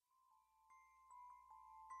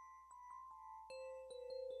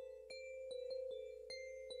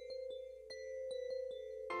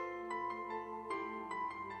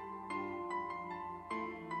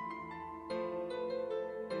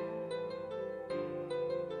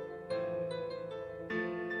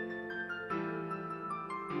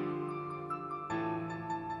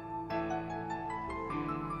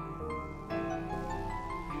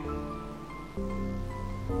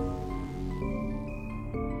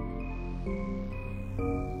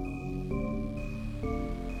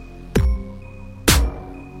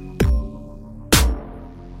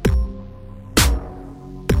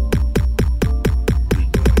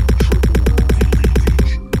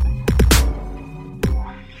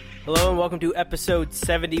Hello and welcome to episode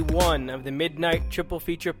 71 of the Midnight Triple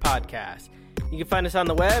Feature podcast. You can find us on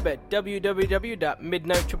the web at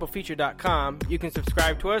www.midnighttriplefeature.com. You can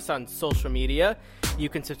subscribe to us on social media. You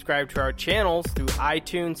can subscribe to our channels through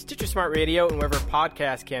iTunes, Stitcher Smart Radio, and wherever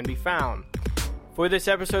podcasts can be found. For this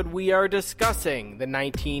episode, we are discussing the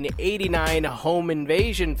 1989 home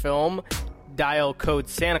invasion film, Dial Code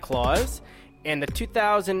Santa Claus, and the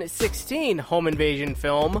 2016 home invasion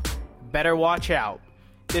film, Better Watch Out.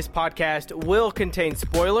 This podcast will contain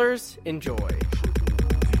spoilers. Enjoy.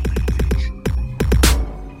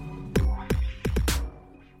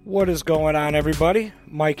 What is going on, everybody?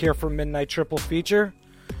 Mike here from Midnight Triple Feature.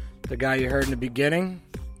 The guy you heard in the beginning,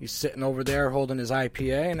 he's sitting over there holding his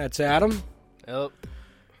IPA, and that's Adam. Yep.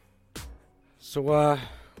 So,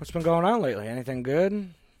 what's been going on lately? Anything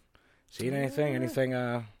good? Seen anything? Anything,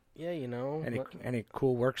 Yeah, you know. any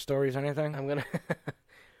cool work stories, anything? I'm gonna...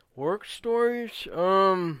 Work stories?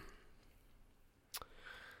 No,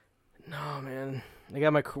 man. I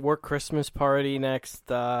got my work Christmas party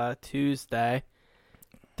next Tuesday.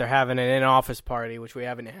 They're having an in-office party, which we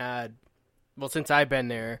haven't had, well, since I've been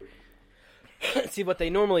there. See, what they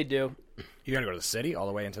normally do... You gotta go to the city? All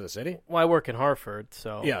the way into the city? Well, I work in Hartford,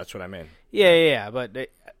 so... Yeah, that's what I mean. Yeah, but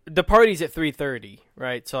the party's at 3:30,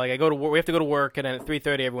 right? So, like, I go to work, we have to go to work, and then at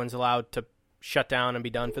 3:30, everyone's allowed to shut down and be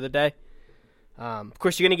done for the day. Of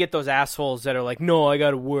course, you're going to get those assholes that are like, no, I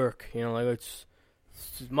got to work. You know, like, it's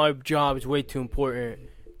my job is way too important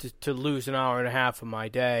to lose an hour and a half of my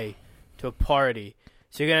day to a party.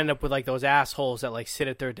 So you're going to end up with, like, those assholes that, like, sit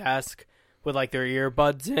at their desk with, like, their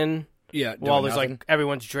earbuds in. Yeah, while there's, like,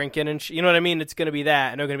 everyone's drinking and you know what I mean? It's going to be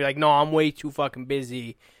that. And they're going to be like, no, I'm way too fucking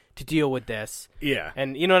busy to deal with this. Yeah.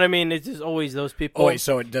 And you know what I mean? It's just always those people. Oh, wait,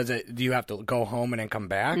 so do you have to go home and then come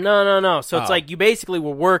back? No. So it's like you basically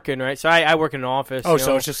were working, right? So I work in an office. Oh,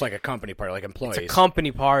 so it's just like a company party, like employees. It's a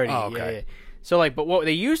company party. Oh, okay. Yeah. So, like, but what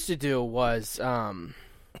they used to do was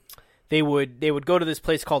they would go to this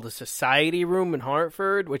place called the Society Room in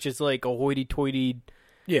Hartford, which is like a hoity-toity.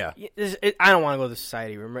 Yeah. I don't want to go to the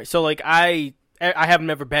Society Room, right? So, like, I have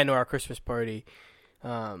never been to our Christmas party.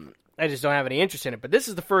 I just don't have any interest in it. But this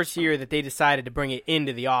is the first year that they decided to bring it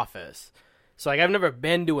into the office. So, like, I've never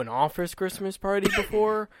been to an office Christmas party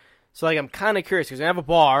before. So, like, I'm kind of curious because I have a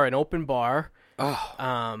bar, an open bar.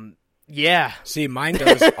 Oh. Yeah. See, mine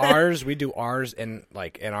does ours. We do ours in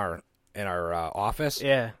our office.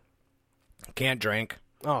 Yeah. Can't drink.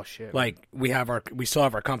 Oh shit. Like we still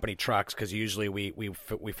have our company trucks because usually we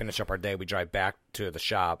finish up our day, we drive back to the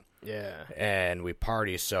shop. Yeah. And we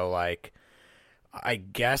party. So like, I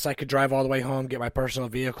guess I could drive all the way home, get my personal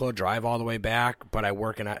vehicle, drive all the way back. But I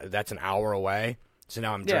work that's an hour away. So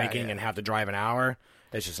now I'm drinking and have to drive an hour.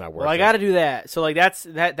 It's just not worth it. Well, I got to do that. So like that's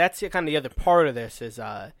kind of the other part of this is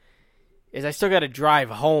I still got to drive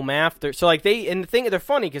home after. So like they're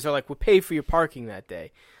funny because they're like, we'll pay for your parking that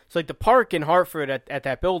day. So, like, the park in Hartford at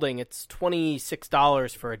that building, it's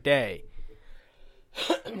 $26 for a day,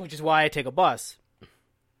 which is why I take a bus.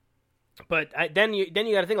 But then you got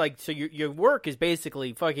to think, like, so your work is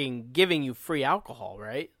basically fucking giving you free alcohol,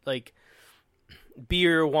 right? Like,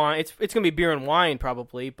 beer, wine. It's going to be beer and wine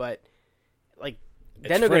probably, but, like,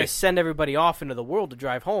 then they're going to send everybody off into the world to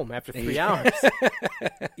drive home after 3 hours.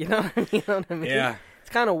 You know what I mean? Yeah. It's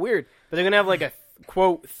kind of weird. But they're going to have, like, a,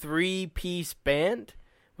 quote, 3-piece band.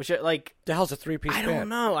 Which, like... The hell's a 3-piece band? I don't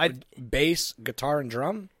know. Bass, guitar, and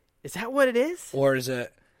drum? Is that what it is? Or is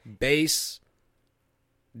it bass,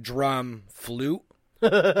 drum, flute,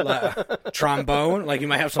 trombone? Like, you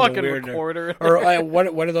might have something fucking weird. Recorder. Or what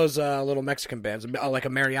are those little Mexican bands? Like a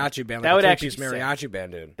mariachi band. That like would a 3-piece actually be mariachi sick.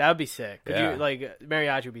 band, dude. That would be sick. Yeah.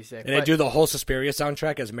 Mariachi would be sick. And they do the whole Suspiria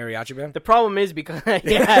soundtrack as a mariachi band? The problem is because...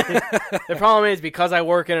 the problem is because I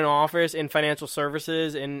work in an office in financial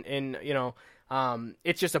services and you know...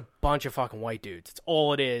 it's just a bunch of fucking white dudes. It's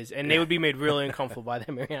all it is, and they would be made really uncomfortable by that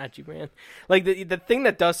mariachi band. Like the thing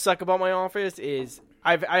that does suck about my office is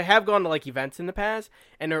I have gone to like events in the past,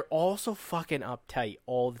 and they're all so fucking uptight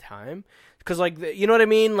all the time. Because like you know what I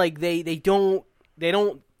mean? Like they don't.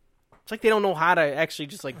 It's like they don't know how to actually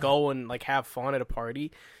just like go and like have fun at a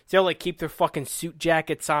party. So they'll like keep their fucking suit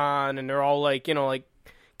jackets on, and they're all like like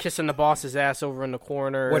kissing the boss's ass over in the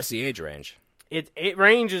corner. What's the age range? It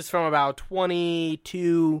ranges from about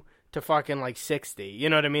 22 to fucking like 60. You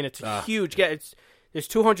know what I mean? It's a huge. There's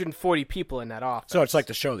 240 people in that office. So it's like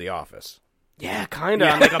the show The Office. Yeah, kind of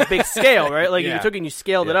on like a big scale, right? Like if you took and you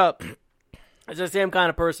scaled it up, it's the same kind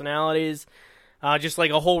of personalities, just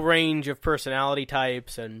like a whole range of personality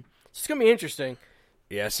types, and it's gonna be interesting.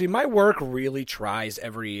 Yeah, see, my work really tries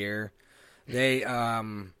every year. They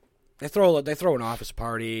throw an office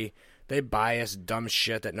party. They buy us dumb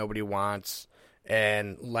shit that nobody wants.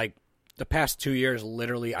 And, like, the past 2 years,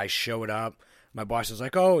 literally, I showed up. My boss was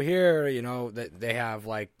like, oh, here, you know, they have,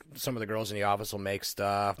 like, some of the girls in the office will make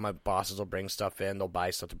stuff. My bosses will bring stuff in. They'll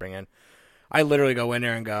buy stuff to bring in. I literally go in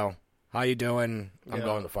there and go, how you doing? I'm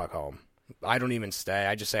going the fuck home. I don't even stay.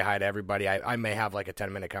 I just say hi to everybody. I may have, like, a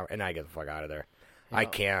 10-minute conversation, and I get the fuck out of there. Yeah. I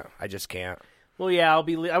can't. I just can't. Well, yeah,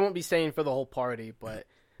 I won't be staying for the whole party, but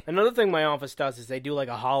another thing my office does is they do, like,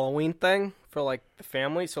 a Halloween thing for, like, the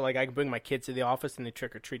family. So, like, I can bring my kids to the office and they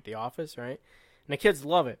trick-or-treat the office, right? And the kids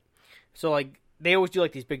love it. So, like, they always do,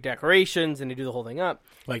 like, these big decorations and they do the whole thing up.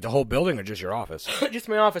 Like, the whole building or just your office? Just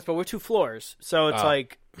my office, but we're 2 floors. So, it's,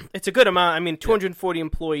 like, it's a good amount. I mean, 240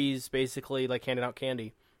 employees, basically, like, handing out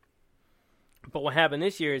candy. But what happened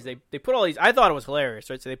this year is they put all these... I thought it was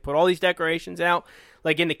hilarious, right? So they put all these decorations out.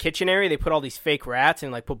 Like, in the kitchen area, they put all these fake rats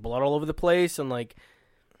and, like, put blood all over the place. And, like,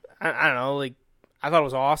 I don't know. Like, I thought it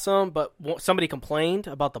was awesome. But somebody complained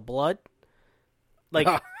about the blood. Like...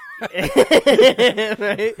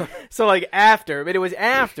 right? So, like, after... But it was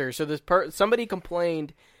after. So somebody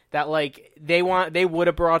complained that, like, they would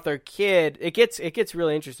have brought their kid... It gets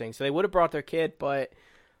really interesting. So they would have brought their kid, but...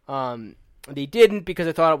 They didn't because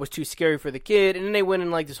I thought it was too scary for the kid. And then they went in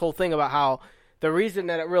like this whole thing about how the reason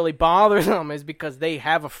that it really bothers them is because they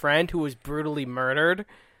have a friend who was brutally murdered.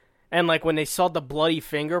 And like when they saw the bloody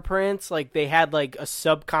fingerprints, like they had like a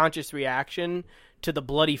subconscious reaction to the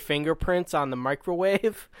bloody fingerprints on the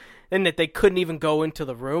microwave. And that they couldn't even go into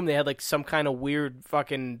the room. They had like some kind of weird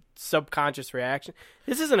fucking subconscious reaction.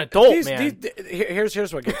 This is an adult, man.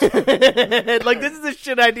 Here's what gets me. Like this is the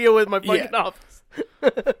shit I deal with in my fucking office.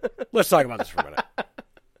 Let's talk about this for a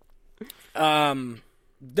minute.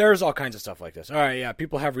 There's all kinds of stuff like this. All right, yeah,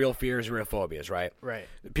 people have real fears, real phobias, right? Right.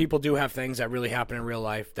 People do have things that really happen in real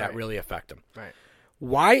life that really affect them. Right.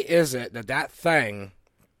 Why is it that thing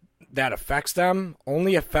that affects them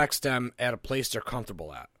only affects them at a place they're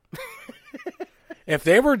comfortable at? If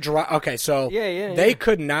they were they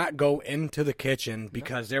could not go into the kitchen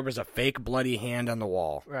because there was a fake bloody hand on the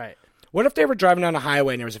wall. Right. What if they were driving down the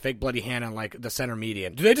highway and there was a fake bloody hand on, like, the center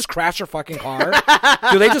median? Do they just crash their fucking car?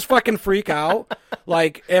 Do they just fucking freak out?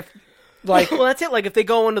 Like, well, that's it. Like, if they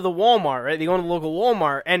go into the Walmart, right? They go into the local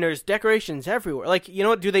Walmart and there's decorations everywhere. Like, you know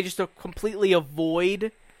what? Do they just completely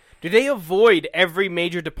avoid... Do they avoid every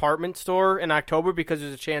major department store in October because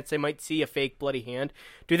there's a chance they might see a fake bloody hand?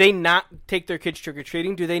 Do they not take their kids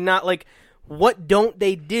trick-or-treating? Do they not, like... What don't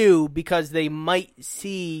they do because they might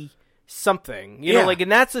see... something, you know, like,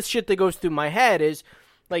 and that's the shit that goes through my head is,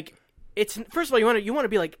 like, it's, first of all, you want to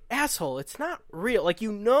be like, asshole, it's not real, like,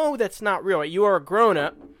 you know that's not real, right? You are a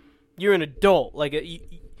grown-up, you're an adult, like,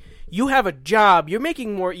 you have a job, you're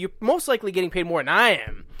making more, you're most likely getting paid more than I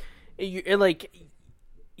am, like,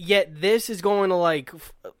 yet this is going to, like,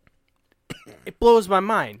 it blows my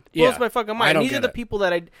mind. It blows my fucking mind. These are the people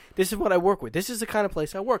that this is what I work with. This is the kind of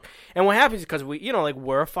place I work. And what happens is because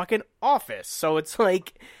we're a fucking office. So it's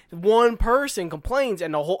like one person complains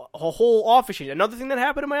and the whole office changes. Another thing that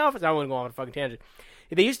happened in my office, I wouldn't go on a fucking tangent.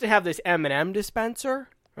 They used to have this M&M dispenser,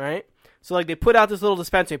 right? So like they put out this little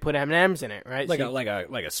dispenser, they put M&Ms in it, right? Like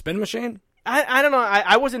a spin machine? I don't know.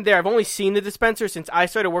 I wasn't there. I've only seen the dispenser since I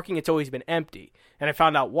started working. It's always been empty, and I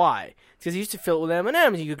found out why. Because he used to fill it with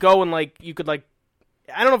M&Ms. You could go and I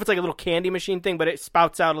don't know if it's like a little candy machine thing, but it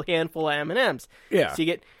spouts out a handful of M&Ms. Yeah. So you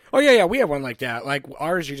get. Oh yeah, we have one like that. Like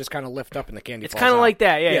ours, you just kind of lift up and the candy. It's kind of like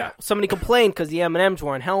that. Yeah. Somebody complained because the M&Ms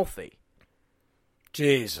weren't healthy.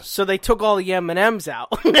 Jesus. So they took all the M&Ms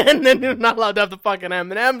out, and then they're not allowed to have the fucking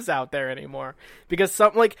M&Ms out there anymore because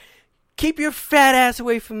something like. Keep your fat ass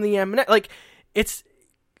away from the M&M. Like, it's...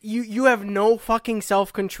 You have no fucking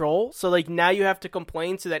self-control, so, like, now you have to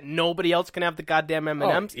complain so that nobody else can have the goddamn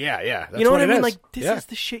M&Ms. Oh, yeah. That's you know what I mean? Is. Like, this is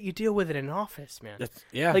the shit you deal with in an office, man.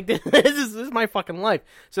 Yeah. Like, this is my fucking life.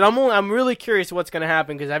 So I'm really curious what's going to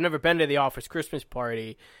happen, because I've never been to the office Christmas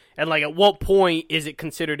party, and, like, at what point is it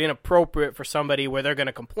considered inappropriate for somebody where they're going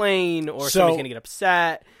to complain, or somebody's going to get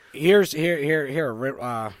upset? Here,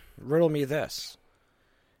 riddle me this.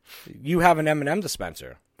 You have an M&M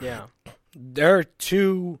dispenser. Yeah. There are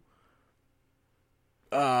two,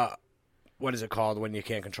 what is it called when you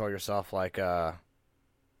can't control yourself? Like, I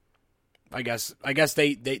guess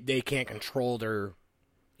they can't control their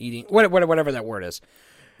eating, whatever that word is.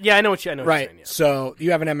 Yeah, I know what you're saying. Yeah. So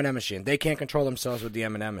you have an M&M machine. They can't control themselves with the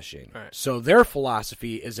M&M machine. Right. So their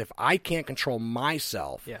philosophy is if I can't control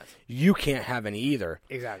myself, yes, you can't have any either.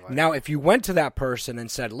 Exactly. Now, if you went to that person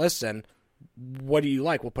and said, listen, what do you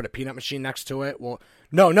like? We'll put a peanut machine next to it. Well,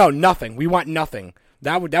 no, nothing. We want nothing.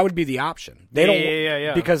 That would be the option. They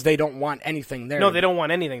don't because they don't want anything there. No, they don't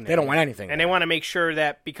want anything there. They don't want anything and there. They want to make sure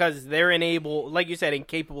that because they're like you said,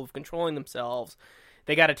 incapable of controlling themselves,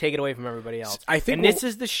 they got to take it away from everybody else. I think this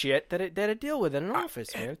is the shit that it deal with in an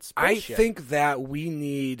office, man. It's I think that we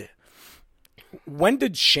need. When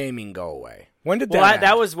did shaming go away? When did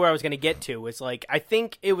that was where I was going to get to. Was like I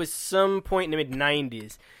think it was some point in the mid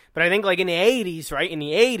 '90s, but I think like in the '80s, right? In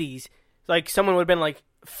the '80s, like someone would have been like,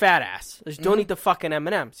 "Fat ass, just don't eat the fucking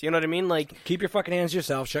M&Ms." You know what I mean? Like, keep your fucking hands to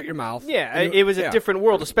yourself. Shut your mouth. Yeah, it was a different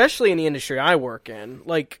world, especially in the industry I work in.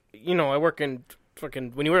 Like, I work in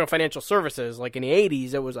fucking when you work in financial services. Like in the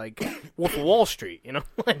 '80s, it was like Wolf of Wall Street. You know,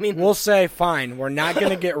 I mean, we'll say fine. We're not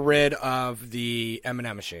going to get rid of the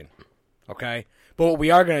M&M machine. Okay. But what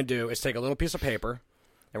we are going to do is take a little piece of paper,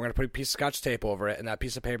 and we're going to put a piece of Scotch tape over it, and that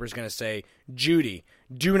piece of paper is going to say, Judy,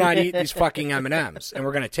 do not eat these fucking M&Ms, and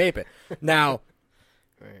we're going to tape it. Now,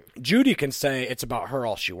 right. Judy can say it's about her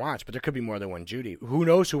all she wants, but there could be more than one Judy. Who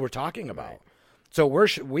knows who we're talking about? Right. So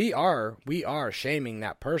we are shaming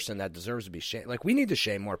that person that deserves to be shamed. Like, we need to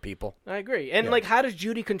shame more people. I agree. And, like, how does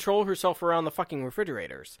Judy control herself around the fucking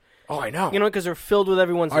refrigerators? Oh, I know. Because they're filled with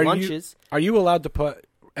everyone's lunches. Are you allowed to put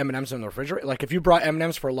M&Ms in the refrigerator? Like, if you brought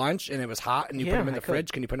M&Ms for lunch and it was hot and you put them in the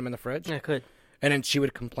fridge, can you put them in the fridge? Yeah, I could. And then she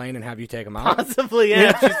would complain and have you take them out? Possibly,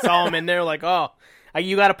 yeah. She saw them in there like, oh,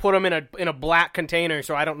 you got to put them in a black container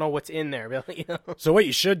so I don't know what's in there. Really. So what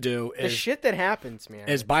you should do is... The shit that happens, man.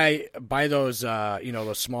 Is buy those,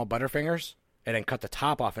 those small Butterfingers and then cut the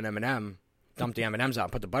top off an M&M, dump the M&Ms out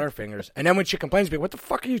and put the Butterfingers. And then when she complains, be like, what the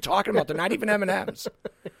fuck are you talking about? They're not even M&Ms.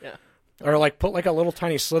 Yeah. Or, like, put, like, a little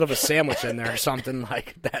tiny slit of a sandwich in there or something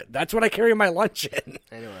like that. That's what I carry my lunch in.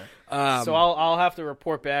 Anyway. So I'll have to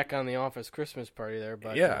report back on the office Christmas party there.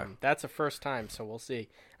 But that's the first time, so we'll see.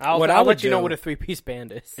 I'll let you know what a 3-piece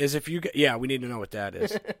band is. Is if you... we need to know what that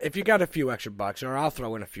is. If you got a few extra bucks, or I'll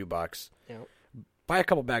throw in a few bucks, buy a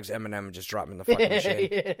couple bags of M&M and just drop them in the fucking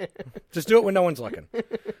machine. Just do it when no one's looking.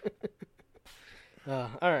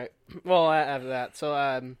 All right. Well, after that,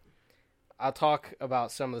 so... I'll talk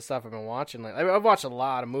about some of the stuff I've been watching lately. I've watched a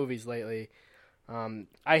lot of movies lately.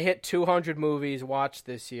 I hit 200 movies watched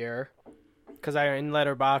this year because I in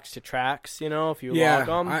Letterboxd to tracks, if you log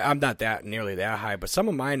them. I'm not nearly that high, but some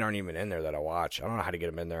of mine aren't even in there that I watch. I don't know how to get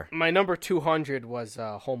them in there. My number 200 was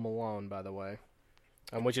Home Alone, by the way,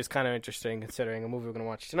 which is kind of interesting considering a movie we're going to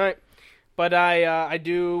watch tonight. But I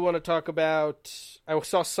do want to talk about... I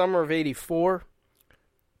saw Summer of '84.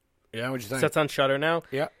 Yeah, what'd you think? So that's on Shudder now.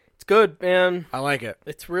 Yeah. It's good, man. I like it.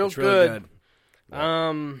 It's real really good.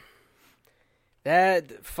 Yeah.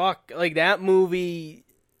 That movie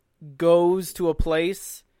goes to a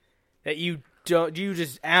place that you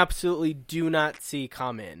just absolutely do not see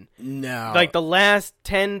coming. No. Like the last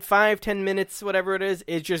 10 minutes, whatever it is,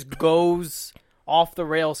 it just goes off the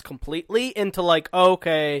rails completely into like,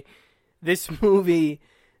 okay, this movie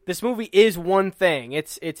is one thing.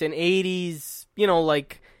 It's an 80s,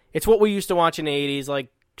 it's what we used to watch in the 80s, like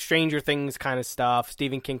Stranger Things kind of stuff,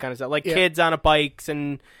 Stephen King kind of stuff, like kids on a bikes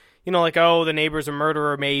and, the neighbor's a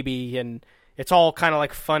murderer maybe, and it's all kind of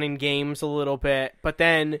like fun and games a little bit, but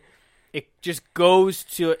then it just goes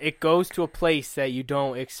to a place that you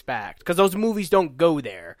don't expect, because those movies don't go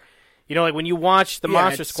there. Like when you watch the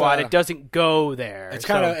Monster Squad, it doesn't go there. It's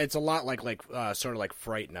it's a lot like sort of like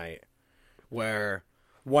Fright Night, where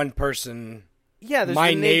one person... Yeah,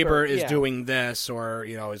 my neighbor is doing this, or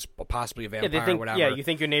is possibly a vampire or whatever. Yeah, you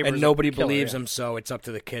think your neighbor, and nobody believes him, so it's up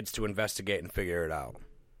to the kids to investigate and figure it out.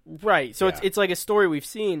 Right. So it's like a story we've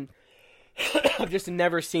seen. I've just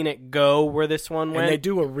never seen it go where this one went. And they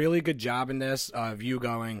do a really good job in this of you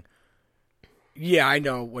going, yeah, I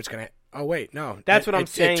know what's gonna. Oh wait, no, that's what I'm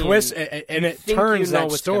saying. It twists and it turns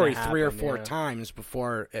that story 3 or 4 times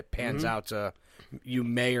before it pans out to you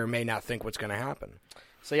may or may not think what's going to happen.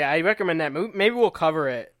 So yeah, I recommend that movie. Maybe we'll cover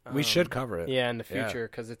it. We should cover it. Yeah, in the future,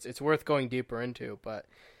 because it's worth going deeper into. But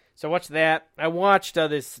so I watched that. I watched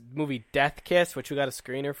this movie Death Kiss, which we got a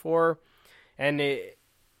screener for, and it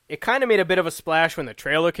kind of made a bit of a splash when the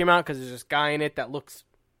trailer came out because there's this guy in it that looks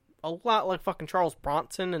a lot like fucking Charles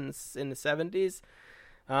Bronson in the 70s.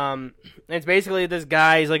 And it's basically this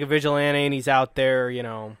guy. He's like a vigilante, and he's out there,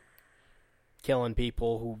 killing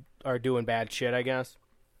people who are doing bad shit, I guess.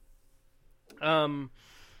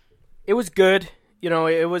 It was good.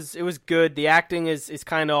 It was good. The acting is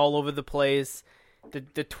kind of all over the place.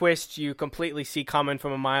 The twist you completely see coming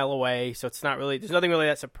from a mile away, so it's not really, there's nothing really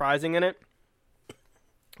that surprising in it.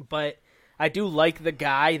 But I do like the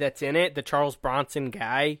guy that's in it, the Charles Bronson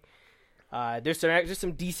guy. There's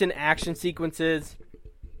some decent action sequences.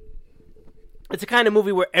 It's a kind of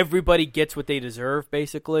movie where everybody gets what they deserve,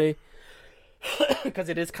 basically. because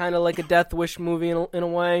it is kind of like a Death Wish movie in a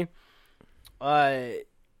way.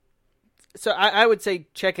 So I would say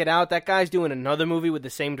check it out. That guy's doing another movie with the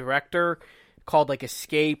same director called like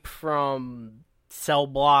Escape from Cell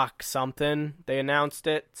Block something. They announced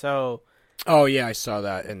it. So oh yeah, I saw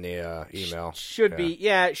that in the email.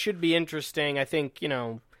 It should be interesting. I think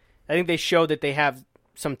they showed that they have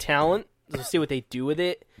some talent. Let's see what they do with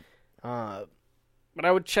it. But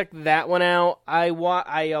I would check that one out. I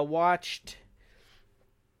watched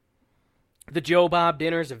the Joe Bob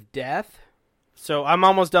Dinners of Death. So I'm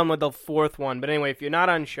almost done with the fourth one. But anyway, if you're not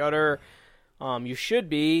on Shudder, you should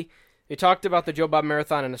be. They talked about the Joe Bob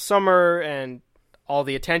Marathon in the summer and all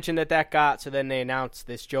the attention that got. So then they announced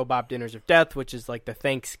this Joe Bob Dinners of Death, which is like the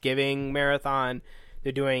Thanksgiving marathon.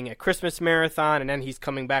 They're doing a Christmas marathon, and then he's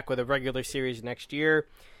coming back with a regular series next year.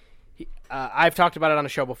 I've talked about it on the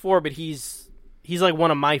show before, but he's like one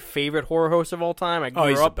of my favorite horror hosts of all time.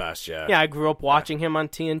 He's the best, yeah. Yeah, I grew up watching him on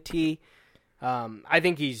TNT. I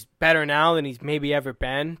think he's better now than he's maybe ever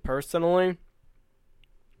been, personally.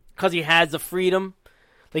 Because he has the freedom.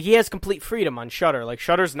 Like, he has complete freedom on Shudder. Like,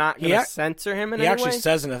 Shudder's not going to censor him in any way. He actually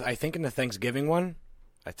says, I think in the Thanksgiving one,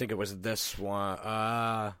 I think it was this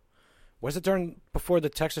one, was it before the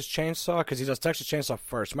Texas Chainsaw? Because he does Texas Chainsaw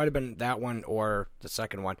first. Might have been that one or the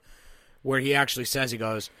second one, where he actually says, he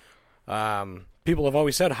goes, people have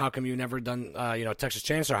always said, how come you've never done, Texas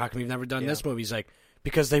Chainsaw? How come you've never done this movie? He's like,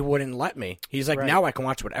 because they wouldn't let me. He's like, now I can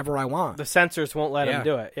watch whatever I want. The censors won't let him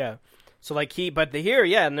do it, yeah. So, like,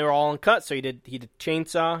 and they were all uncut. So he did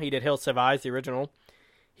Chainsaw, he did Hills Have Eyes, the original.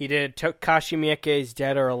 He did Takashi Miike's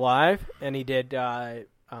Dead or Alive, and he did Blood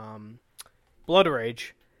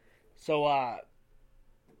Rage. So,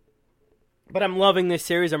 but I'm loving this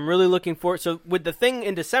series. I'm really looking forward. So, with the thing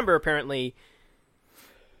in December, apparently,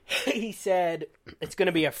 he said it's going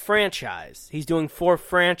to be a franchise. He's doing 4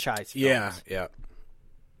 franchise films. Yeah.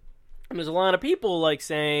 And there's a lot of people, like,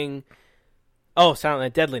 saying, oh, Silent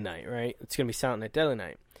Night, Deadly Night, right? It's going to be Silent Night, Deadly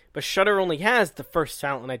Night. But Shudder only has the first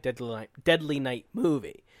Silent Night, Deadly Night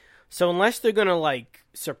movie. So unless they're going to, like,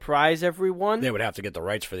 surprise everyone... They would have to get the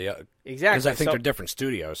rights for the... Exactly. Because I think they're different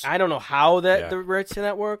studios. I don't know how the rights to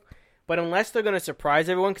that work. But unless they're going to surprise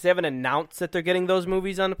everyone, because they haven't announced that they're getting those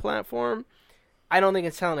movies on the platform, I don't think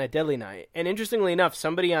it's Silent Night, Deadly Night. And interestingly enough,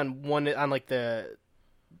 somebody there's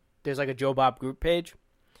like a Joe Bob group page,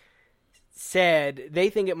 said they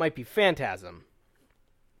think it might be Phantasm.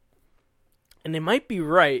 And they might be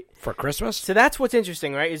right. For Christmas? So that's what's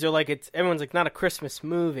interesting, right? Is they're like, everyone's like, not a Christmas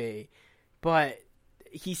movie. But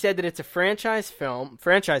he said that it's a franchise films,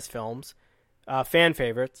 fan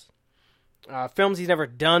favorites, films he's never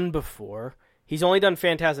done before. He's only done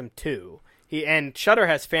Phantasm 2. And Shudder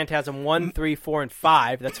has Phantasm 1, 3, 4, and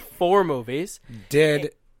 5. That's 4 movies.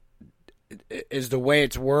 Is the way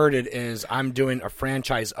it's worded is I'm doing a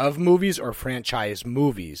franchise of movies or franchise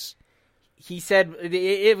movies? He said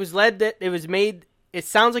it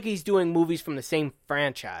sounds like he's doing movies from the same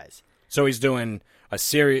franchise. So he's doing a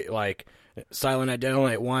series like Silent Night, Deadly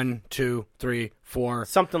Night 1, 2, 3, 4.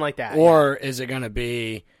 Something like that. Or is it going to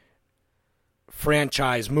be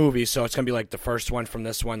franchise movies? So it's going to be like the first one from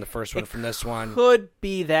this one, the first one from this one. Could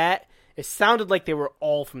be that. It sounded like they were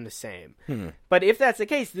all from the same. But if that's the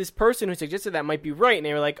case, this person who suggested that might be right. And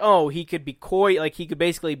they were like, oh, he could be coy. Like, he could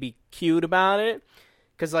basically be cute about it.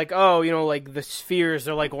 Because, like, oh, like, the spheres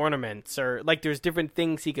are like ornaments. Or, like, there's different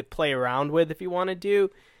things he could play around with if he wanted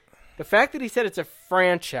to. The fact that he said it's a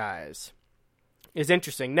franchise is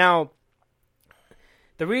interesting. Now,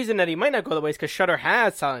 the reason that he might not go that way is because Shudder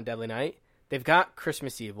has Silent Deadly Night. They've got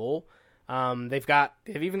Christmas Evil. They've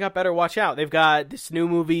even got Better Watch Out. They've got this new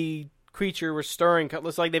movie, Creature Restoring.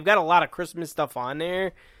 Looks like they've got a lot of Christmas stuff on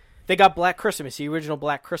there. They got Black Christmas, the original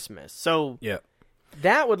Black Christmas. So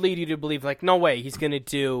that would lead you to believe, like, no way he's going to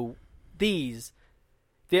do these.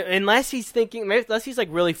 Unless he's like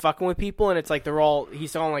really fucking with people and it's like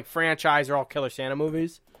he's on like franchise or all Killer Santa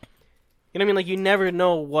movies. You know what I mean? Like, you never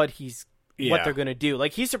know what they're going to do.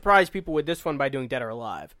 Like, he surprised people with this one by doing Dead or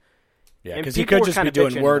Alive. Yeah, because he could just be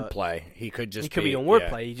doing wordplay. He could be doing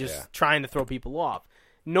wordplay. He's just trying to throw people off.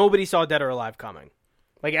 Nobody saw Dead or Alive coming.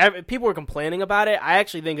 Like, people were complaining about it. I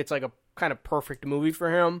actually think it's like a kind of perfect movie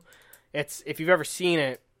for him. If you've ever seen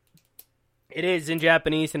it, it is in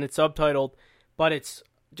Japanese and it's subtitled, but it's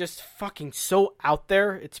just fucking so out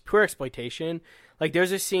there. It's pure exploitation. Like,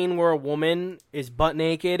 there's a scene where a woman is butt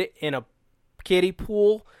naked in a kiddie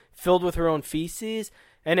pool filled with her own feces,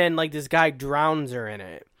 and then, like, this guy drowns her in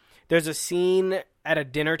it. There's a scene at a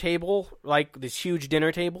dinner table, like this huge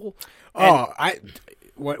dinner table. What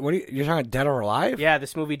are you're talking Dead or Alive? Yeah,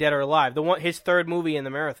 this movie Dead or Alive. His third movie in the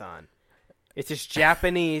marathon. It's this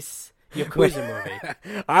Japanese. Yakuza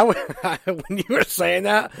movie. When you were saying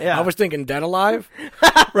that, Yeah. I was thinking Dead Alive,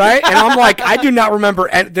 right? And I'm like, I do not remember.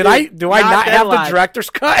 Do I not Dead have Alive. the director's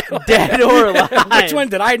cut? Dead or Alive. Which one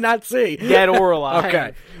did I not see? Dead or Alive.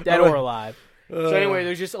 Okay. Dead or Alive. So anyway,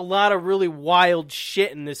 there's just a lot of really wild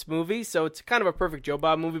shit in this movie. So it's kind of a perfect Joe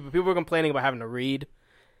Bob movie. But people were complaining about having to read.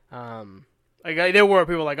 There were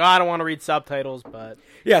people like, oh, I don't want to read subtitles, but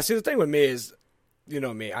Yeah. See, the thing with me is, you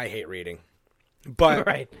know me, I hate reading, but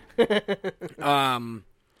right.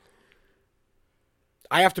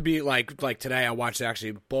 I have to be like today. I watched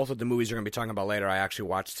actually both of the movies you're gonna be talking about later. I actually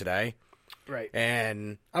watched today. Right.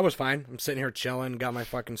 And I was fine. I'm sitting here chilling, got my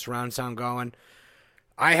fucking surround sound going.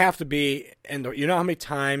 I have to be, and you know how many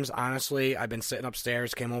times, honestly, I've been sitting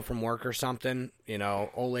upstairs, came home from work or something, you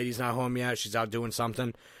know, old lady's not home yet, she's out doing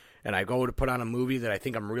something, and I go to put on a movie that I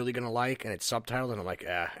think I'm really going to like, and it's subtitled, and I'm like,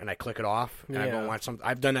 and I click it off, and I go and watch something.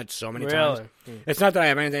 I've done that so many times. It's not that I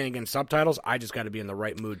have anything against subtitles, I just got to be in the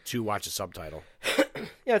right mood to watch a subtitle.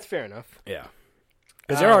 Yeah, it's fair enough. Yeah.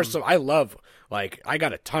 Because there are some, I love, like, I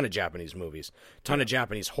got a ton of Japanese movies, ton of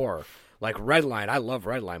Japanese horror. Like Redline, I love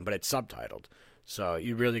Redline, but it's subtitled. So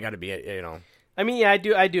you really got to be, you know. I mean, yeah,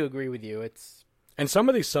 I do agree with you. And some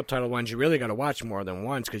of these subtitled ones, you really got to watch more than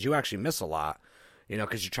once because you actually miss a lot. You know,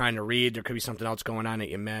 because you're trying to read, there could be something else going on that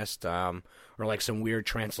you missed, or like some weird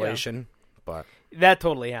translation. Yeah. But that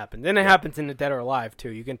totally happens. And it happens in the Dead or Alive too.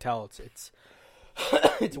 You can tell it's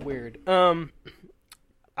it's weird.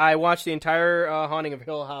 I watched the entire Haunting of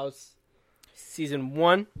Hill House season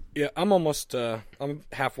 1. Yeah, I'm almost I'm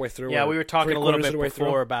halfway through. Yeah, we were talking a little bit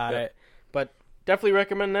before about it, but definitely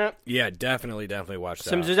recommend that. Yeah, definitely watch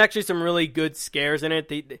that. There's actually some really good scares in it.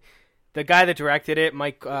 The guy that directed it,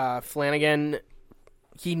 Mike Flanagan,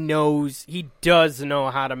 he does know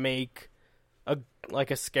how to make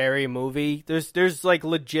a scary movie. There's like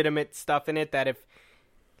legitimate stuff in it that if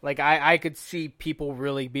like I could see people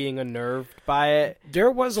really being unnerved by it.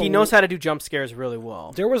 He knows how to do jump scares really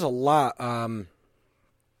well. There was a lot.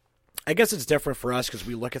 I guess it's different for us because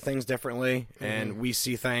we look at things differently and we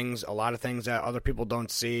see things, a lot of things that other people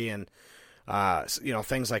don't see, and you know,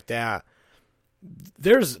 things like that.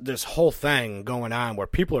 There's this whole thing going on where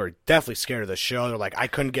people are definitely scared of the show. They're like, I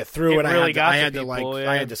couldn't get through it. I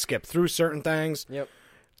had to skip through certain things. Yep.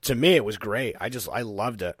 To me, it was great. I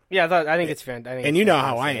loved it. Yeah, I think it's fantastic. And you know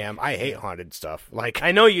how I am. I hate haunted stuff. Like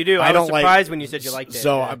I know you do. I was surprised when you said you liked it.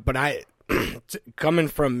 So, yeah. But coming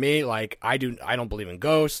from me, like I don't believe in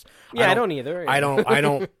ghosts. Yeah, I don't either.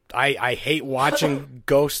 Yeah. I hate watching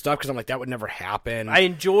ghost stuff because I'm like, that would never happen. I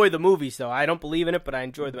enjoy the movies though. I don't believe in it, but I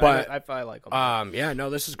enjoy them. I like them. Yeah, no,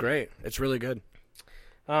 this is great. It's really good.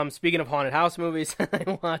 Speaking of haunted house movies,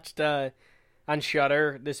 I watched on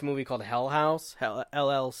Shudder this movie called Hell House,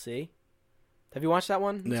 LLC. Have you watched that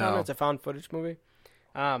one? No. It's a found footage movie.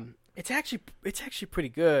 It's actually pretty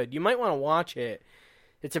good. You might want to watch it.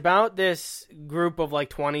 It's about this group of like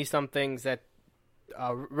 20-somethings that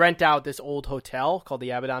rent out this old hotel called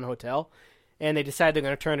the Abaddon Hotel, and they decide they're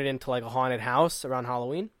going to turn it into like a haunted house around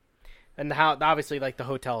Halloween. And obviously, like the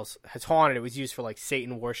hotel has haunted. It was used for like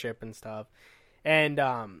Satan worship and stuff. And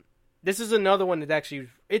this is another one that actually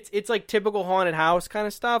it's like typical haunted house kind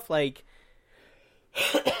of stuff, like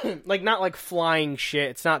like not like flying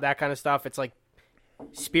shit. It's not that kind of stuff. It's like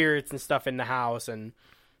spirits and stuff in the house,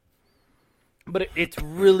 but it's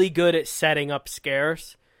really good at setting up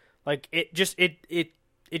scares. Like it just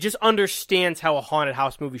understands how a haunted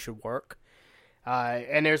house movie should work.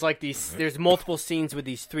 And there's multiple scenes with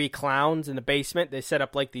these 3 clowns in the basement. They set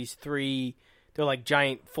up like these 3, they're like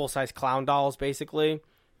giant full-size clown dolls basically.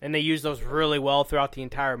 And they use those really well throughout the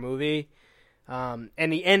entire movie. And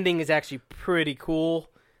the ending is actually pretty cool.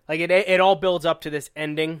 Like it all builds up to this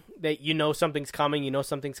ending that you know something's coming,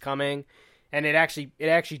 and it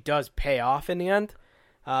actually does pay off in the end.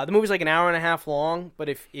 The movie's like an hour and a half long, but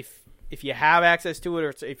if you have access to it,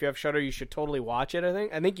 or if you have Shudder, you should totally watch it.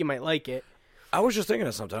 I think you might like it. I was just thinking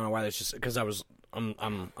of something. I don't know why. That's just because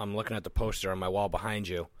I'm looking at the poster on my wall behind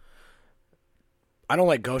you. I don't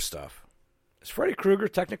like ghost stuff. Is Freddy Krueger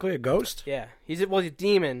technically a ghost? Yeah, he's a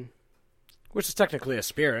demon, which is technically a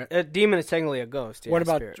spirit. A demon is technically a ghost. Yeah,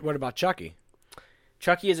 what about Chucky?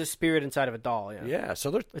 Chucky is a spirit inside of a doll. Yeah. Yeah.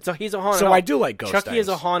 So he's a haunted. So doll. I do like ghost. Chucky things. is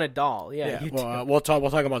a haunted doll. Yeah. Well, we'll talk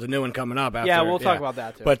about the new one coming up. After, yeah, we'll talk about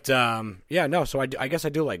that too. But yeah, no. So I guess I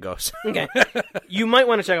do like ghosts. Okay. You might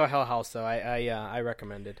want to check out Hell House though. I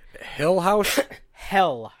recommend it. Hill House.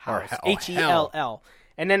 Hell House. HELL.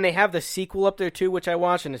 And then they have the sequel up there too, which I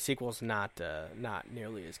watched, and the sequel's not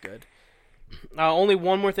nearly as good. Only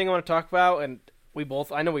one more thing I want to talk about, and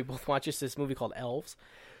I know we both watched this movie called Elves.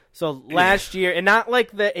 So last year, and not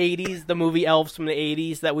like the 80s, the movie Elves from the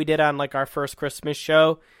 80s that we did on like our first Christmas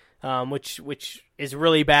show, which is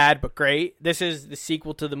really bad but great. This is the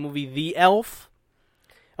sequel to the movie The Elf,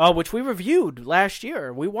 which we reviewed last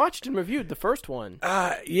year. We watched and reviewed the first one.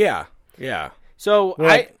 Yeah. So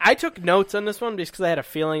I took notes on this one just because I had a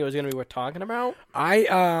feeling it was going to be worth talking about.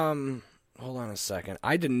 Hold on a second.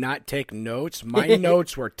 I did not take notes. My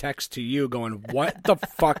notes were text to you going, what the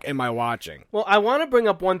fuck am I watching? Well, I want to bring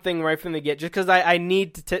up one thing right from the get, just because I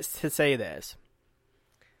need to say this.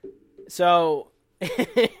 So,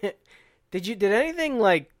 did anything,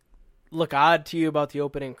 like, look odd to you about the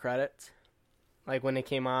opening credits? Like, when they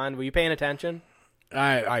came on? Were you paying attention?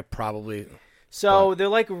 I probably... So they're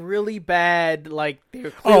like really bad, like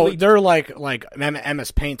they're clearly... they're like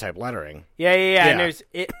MS Paint type lettering. Yeah. And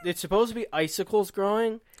it's supposed to be icicles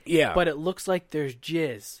growing. Yeah, but it looks like there's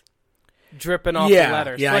jizz dripping off the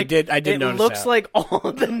letters. Yeah, like, I did notice that. It looks like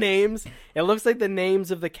all the names. It looks like the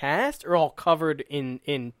names of the cast are all covered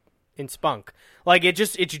in spunk. Like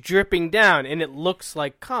it's dripping down, and it looks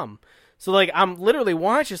like cum. So like I'm literally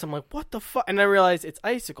watching this. I'm like, what the fuck? And I realize it's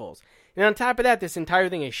icicles. And on top of that, this entire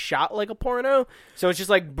thing is shot like a porno, so it's just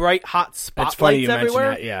like bright, hot spotlights everywhere.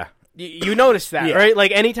 That, yeah. You notice that, right?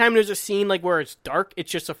 Like anytime there's a scene like where it's dark,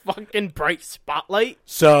 it's just a fucking bright spotlight.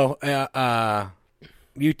 So,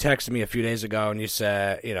 you texted me a few days ago and you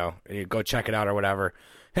said, you go check it out or whatever,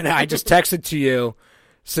 and I just texted to you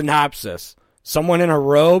synopsis. Someone in a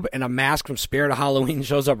robe and a mask from Spirit of Halloween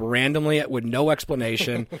shows up randomly with no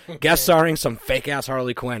explanation, guest starring some fake ass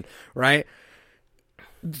Harley Quinn, right?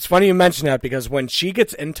 It's funny you mention that because when she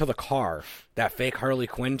gets into the car, that fake Harley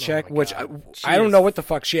Quinn chick, which I don't know what the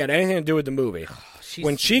fuck she had anything to do with the movie.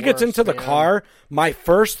 When she gets into the car, my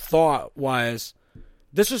first thought was,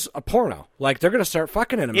 this is a porno. Like, they're going to start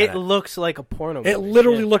fucking in a minute. It looks like a porno movie. It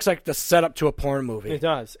literally looks like the setup to a porn movie. It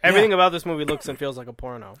does. Everything about this movie looks and feels like a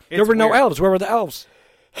porno. There were no elves. Where were the elves?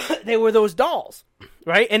 They were those dolls,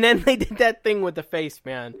 right? And then they did that thing with the face,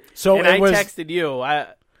 man. So and I texted you.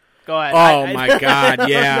 Go ahead. Oh my god,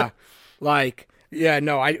 yeah. Like, yeah,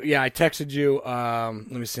 no, I texted you.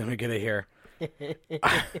 Let me get it here.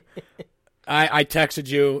 I texted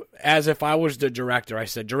you as if I was the director. I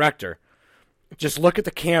said, director, just look at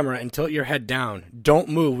the camera and tilt your head down. Don't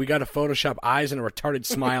move. We got to Photoshop eyes and a retarded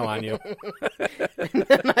smile on you. And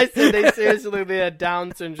then I said they had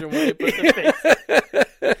Down syndrome when they put the face.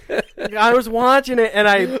 I was watching it and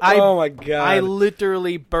oh my god, I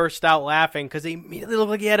literally burst out laughing because they immediately looked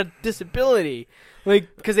like he had a disability.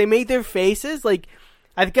 Like, because they made their faces like,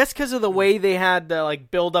 I guess because of the way they had to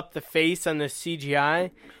like build up the face on the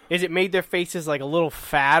CGI, is it made their faces like a little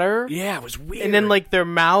fatter. Yeah, it was weird. And then like their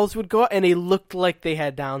mouths would go up and they looked like they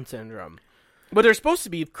had Down syndrome, but they're supposed to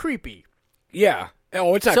be creepy. Yeah.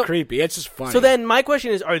 Oh, it's not creepy. It's just funny. So then my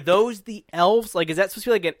question is, are those the elves? Like, is that supposed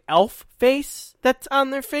to be like an elf face that's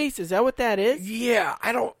on their face? Is that what that is? Yeah,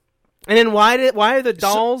 I don't... And then why are the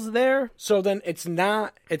dolls there? So then it's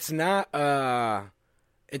not... All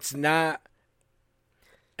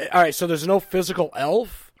right, so there's no physical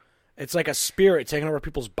elf. It's like a spirit taking over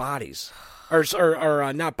people's bodies.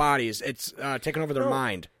 Or not bodies. It's taking over their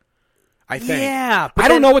mind, I think. Yeah. I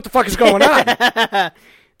don't know what the fuck is going on.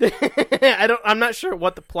 I'm not sure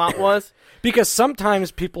what the plot was. Because sometimes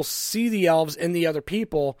people see the elves in the other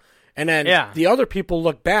people, and then the other people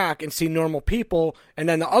look back and see normal people, and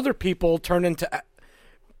then the other people turn into...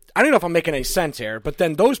 I don't know if I'm making any sense here, but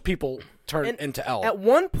then those people turn into elves. At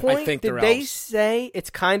one point, did they elves. say it's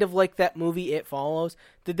kind of like that movie It Follows?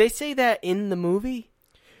 Did they say that in the movie?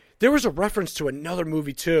 There was a reference to another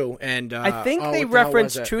movie, too, and... I think they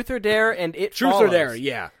referenced Truth or Dare and It Follows. Truth or Dare,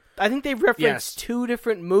 yeah. I think they referenced two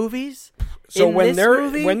different movies. So when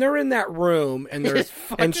they're in that room and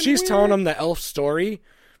she's telling them the elf story,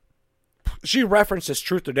 she references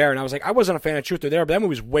Truth or Dare, and I was like, I wasn't a fan of Truth or Dare, but that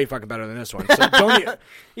movie's way fucking better than this one. So don't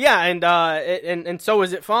yeah, and so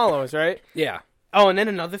is It Follows, right? Yeah. Oh, and then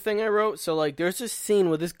another thing I wrote. So like, there's this scene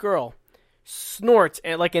where this girl snorts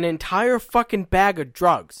like an entire fucking bag of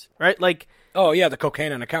drugs, right? Like. Oh, yeah, the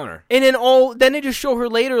cocaine on the counter. And then they just show her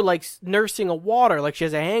later, like, nursing a water, like she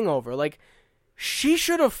has a hangover. Like, she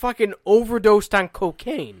should have fucking overdosed on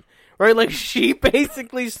cocaine, right? Like, she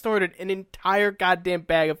basically snorted an entire goddamn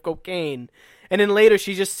bag of cocaine. And then later,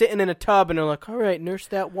 she's just sitting in a tub, and they're like, all right, nurse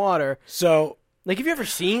that water. So... Like, have you ever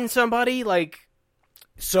seen somebody, like...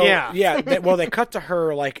 So, yeah, they cut to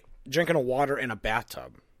her, like, drinking a water in a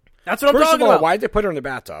bathtub. That's what I'm First talking of all, about. why'd they put her in the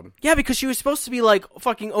bathtub? Yeah, because she was supposed to be like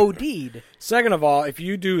fucking OD'd. Second of all, if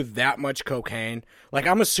you do that much cocaine, like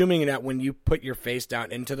I'm assuming that when you put your face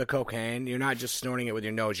down into the cocaine, you're not just snorting it with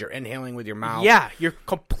your nose, you're inhaling with your mouth. Yeah, you're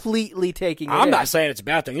completely taking it I'm in. not saying it's a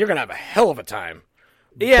bad thing. You're going to have a hell of a time.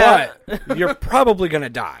 Yeah. But you're probably going to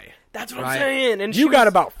die. That's what right? I'm saying. And you got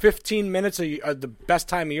about 15 minutes of the best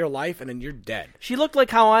time of your life, and then you're dead. She looked like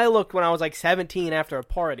how I looked when I was like 17 after a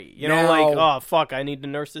party. You know, like, oh, fuck, I need to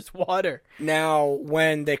nurse this water. Now,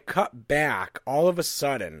 when they cut back, all of a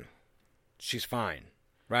sudden, she's fine.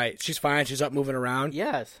 Right? She's fine. She's up moving around.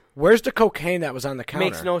 Yes. Where's the cocaine that was on the counter?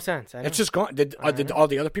 Makes no sense. It's just gone. Did all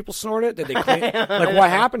the other people snort it? Did they clean it? Like, what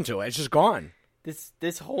happened to it? It's just gone.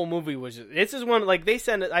 This whole movie was this is one, like, they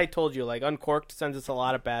send it. I told you, like, Uncorked sends us a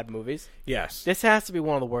lot of bad movies. Yes. This has to be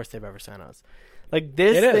one of the worst they've ever sent us. Like,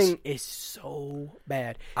 this thing is so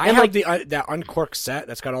bad. I have that Uncorked set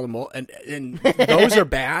that's got all the mold, and those are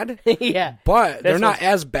bad. Yeah, but they're not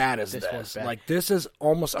as bad as this. One's bad. Like, this is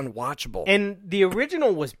almost unwatchable. And the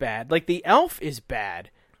original was bad. Like, the Elf is bad,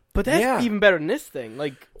 but that's even better than this thing.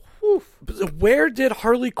 Like, whew. Where did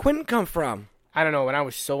Harley Quinn come from? I don't know, and I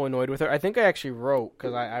was so annoyed with her. I think I actually wrote,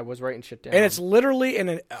 because I was writing shit down. And it's literally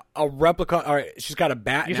in a replica. All right, she's got a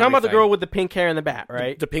bat. You're talking about the girl with the pink hair and the bat,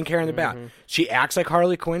 right? The pink hair and the bat. She acts like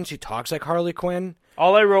Harley Quinn. She talks like Harley Quinn.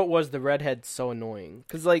 All I wrote was the redhead's so annoying.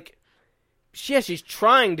 Because, like, she's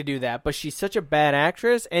trying to do that, but she's such a bad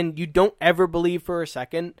actress, and you don't ever believe for a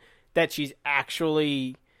second that she's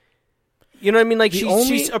actually... You know what I mean? Like,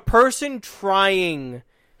 she's a person trying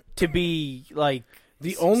to be, like...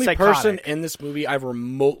 The only psychotic person in this movie I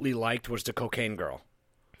remotely liked was the cocaine girl.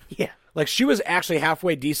 Yeah. Like, she was actually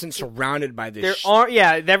halfway decent, surrounded by this.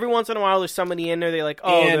 Every once in a while there's somebody in there, they're like,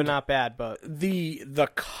 oh, they're not bad, but... The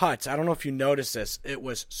cuts, I don't know if you noticed this, it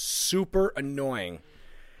was super annoying.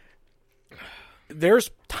 There's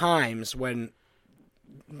times when...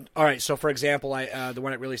 All right, so for example, the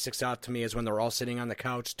one that really sticks out to me is when they're all sitting on the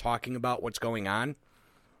couch talking about what's going on.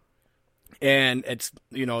 And it's,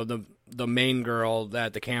 you know, the main girl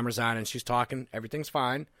that the camera's on, and she's talking. Everything's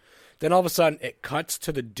fine. Then all of a sudden, it cuts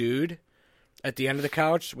to the dude at the end of the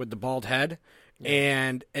couch with the bald head,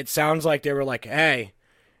 and it sounds like they were like, hey,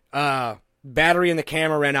 battery in the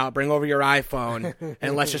camera ran out. Bring over your iPhone,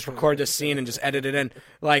 and let's just record this scene and just edit it in.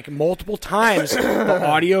 Like, multiple times, the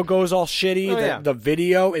audio goes all shitty. The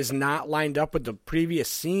video is not lined up with the previous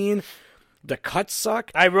scene. The cuts suck.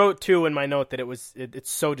 I wrote, too, in my note that it's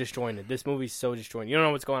so disjointed. This movie's so disjointed. You don't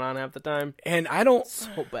know what's going on half the time. And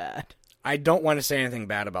so bad. I don't want to say anything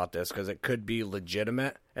bad about this because it could be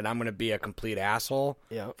legitimate, and I'm going to be a complete asshole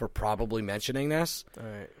for probably mentioning this. All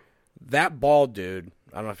right. That bald dude,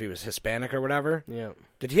 I don't know if he was Hispanic or whatever. Yeah.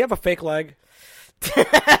 Did he have a fake leg?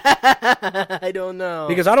 I don't know.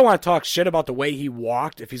 Because I don't want to talk shit about the way he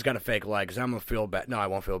walked if he's got a fake leg, because I'm going to feel bad. No, I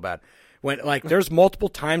won't feel bad. When, like, there's multiple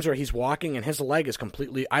times where he's walking and his leg is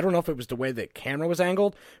completely... I don't know if it was the way the camera was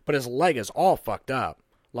angled, but his leg is all fucked up.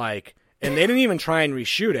 Like, and they didn't even try and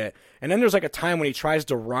reshoot it. And then there's, like, a time when he tries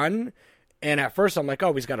to run, and at first I'm like,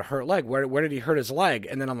 oh, he's got a hurt leg. Where did he hurt his leg?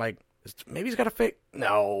 And then I'm like, maybe he's got a fake...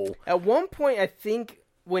 No. At one point, I think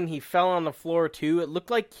when he fell on the floor, too, it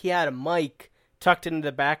looked like he had a mic tucked into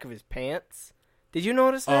the back of his pants. Did you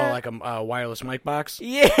notice that? Oh, like a wireless mic box?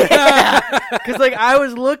 Yeah. Because, like, I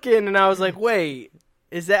was looking, and I was like, wait,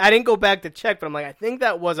 is that... I didn't go back to check, but I'm like, I think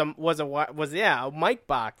that was a mic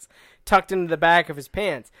box tucked into the back of his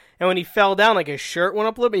pants. And when he fell down, like, his shirt went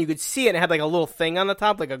up a little bit, you could see it, and it had, like, a little thing on the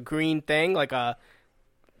top, like a green thing, like a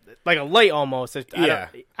light almost. I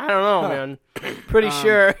don't know, man. Pretty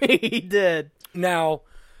sure he did. Now,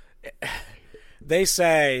 they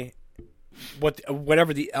say...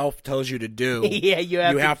 whatever the elf tells you to do, you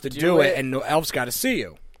have to do it, and the elf's got to see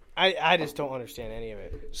you. I just don't understand any of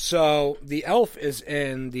it. So the elf is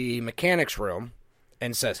in the mechanic's room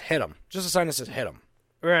and says, hit him. Just a sign that says, hit him.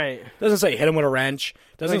 Right. Doesn't say hit him with a wrench.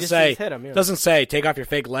 Doesn't say hit him, doesn't say take off your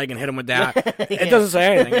fake leg and hit him with that. It doesn't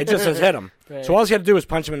say anything. It just says hit him. Right. So all he had to do was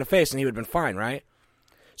punch him in the face and he would have been fine, right?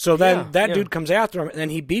 So then that dude comes after him and then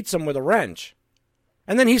he beats him with a wrench.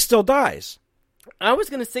 And then he still dies. I was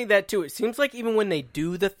going to say that, too. It seems like even when they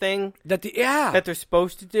do the thing that they're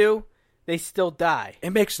supposed to do, they still die. It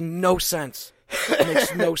makes no sense. It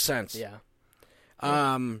makes no sense. Yeah.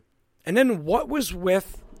 And then what was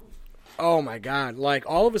with... Oh, my God. Like,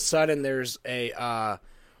 all of a sudden, there's a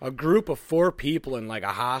group of 4 people in, like,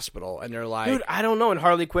 a hospital, and they're like... Dude, I don't know. And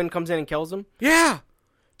Harley Quinn comes in and kills them? Yeah.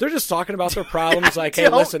 They're just talking about their problems. Like, hey,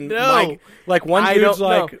 don't listen, know. like I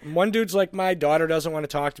one dude's like, my daughter doesn't want to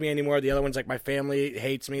talk to me anymore. The other one's like, my family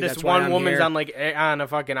hates me. This That's why one I'm woman's here. on a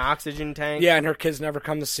fucking oxygen tank. Yeah, and her kids never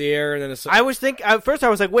come to see her. And then it's I was thinking at first I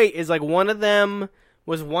was like, wait, is like one of them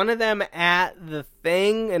at the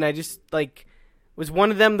thing? And I just like was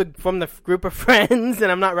one of them from the group of friends?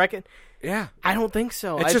 And I'm not yeah, I don't think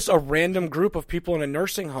so. It's just a random group of people in a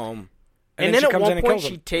nursing home. And then she at comes in one and point kills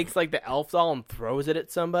she them. takes like the elf doll and throws it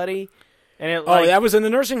at somebody. And it, like, that was in the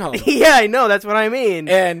nursing home. yeah, I know. That's what I mean.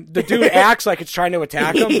 And the dude acts like it's trying to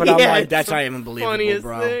attack him, but I'm Yeah, like, it's that's the not even believable, funniest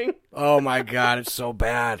bro. thing. Oh my god, it's so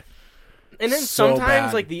bad. And then So sometimes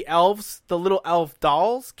bad. like the elves, the little elf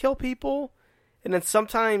dolls kill people. And then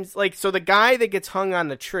sometimes like so the guy that gets hung on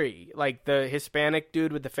the tree, like the Hispanic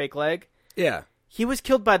dude with the fake leg, Yeah. he was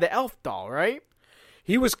killed by the elf doll, right?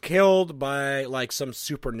 He was killed by like some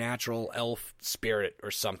supernatural elf spirit or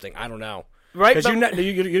something. I don't know. Right? Because But-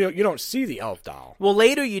 you don't see the elf doll. Well,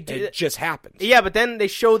 later you do. It just happens. Yeah, but then they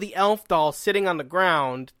show the elf doll sitting on the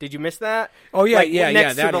ground. Did you miss that? Oh, yeah, like, yeah,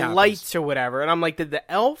 next that to the happens. lights or whatever. And I'm like, did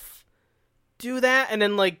the elf do that? And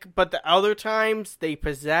then like, but the other times they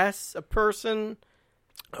possess a person.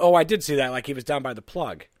 Oh, I did see that. Like he was down by the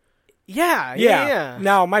plug. Yeah.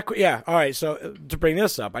 Now, all right. So to bring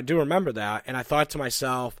this up, I do remember that, and I thought to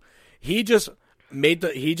myself, he just made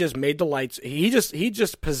the lights. He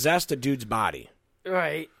just possessed a dude's body.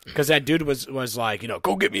 Right. Because that dude was like,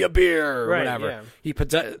 go get me a beer or Right, whatever.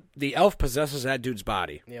 yeah. The elf possesses that dude's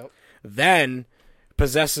body. Yep. Then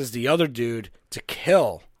possesses the other dude to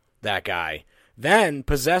kill that guy. Then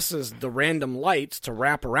possesses the random lights to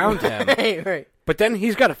wrap around him. Right. But then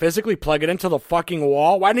he's got to physically plug it into the fucking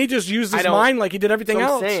wall. Why didn't he just use his mind like he did everything So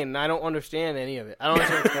else? I'm saying I don't understand any of it. I don't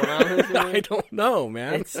understand what's going on in this movie. I don't know,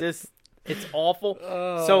 man. It's just, it's awful.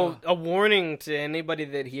 So a warning to anybody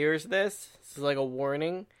that hears this. This is like a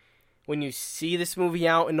warning. When you see this movie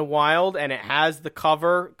out in the wild and it has the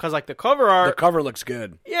cover, because like the cover art, The cover looks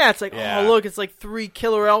good. yeah, it's like, Yeah. oh look, it's like 3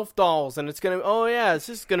 killer elf dolls, and it's gonna, oh yeah, it's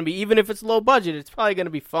just gonna be, even if it's low budget, it's probably gonna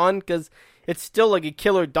be fun because it's still like a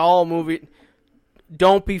killer doll movie.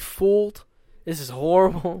 Don't be fooled. This is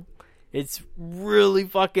horrible. It's really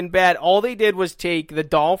fucking bad. All they did was take the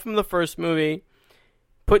doll from the first movie,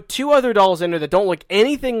 put 2 other dolls in there that don't look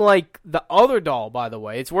anything like the other doll, by the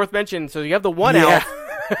way. It's worth mentioning. So you have the one elf,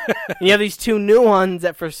 and you have these 2 new ones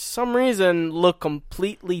that for some reason look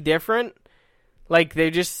completely different. Like they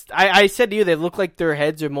just, I said to you, they look like their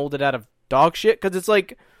heads are molded out of dog shit, because it's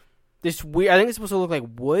like this weird, I think it's supposed to look like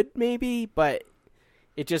wood maybe, but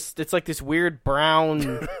it's like this weird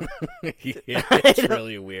brown. Yeah, it's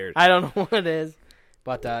really weird. I don't know what it is.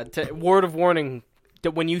 But word of warning,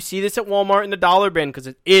 that when you see this at Walmart in the dollar bin, because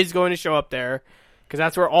it is going to show up there, because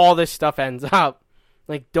that's where all this stuff ends up.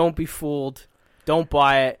 Like, don't be fooled. Don't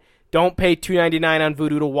buy it. Don't pay $2.99 on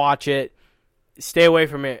Vudu to watch it. Stay away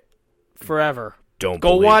from it forever.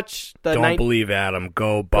 Go watch the. Don't believe Adam.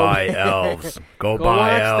 Go buy elves. Go buy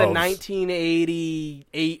watch elves. the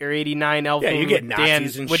 1988 or 89 elf Yeah, movie you get with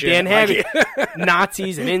Nazis Dan, and with shit. Dan Like- Haggerty.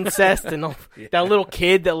 Nazis and incest and all, that little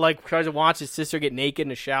kid that like tries to watch his sister get naked in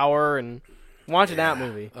the shower and watching that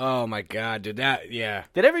movie. Oh my god, dude! Yeah.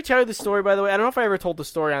 Did I ever tell you the story, by the way? I don't know if I ever told the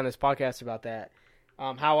story on this podcast about that.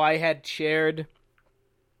 How I had shared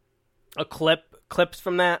clips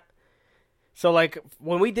from that. So, like,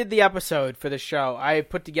 when we did the episode for the show, I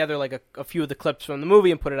put together, like, a few of the clips from the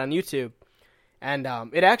movie and put it on YouTube. And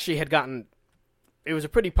it actually had gotten... It was a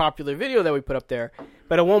pretty popular video that we put up there.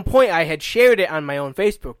 But at one point, I had shared it on my own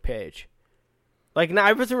Facebook page. Like, now,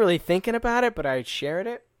 I wasn't really thinking about it, but I had shared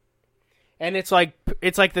it. And it's like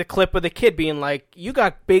the clip of the kid being like, you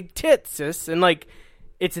got big tits, sis. And, like,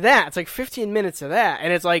 it's that. It's like 15 minutes of that.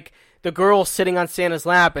 And it's like... the girl sitting on Santa's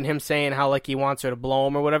lap and him saying how, like, he wants her to blow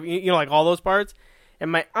him or whatever. You know, like, all those parts.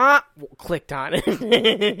 And my aunt clicked on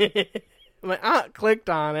it. My aunt clicked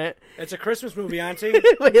on it. It's a Christmas movie, Auntie.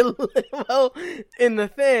 Well, in the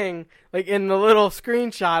thing, like, in the little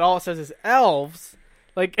screenshot, all it says is elves.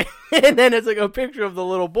 Like, and then it's, like, a picture of the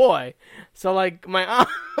little boy. So, like, my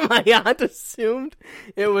aunt assumed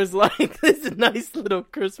it was, like, this nice little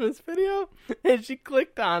Christmas video. And she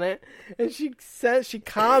clicked on it. And she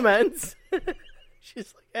comments.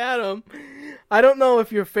 She's like, Adam, I don't know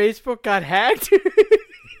if your Facebook got hacked.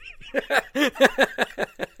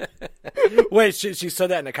 Wait, she said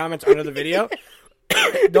that in the comments under the video?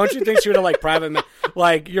 Don't you think she would have, like,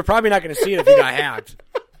 like, you're probably not going to see it if you got hacked.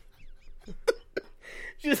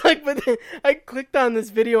 She's like, but then I clicked on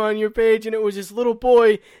this video on your page, and it was this little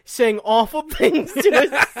boy saying awful things to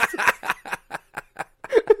his... I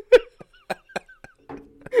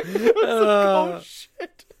was like, oh,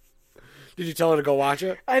 shit. Did you tell her to go watch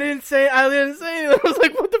it? I didn't say anything. I was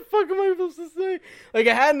like, what the fuck am I supposed to say? Like,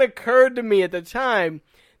 it hadn't occurred to me at the time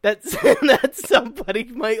that that somebody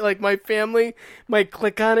might, like, my family might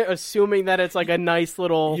click on it, assuming that it's like a nice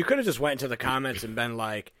little. You could have just went into the comments and been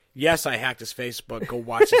like, "Yes, I hacked his Facebook. Go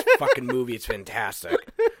watch this fucking movie. It's fantastic."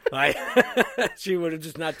 Like, she would have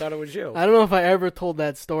just not thought it was you. I don't know if I ever told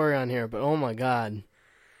that story on here, but oh my god.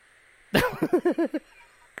 The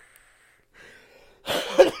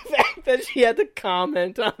fact that she had to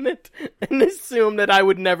comment on it and assume that I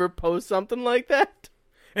would never post something like that.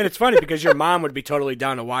 And it's funny because your mom would be totally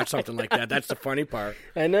down to watch something like that. That's the funny part.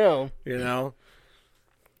 I know. You know?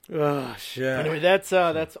 Oh, shit. Anyway, that's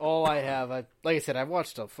all I have. Like I said, I've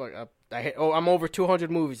watched I'm over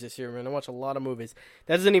 200 movies this year, man. I watch a lot of movies.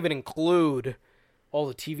 That doesn't even include all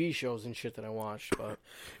the TV shows and shit that I watched. But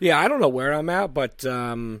yeah, I don't know where I'm at, but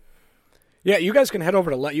yeah, you guys can head over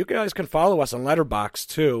to you guys can follow us on Letterboxd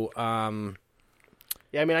too.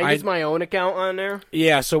 Yeah, I mean, I use my own account on there.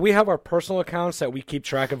 Yeah, so we have our personal accounts that we keep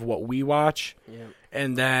track of what we watch. Yeah.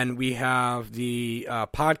 And then we have the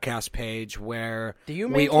podcast page where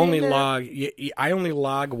we only log. I only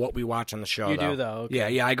log what we watch on the show. You do, though?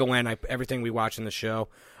 Okay. Yeah. I go in. Everything we watch in the show,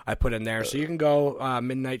 I put in there. So you can go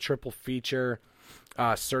Midnight Triple Feature,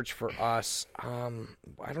 search for us. I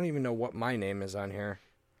don't even know what my name is on here.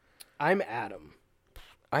 I'm Adam.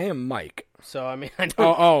 I am Mike. So I mean, I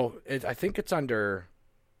don't. I think it's under.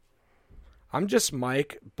 I'm just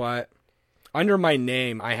Mike, but under my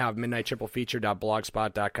name, I have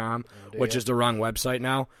midnighttriplefeature.blogspot.com, which is the wrong website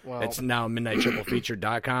now. Well, it's now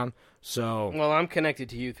midnighttriplefeature.com. So, well, I'm connected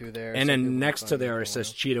to you through there. And so then next to there, it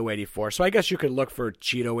says Cheeto84. So I guess you could look for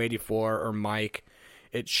Cheeto84 or Mike.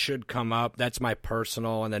 It should come up. That's my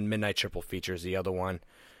personal, and then Midnight Triple Feature is the other one.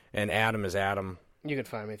 And Adam is Adam. You can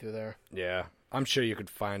find me through there. Yeah. I'm sure you could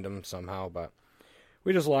find him somehow, but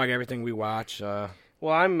we just log everything we watch.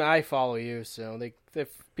 Well, I follow you, so if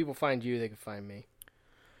people find you, they can find me.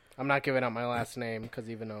 I'm not giving out my last name, because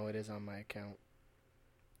even though it is on my account.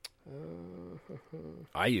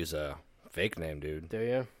 I use a fake name, dude. Do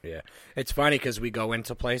you? Yeah. It's funny, because we go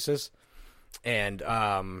into places, and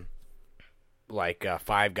like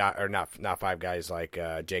Five Guys, or not Five Guys, like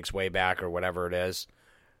Jake's Way Back, or whatever it is.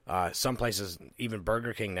 Some places, even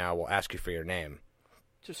Burger King now, will ask you for your name.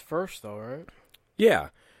 Just first, though, right? Yeah.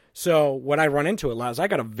 So what I run into a lot is I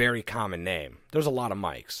got a very common name. There's a lot of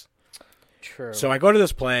Mikes. True. So I go to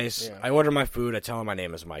this place. Yeah. I order my food. I tell them my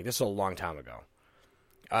name is Mike. This is a long time ago.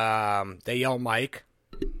 They yell Mike.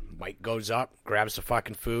 Mike goes up, grabs the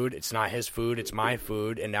fucking food. It's not his food. It's my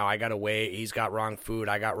food. And now I got to wait. He's got wrong food.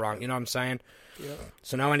 I got wrong. You know what I'm saying? Yeah.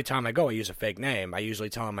 So now anytime I go, I use a fake name. I usually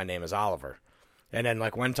tell them my name is Oliver. And then,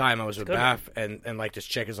 like, one time I was with Beth, and like, this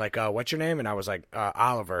chick is like, what's your name? And I was like,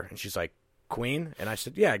 Oliver. And she's like, Queen? And I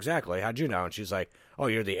said, yeah, exactly. How'd you know? And she's like, oh,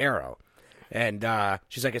 you're the Arrow. And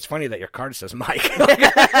she's like, it's funny that your card says Mike. And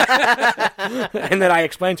then I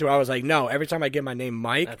explained to her, I was like, no, every time I get my name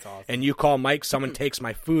Mike, that's awesome, and you call Mike, someone takes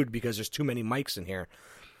my food because there's too many Mikes in here.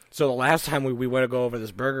 So the last time we went to go over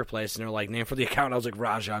this burger place, and they're like, name for the account, I was like,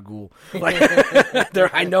 Raja Ghul. Like,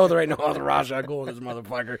 I know there ain't no other Raja Ghul in this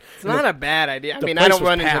motherfucker. It's not a bad idea. I mean, I don't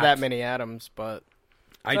run into that many Adams, but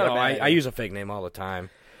I know. I use a fake name all the time.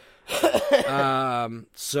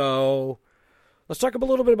 So let's talk a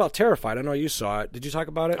little bit about Terrified. I know you saw it. Did you talk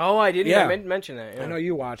about it? Oh, I didn't even mention that. Yeah. I know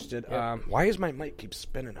you watched it. Yep. Why is my mic keep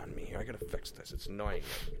spinning on me here? I gotta fix this. It's annoying.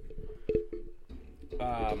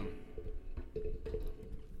 All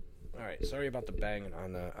right. Sorry about the banging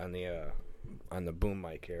on the boom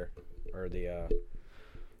mic here, or the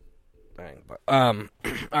bang. But all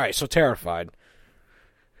right. So Terrified.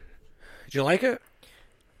 Did you like it?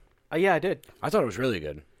 Yeah, I did. I thought it was really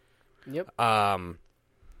good. Yep.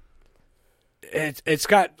 It's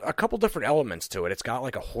got a couple different elements to it. It's got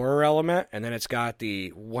like a horror element, and then it's got the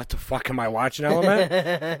what the fuck am I watching element.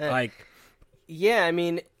 Like, yeah, I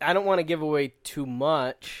mean, I don't want to give away too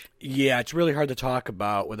much. Yeah, it's really hard to talk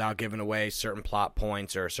about without giving away certain plot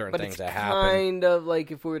points or certain things that happen. But it's kind of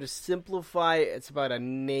like, if we were to simplify it, it's about a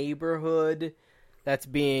neighborhood that's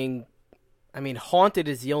being, I mean, haunted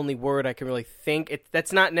is the only word I can really think.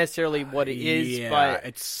 That's not necessarily what it is, but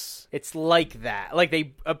it's like that. Like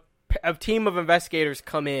a team of investigators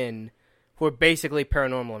come in who are basically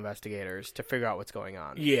paranormal investigators to figure out what's going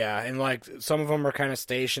on. Yeah, and like some of them are kind of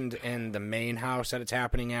stationed in the main house that it's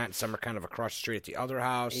happening at, and some are kind of across the street at the other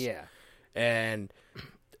house. Yeah. And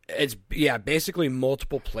it's, basically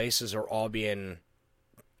multiple places are all being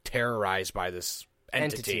terrorized by this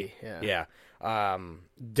entity. Yeah.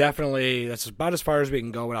 Definitely, that's about as far as we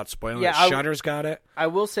can go without spoiling it. Shudder's got it. I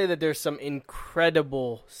will say that there's some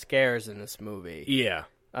incredible scares in this movie. Yeah.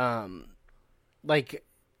 like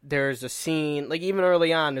there's a scene, like even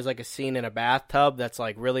early on, there's like a scene in a bathtub that's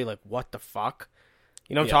like really like what the fuck,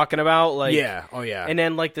 you know what I'm talking about? Like oh yeah. And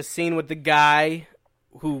then like the scene with the guy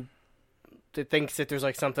who thinks that there's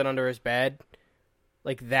like something under his bed.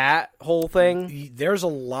 Like that whole thing. There's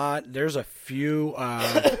a few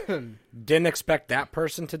didn't expect that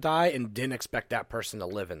person to die and didn't expect that person to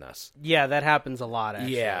live in this. Yeah, that happens a lot,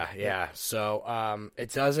 actually. Yeah. So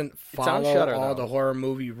it doesn't follow Shudder, all though. the horror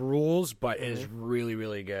movie rules, but is really,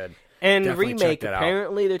 really good. And Definitely check remake, that out.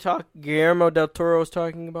 apparently Guillermo del Toro is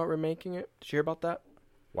talking about remaking it. Did you hear about that?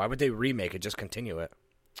 Why would they remake it? Just continue it.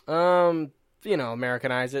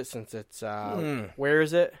 Americanize it since it's, where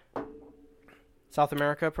is it? South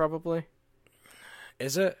America, probably.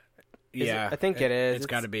 Is it? Yeah. I think it is. It's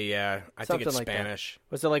got to be, yeah. I think it's Spanish.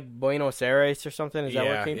 Was it like Buenos Aires or something? Is that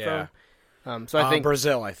where it came from? So I think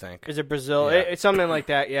Brazil, I think. Is it Brazil? Yeah. It's something like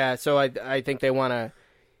that, yeah. So I think they want to,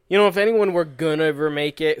 if anyone were going to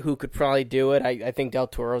remake it, who could probably do it, I think Del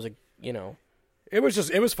Toro's It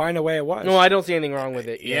was fine the way it was. No, I don't see anything wrong with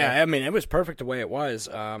it. Yeah, I mean, it was perfect the way it was.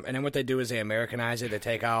 And then what they do is they Americanize it. They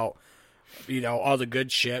take out, all the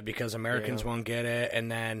good shit because Americans won't get it.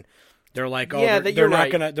 And then they're like, they're not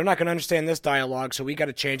gonna understand this dialogue, so we got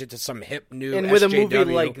to change it to some hip new. And SJW, with a movie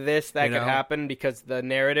like this, that could happen because the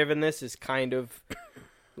narrative in this is kind of,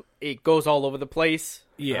 it goes all over the place.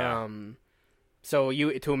 Yeah. So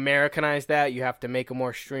to Americanize that, you have to make a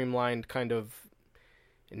more streamlined kind of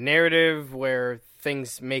narrative where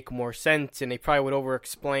things make more sense, and they probably would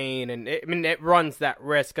over-explain, and it runs that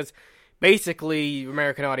risk, because basically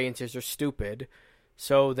American audiences are stupid,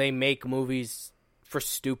 so they make movies for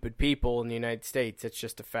stupid people in the United States. It's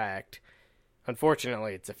just a fact.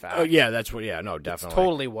 Unfortunately, it's a fact. Oh, yeah, definitely. It's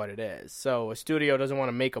totally what it is. So a studio doesn't want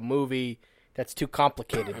to make a movie that's too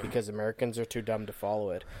complicated because Americans are too dumb to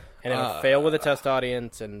follow it, and it'll fail with a test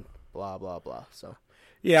audience, and blah, blah, blah, so...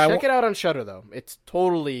 Yeah, check it out on Shudder, though. It's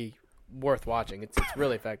totally worth watching. It's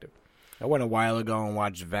really effective. I went a while ago and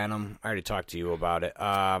watched Venom. I already talked to you about it.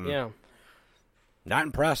 Yeah. Not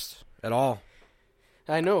impressed at all.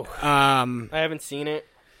 I know. I haven't seen it,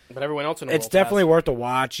 but everyone else in the It's definitely worth a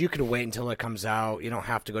watch. You can wait until it comes out. You don't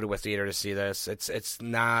have to go to a theater to see this. It's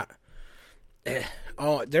not...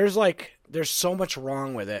 there's so much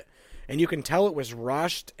wrong with it. And you can tell it was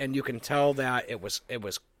rushed, and you can tell that it was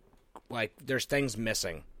like, there's things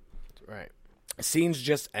missing. Right. Scenes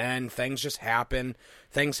just end. Things just happen.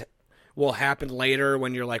 Things will happen later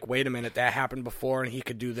when you're like, wait a minute, that happened before, and he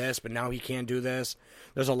could do this, but now he can't do this.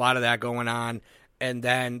 There's a lot of that going on. And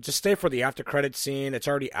then just stay for the after credits scene. It's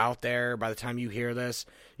already out there by the time you hear this.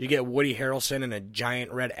 You get Woody Harrelson in a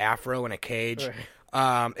giant red afro in a cage.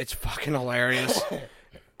 Right. It's fucking hilarious.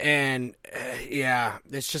 And,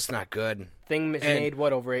 it's just not good. Thing made,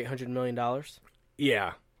 over $800 million?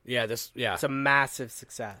 Yeah. It's a massive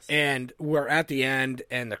success. And we're at the end,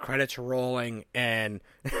 and the credits are rolling, and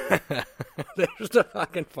there's the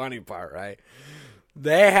fucking funny part, right?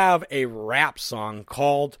 They have a rap song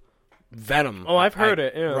called Venom. Oh, I've heard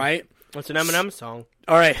it, yeah. Right? It's an Eminem song.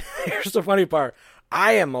 All right, here's the funny part.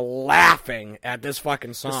 I am laughing at this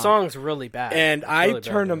fucking song. The song's really bad. And I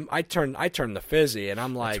turned the Fizzy, and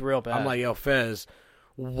I'm like, it's real bad. I'm like, yo, Fizz,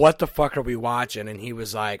 what the fuck are we watching? And he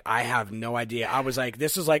was like, I have no idea. I was like,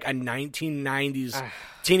 this is like a 1990s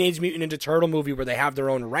Teenage Mutant Ninja Turtle movie where they have their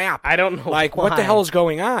own rap. I don't know Like, why. What the hell is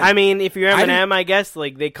going on? I mean, if you're Eminem, I guess,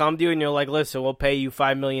 like, they come to you and you're like, listen, we'll pay you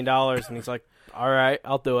 $5 million. And he's like, all right,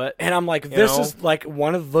 I'll do it. And I'm like, this is like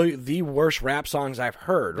one of the worst rap songs I've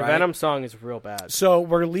heard. The right? Venom song is real bad. So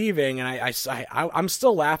we're leaving, and I'm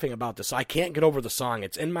still laughing about this. So I can't get over the song.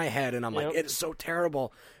 It's in my head, and I'm like, it's so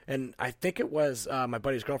terrible. And I think it was my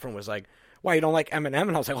buddy's girlfriend was like, why, you don't like Eminem?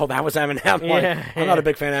 And I was like, oh, that was Eminem. Like, I'm not a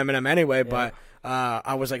big fan of Eminem anyway, but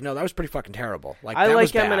I was like, no, that was pretty fucking terrible. Like, I that like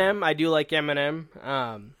was bad. Eminem. I do like Eminem.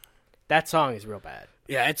 That song is real bad.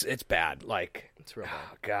 Yeah, it's bad. Like, it's real bad.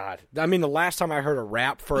 Oh, God. I mean, the last time I heard a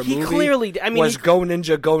rap for a movie was Go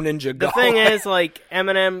Ninja, Go Ninja, Go. The thing is, like,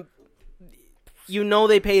 Eminem,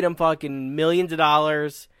 they paid him fucking millions of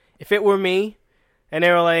dollars. If it were me, and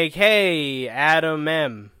they were like, hey, Adam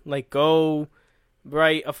M., like, go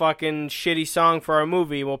write a fucking shitty song for our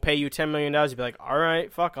movie, we'll pay you $10 million. You'd be like, all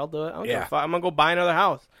right, fuck, I'll do it. I'm going to go buy another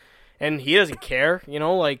house. And he doesn't care,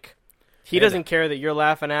 like, he doesn't care that you're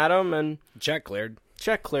laughing at him. And check cleared.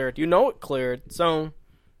 It cleared. So,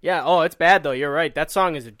 yeah, it's bad, though. You're right. That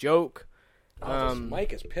song is a joke. This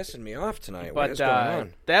mic is pissing me off tonight. But, what is going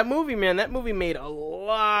on? That movie made a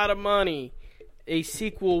lot of money. A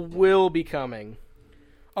sequel will be coming.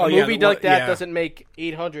 A movie like that doesn't make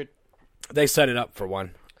 800. They set it up for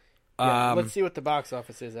one. Yeah, let's see what the box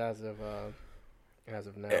office is as of as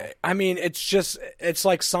of now. I mean, it's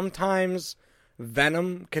like sometimes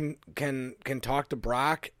Venom can talk to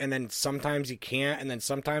Brock, and then sometimes he can't, and then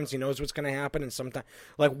sometimes he knows what's going to happen, and sometimes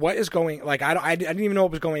like what is going like I didn't even know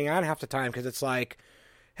what was going on half the time because it's like,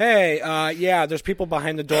 hey, yeah, there's people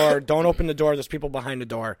behind the door. Don't open the door. There's people behind the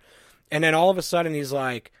door, and then all of a sudden he's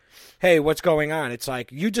like, hey, what's going on? It's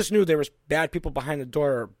like you just knew there was bad people behind the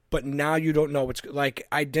door, but now you don't know what's like.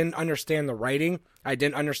 I didn't understand the writing. I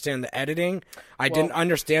didn't understand the editing. I didn't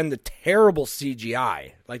understand the terrible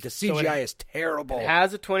CGI. Like, the CGI is terrible. It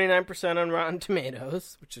has a 29% on Rotten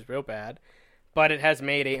Tomatoes, which is real bad, but it has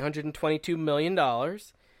made $822 million,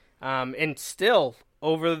 and still,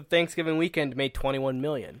 over the Thanksgiving weekend, made $21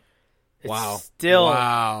 million. Wow. Still,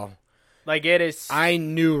 wow. Like, it is... I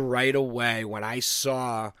knew right away when I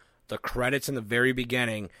saw the credits in the very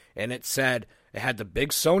beginning, and it said... It had the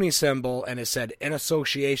big Sony symbol, and it said, in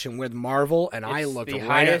association with Marvel, and I looked the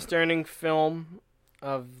right highest earning film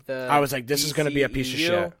of the I was like, this is going to be a piece of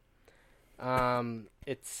shit.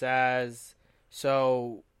 It says,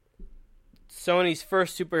 so Sony's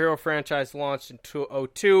first superhero franchise launched in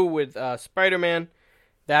 2002 with Spider-Man.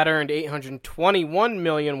 That earned $821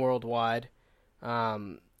 million worldwide.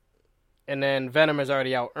 And then Venom has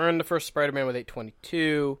already out-earned the first Spider-Man with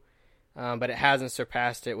 $822 but it hasn't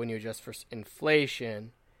surpassed it when you adjust for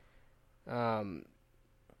inflation.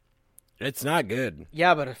 It's not good.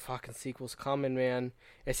 Yeah, but a fucking sequel's coming, man.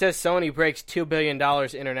 It says Sony breaks $2 billion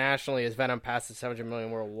internationally as Venom passes $700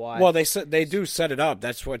 million worldwide. Well, they do set it up.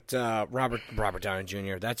 That's what Robert Downey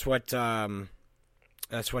Jr. That's what Woody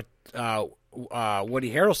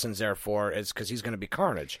Harrelson's there for, is because he's going to be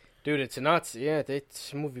Carnage. Dude, it's nuts. Yeah,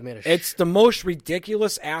 it's a movie made It's the most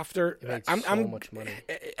ridiculous after... It made so much money.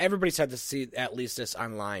 Everybody's had to see at least this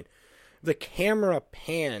online. The camera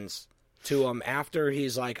pans to him after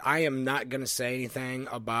he's like, I am not going to say anything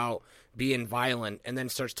about being violent, and then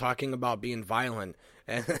starts talking about being violent.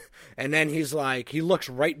 And then he's like, he looks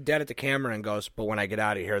right dead at the camera and goes, but when I get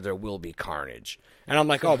out of here, there will be carnage. And I'm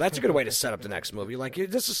like, oh, that's a good way to set up the next movie. Like,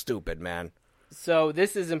 this is stupid, man. So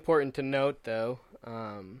this is important to note, though.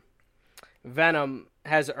 Venom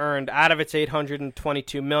has earned, out of its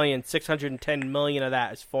 $822 million, $610 million of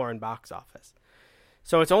that is foreign box office.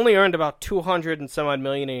 So it's only earned about $200 and some odd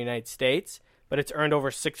million in the United States, but it's earned over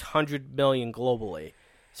 $600 million globally.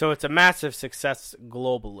 So it's a massive success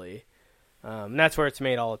globally. And that's where it's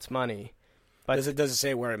made all its money. But does it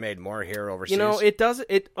say where it made more here overseas? You know, it does.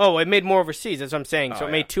 It made more overseas. That's what I'm saying. So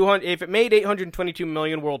it made 200. If it made $822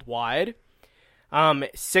 million worldwide,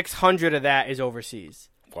 600 of that is overseas.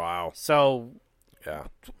 Wow. So, yeah,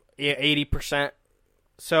 80%.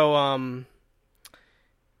 So,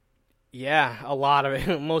 yeah, a lot of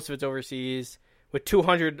it, most of it's overseas. With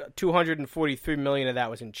 243 million of that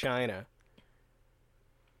was in China.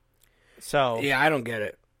 So yeah, I don't get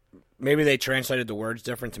it. Maybe they translated the words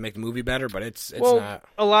different to make the movie better, but it's not.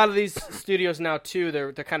 A lot of these studios now too,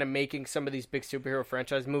 they're kind of making some of these big superhero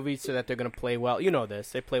franchise movies so that they're going to play well. You know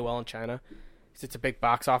this, they play well in China. It's a big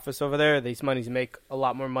box office over there. These moneys make a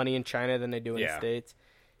lot more money in China than they do in the States.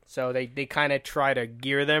 So they kind of try to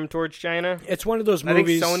gear them towards China. It's one of those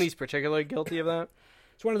movies. I think Sony's particularly guilty of that.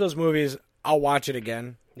 It's one of those movies. I'll watch it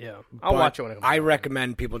again. Yeah, I'll watch it when it comes out. I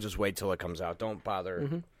recommend people just wait till it comes out. Don't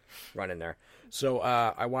bother running there. So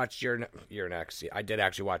I watched your next. I did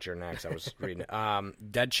actually watch your next. I was reading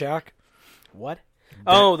Dead Shack. What?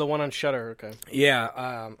 Oh, the one on Shudder. Okay.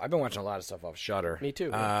 Yeah, I've been watching a lot of stuff off Shudder. Me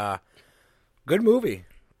too. Good movie.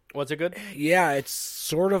 Was it good? Yeah, it's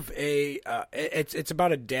sort of a. It's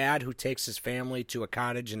about a dad who takes his family to a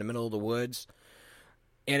cottage in the middle of the woods,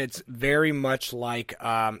 and it's very much like.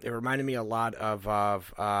 It reminded me a lot of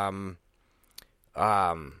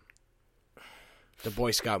the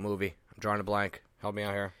Boy Scout movie. I'm drawing a blank. Help me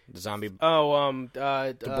out here. The zombie.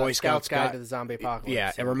 The Boy Scout's Guide to the Zombie Apocalypse.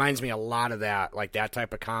 Yeah, it reminds me a lot of that, like that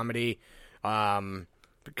type of comedy.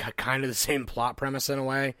 Kind of the same plot premise in a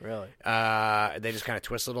way. Really? They just kind of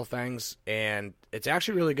twist little things, and it's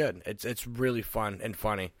actually really good. It's really fun and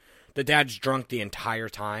funny. The dad's drunk the entire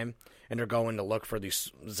time, and they're going to look for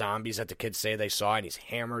these zombies that the kids say they saw, and he's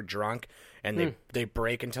hammered drunk, and they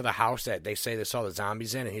break into the house that they say they saw the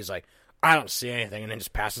zombies in, and he's like, I don't see anything, and then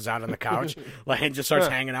just passes out on the couch, like, and just starts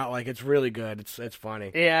hanging out. Like, it's really good. It's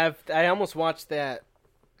funny. Yeah, I almost watched that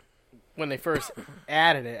when they first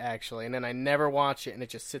added it, actually, and then I never watch it, and it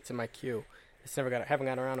just sits in my queue. Haven't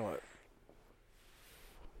gotten around to it.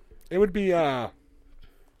 It would be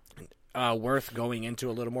worth going into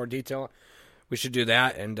a little more detail. We should do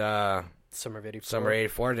that, and Summer of '84. Summer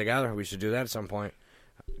 '84 together. We should do that at some point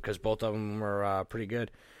because both of them were pretty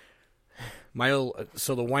good.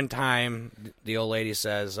 So the one time the old lady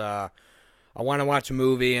says, I want to watch a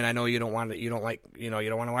movie, and I know you don't want to. You don't like. You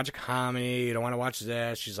don't want to watch a comedy. You don't want to watch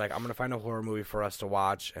this. She's like, I'm gonna find a horror movie for us to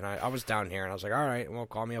watch. And I was down here, and I was like, all right, well,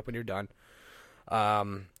 call me up when you're done.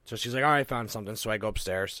 So she's like, all right, I found something. So I go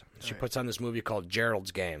upstairs. She puts on this movie called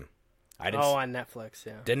Gerald's Game. On Netflix.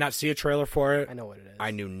 Yeah. Did not see a trailer for it. I know what it is.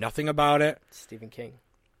 I knew nothing about it. Stephen King.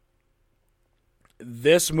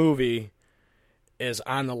 This movie is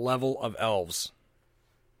on the level of Elves.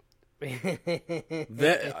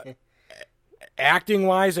 Acting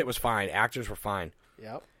wise, it was fine. Actors were fine.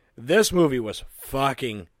 Yep. This movie was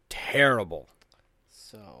fucking terrible.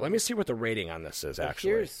 So let me see what the rating on this is.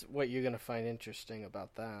 Actually, here's what you're gonna find interesting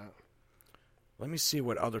about that. Let me see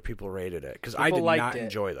what other people rated it, because I did not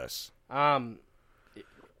enjoy this.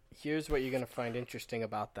 Here's what you're gonna find interesting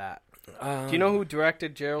about that. Do you know who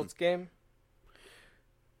directed Gerald's Game?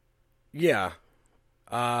 Yeah.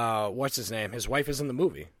 What's his name? His wife is in the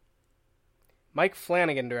movie. Mike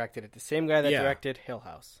Flanagan directed it. The same guy that directed Hill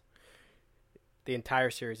House. The entire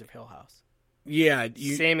series of Hill House. Yeah.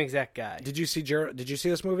 Same exact guy. Did you see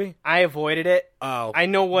this movie? I avoided it. Oh. I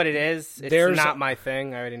know what it is. It's not my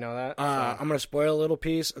thing. I already know that. I'm going to spoil a little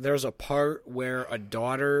piece. There's a part where a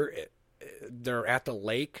daughter, they're at the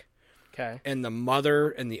lake. Okay. And the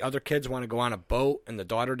mother and the other kids want to go on a boat, and the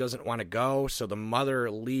daughter doesn't want to go. So the mother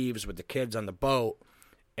leaves with the kids on the boat,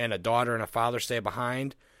 and a daughter and a father stay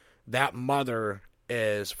behind. That mother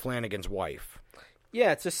is Flanagan's wife.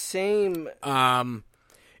 Yeah, it's the same.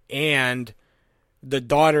 And the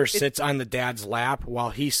daughter sits on the dad's lap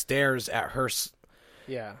while he stares at her.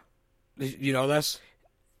 Yeah. You know this?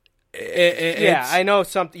 I know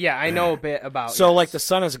something. Yeah, I know a bit about. So, like, the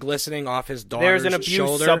sun is glistening off his daughter's shoulder. There's an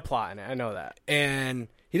abuse subplot in it. I know that. And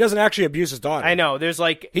he doesn't actually abuse his daughter. I know. There's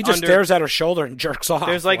like he just stares at her shoulder and jerks off.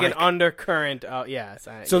 There's like an undercurrent. Yes.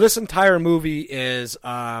 So this entire movie is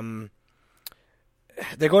they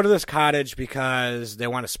go to this cottage because they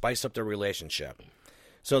want to spice up their relationship.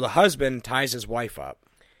 So the husband ties his wife up.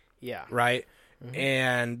 Yeah. Right? Mm-hmm.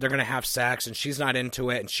 And they're going to have sex, and she's not into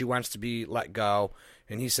it, and she wants to be let go.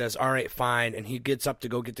 And he says, all right, fine. And he gets up to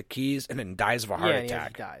go get the keys and then dies of a heart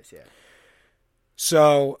attack. Yeah, he dies, yeah.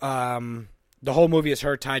 So the whole movie is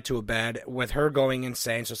her tied to a bed with her going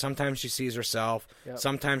insane. So sometimes she sees herself. Yep.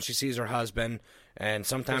 Sometimes she sees her husband. And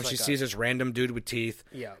sometimes she sees this random dude with teeth.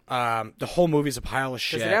 Yeah. The whole movie's a pile of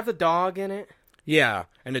shit. Does it have the dog in it? Yeah.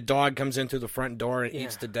 And the dog comes in through the front door and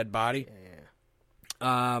eats the dead body.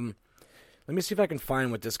 Yeah. Let me see if I can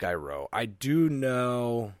find what this guy wrote. I do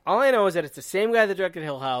know... All I know is that it's the same guy that directed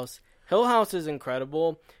Hill House. Hill House is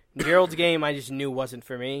incredible. Gerald's Game I just knew wasn't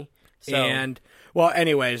for me. So. And, well,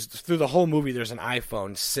 anyways, through the whole movie, there's an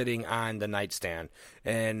iPhone sitting on the nightstand.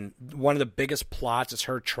 And one of the biggest plots is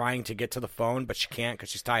her trying to get to the phone, but she can't because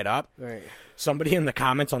she's tied up. Right. Somebody in the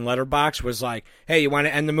comments on Letterboxd was like, hey, you want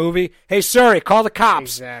to end the movie? Hey, Siri, call the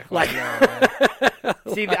cops. Exactly. Like, no,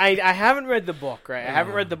 see, I haven't read the book, right? I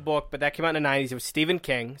haven't read the book, but that came out in the 90s. It was Stephen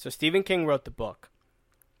King. So Stephen King wrote the book.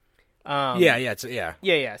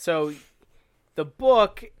 Yeah. So the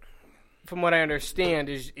book, from what I understand,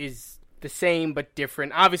 is the same but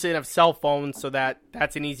different. Obviously, they have cell phones, so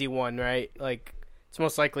that's an easy one, right? Like, it's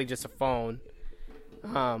most likely just a phone.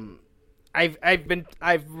 I've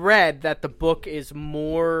read that the book is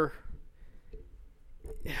more.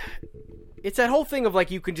 It's that whole thing of like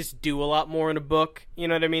you can just do a lot more in a book, you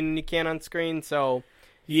know what I mean, than you can on screen. So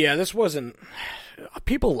yeah, this wasn't.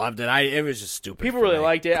 People loved it. It was just stupid. People really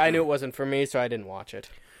liked it. I knew it wasn't for me, so I didn't watch it.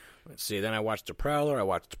 Let's see. Then I watched The Prowler. I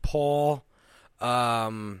watched Paul.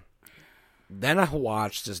 Then I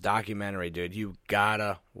watched this documentary, dude. You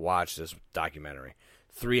gotta watch this documentary.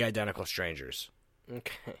 3 Identical Strangers.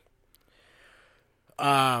 Okay.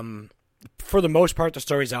 For the most part, the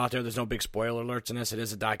story's out there. There's no big spoiler alerts in this. It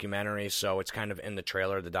is a documentary, so it's kind of in the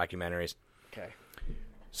trailer of the documentaries. Okay.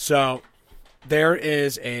 So there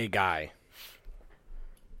is a guy,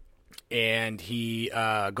 and he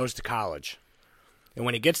goes to college. And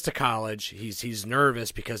when he gets to college, he's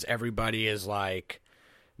nervous because everybody is like,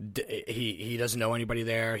 he doesn't know anybody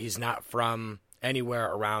there. He's not from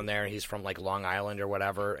anywhere around there. He's from like Long Island or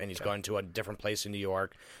whatever, and he's going to a different place in New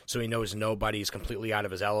York, so he knows nobody. He's completely out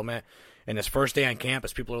of his element. And his first day on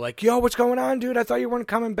campus, people are like, yo, what's going on, dude? I thought you weren't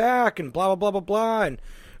coming back, and blah, blah, blah, blah, blah. And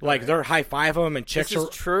like they're high-five him, and chicks Is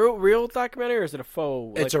this true, real documentary, or is it a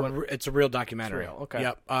faux? It's a real documentary. It's real. Okay.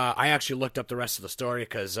 Yep. I actually looked up the rest of the story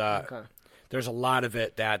because there's a lot of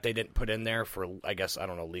it that they didn't put in there for, I guess, I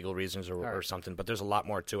don't know, legal reasons or something. But there's a lot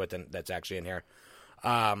more to it than that's actually in here.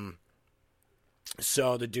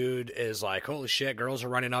 So the dude is like, holy shit, girls are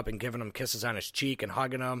running up and giving him kisses on his cheek and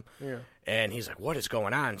hugging him. Yeah. And he's like, what is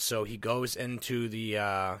going on? So he goes into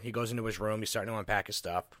his room. He's starting to unpack his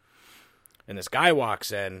stuff. And this guy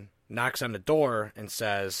walks in, knocks on the door, and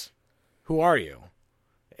says, "Who are you?"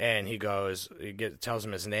 And he goes, tells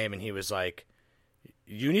him his name, and he was like,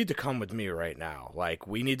 "You need to come with me right now. Like,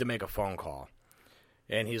 we need to make a phone call."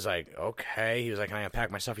 And he's like, "Okay." He was like, "Can I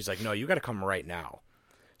unpack my stuff?" He's like, "No, you got to come right now."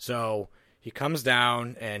 So he comes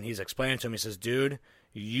down, and he's explaining to him. He says, "Dude,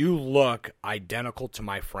 you look identical to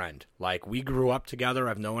my friend. Like, we grew up together.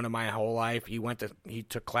 I've known him my whole life. He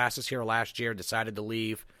took classes here last year, decided to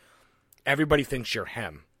leave. Everybody thinks you're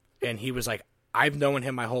him." And he was like, "I've known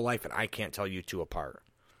him my whole life, and I can't tell you two apart."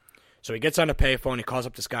 So he gets on the payphone. He calls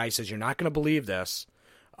up this guy. He says, "You're not going to believe this,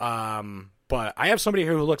 but I have somebody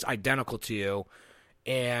here who looks identical to you.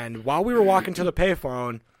 And while we were walking to the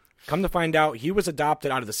payphone, come to find out, he was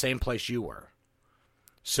adopted out of the same place you were."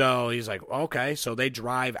 So he's like, "Okay." So they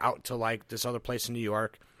drive out to like this other place in New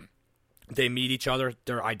York. They meet each other.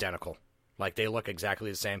 They're identical. Like, they look exactly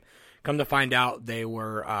the same. Come to find out, they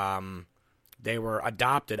were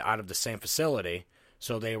adopted out of the same facility.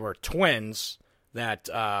 So they were twins that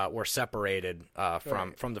were separated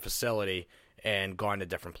from the facility and gone to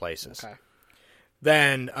different places. Okay.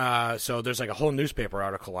 Then, so there's like a whole newspaper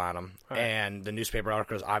article on them, right. And the newspaper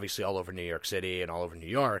article is obviously all over New York City and all over New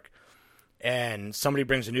York. And somebody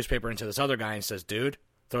brings a newspaper into this other guy and says, "Dude,"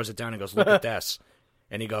 throws it down and goes, "Look at this."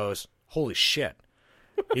 And he goes, "Holy shit."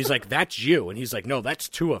 He's like, "That's you." And he's like, "No, that's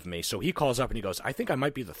two of me." So he calls up and he goes, "I think I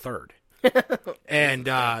might be the third." And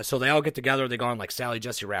so they all get together. They go on like Sally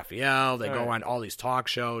Jesse Raphael. They go on all these talk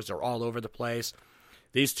shows. They're all over the place.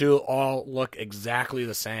 These two all look exactly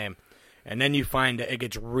the same. And then you find it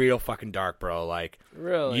gets real fucking dark, bro. Like,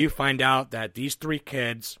 really? You find out that these three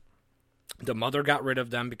kids, the mother got rid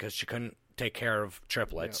of them because she couldn't take care of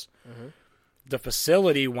triplets. Yep. Mm-hmm. The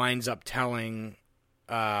facility winds up doesn't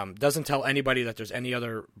tell anybody that there's any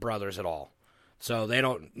other brothers at all. So they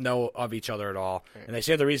don't know of each other at all. Right. And they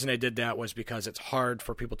say the reason they did that was because it's hard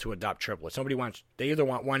for people to adopt triplets. They either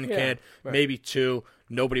want one kid, right. Maybe two.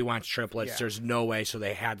 Nobody wants triplets. Yeah. There's no way, so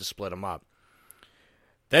they had to split them up.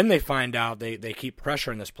 Then they find out they keep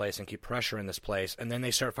pressuring this place and keep pressuring this place, and then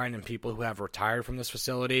they start finding people who have retired from this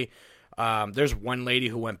facility. There's one lady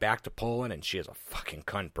who went back to Poland, and she is a fucking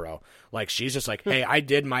cunt, bro. Like, she's just like, "Hey, I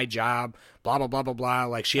did my job, blah, blah, blah, blah, blah."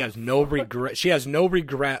 Like, she has no regret. She has no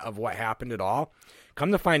regret of what happened at all.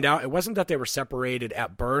 Come to find out, it wasn't that they were separated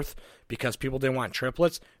at birth because people didn't want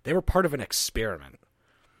triplets. They were part of an experiment.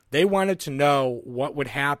 They wanted to know what would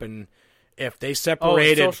happen if they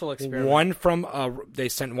separated one from they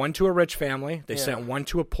sent one to a rich family, they sent one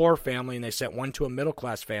to a poor family, and they sent one to a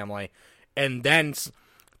middle-class family, and then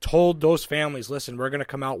told those families, "Listen, we're going to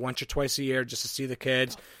come out once or twice a year just to see the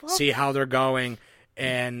kids, see how they're going."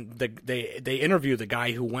 And they interviewed the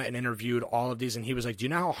guy who went and interviewed all of these, and he was like, "Do you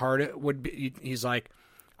know how hard it would be?" He's like,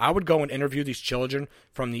 "I would go and interview these children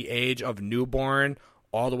from the age of newborn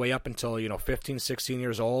all the way up until, 15, 16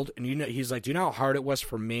 years old." And he's like, "Do you know how hard it was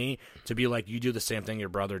for me to be like, you do the same thing your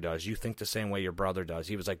brother does. You think the same way your brother does."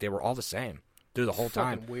 He was like, they were all the same through the whole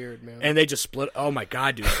time. Fucking weird, man. And they just split. Oh my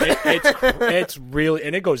God, dude. It's really,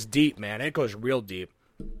 and it goes deep, man. It goes real deep.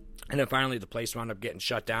 And then finally the place wound up getting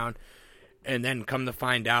shut down. And then come to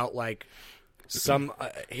find out, like,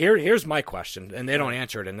 here's my question, and they don't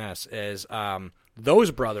answer it in this, is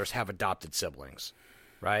those brothers have adopted siblings,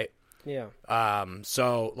 right? Yeah.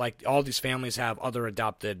 So, like, all these families have other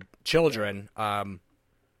adopted children, and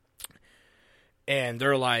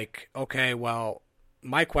they're like, okay, well,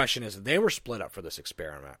 my question is, they were split up for this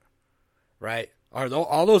experiment, right? Are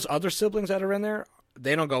all those other siblings that are in there,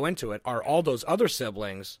 they don't go into it, are all those other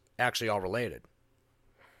siblings actually all related?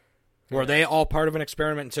 Were they all part of an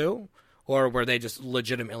experiment too? Or were they just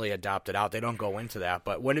legitimately adopted out? They don't go into that,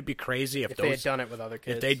 but wouldn't it be crazy if they had done it with other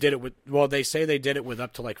kids? If they did it with, well, they say they did it with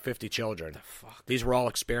up to like 50 children. The fuck? These were all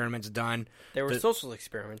experiments done. They were social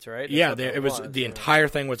experiments, right? It was the entire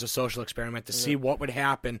thing was a social experiment to see what would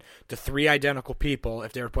happen to three identical people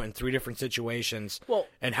if they were put in three different situations,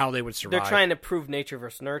 and how they would survive. They're trying to prove nature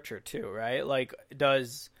versus nurture too, right? Like,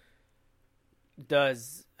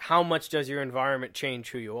 how much does your environment change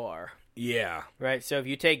who you are? Yeah. Right? So if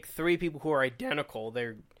you take three people who are identical,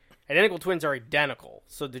 identical twins are identical.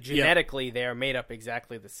 So genetically, they are made up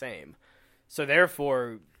exactly the same. So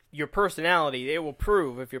therefore, your personality, it will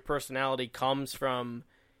prove if your personality comes from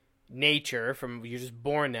nature, from you're just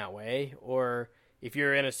born that way, or if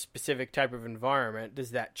you're in a specific type of environment,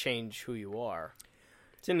 does that change who you are?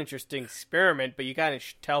 It's an interesting experiment, but you kind of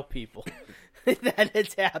should tell people that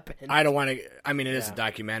it's happened. I don't want to. I mean, it is a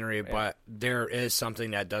documentary, but there is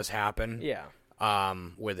something that does happen. Yeah.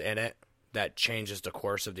 Within it that changes the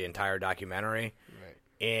course of the entire documentary, right.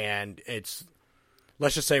 And it's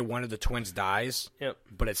let's just say one of the twins dies, Yep.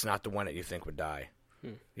 but it's not the one that you think would die.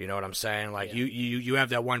 You know what I'm saying? Like you have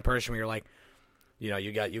that one person where you're like,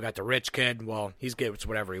 you got the rich kid. Well, he gets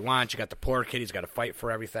whatever he wants. You got the poor kid. He's got to fight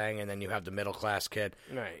for everything, and then you have the middle class kid.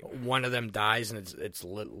 Right. One of them dies, and it's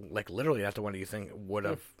literally not the one that you think would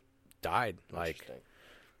have died. Like,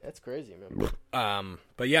 that's crazy, man.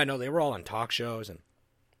 But yeah, no, they were all on talk shows, and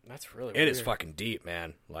that's really it weird. is fucking deep,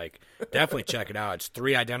 man. Like, definitely check it out. It's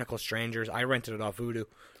 3 Identical Strangers. I rented it off Vudu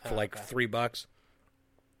for $3.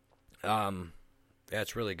 Yeah,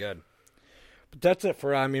 it's really good. But that's it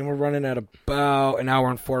for, we're running at about an hour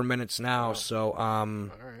and 4 minutes now, so, all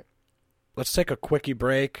right. Let's take a quickie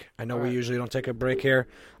break. I know we usually don't take a break here.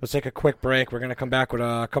 Let's take a quick break. We're going to come back with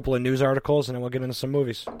a couple of news articles, and then we'll get into some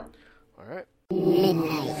movies. All right.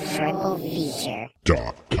 Midnight Triple Feature.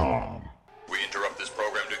 .com. We interrupt this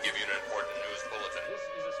program to give you an important news bulletin. This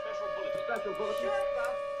is a special bulletin. Special bulletin. Shut the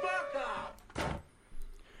fuck up!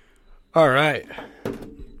 All right.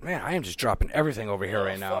 Man, I am just dropping everything over here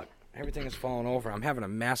right now. Everything is falling over. I'm having a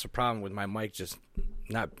massive problem with my mic just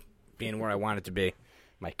not being where I want it to be.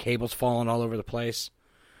 My cable's falling all over the place.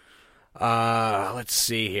 Let's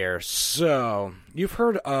see here. So, you've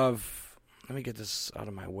heard of... Let me get this out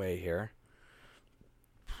of my way here.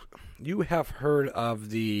 You have heard of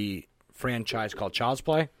the franchise called Child's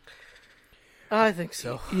Play? I think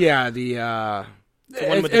so. Yeah, the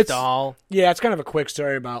one with the doll. Yeah, it's kind of a quick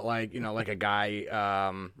story about, like a guy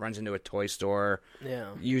runs into a toy store,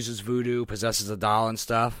 uses voodoo, possesses a doll and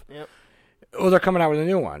stuff. Yep. Oh, they're coming out with a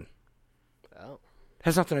new one. Oh.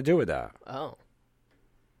 Has nothing to do with that. Oh.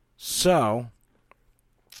 So,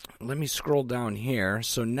 let me scroll down here.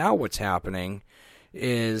 So now what's happening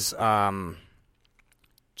is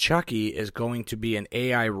Chucky is going to be an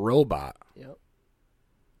AI robot. Yep.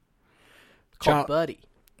 Called Buddy.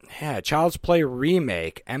 Yeah, Child's Play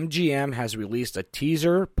remake. MGM has released a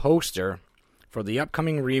teaser poster for the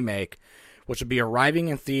upcoming remake, which will be arriving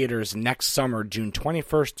in theaters next summer, June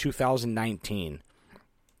 21st, 2019.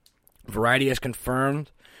 Variety has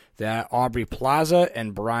confirmed that Aubrey Plaza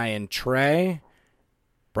and Brian Trey,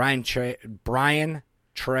 am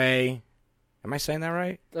I saying that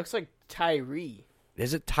right? Looks like Tyree.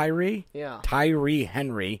 Is it Tyree? Yeah. Tyree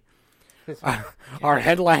Henry are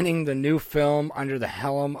headlining the new film under the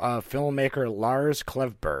helm of filmmaker Lars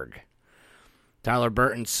Klevberg. Tyler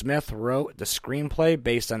Burton Smith wrote the screenplay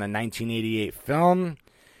based on a 1988 film.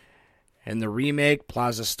 In the remake,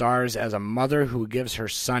 Plaza stars as a mother who gives her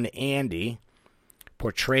son Andy,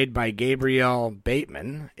 portrayed by Gabriel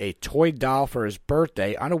Bateman, a toy doll for his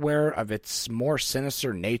birthday, unaware of its more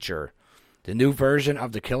sinister nature. The new version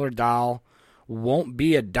of the killer doll won't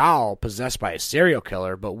be a doll possessed by a serial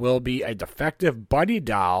killer, but will be a defective buddy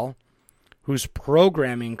doll whose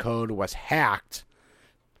programming code was hacked.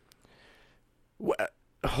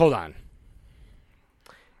 Hold on.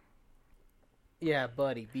 Yeah,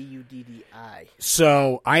 Buddy. Buddi.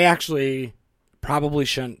 So, I actually probably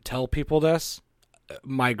shouldn't tell people this.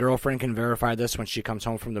 My girlfriend can verify this when she comes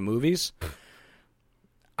home from the movies.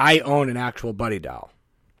 I own an actual Buddy doll.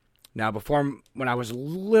 Now, before, when I was a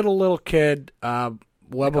little kid,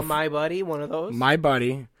 Like a My Buddy, one of those? My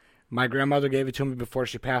Buddy. My grandmother gave it to me before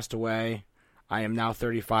she passed away. I am now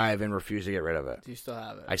 35 and refuse to get rid of it. Do you still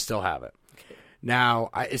have it? I still have it. Okay. Now,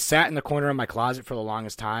 it sat in the corner of my closet for the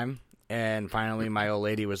longest time, and finally my old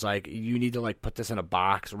lady was like, you need to put this in a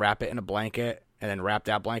box, wrap it in a blanket, and then wrap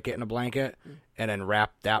that blanket in a blanket, and then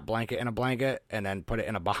wrap that blanket in a blanket, and then put it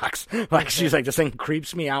in a box. She's like, this thing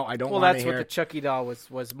creeps me out. I don't want to hear. Well, that's what the Chucky doll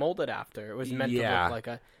was molded after. It was meant to look like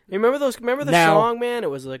a... Remember the song, man? It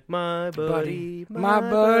was like, my buddy, my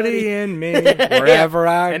buddy and me, wherever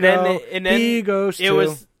I go, and then he goes to. It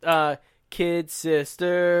was kid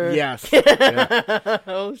sister. Yes. Yeah.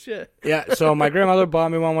 Oh, shit. Yeah, so my grandmother bought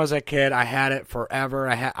me one as a kid. I had it forever.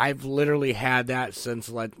 I've literally had that since,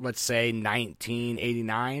 let's say,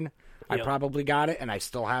 1989. Yep. I probably got it, and I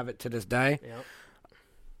still have it to this day. Yep.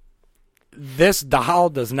 This doll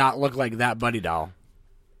does not look like that Buddy doll.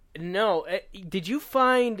 No. Did you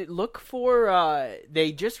look for,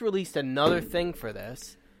 they just released another thing for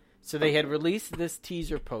this. So they had released this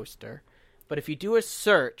teaser poster. But if you do a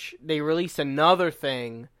search, they released another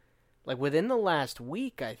thing, within the last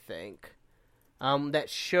week, I think, that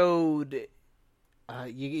showed,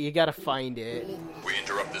 you gotta find it. We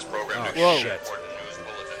interrupt this program to whoa. give you an important news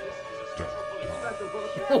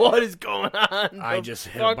bulletin. What is going on? I just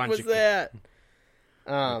hit a bunch was of... that?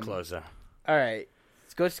 Close up. All right.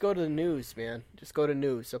 Let's go to the news, man. Just go to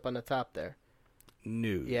news up on the top there.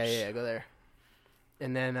 News. Yeah, go there.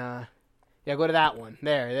 And then, go to that one.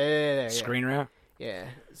 There. Screen wrap? Yeah.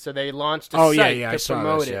 So they launched a Oh, yeah, site yeah, I to saw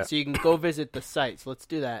promote this, it. yeah. So you can go visit the site. So let's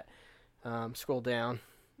do that. Scroll down.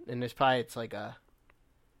 And it's going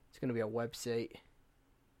to be a website.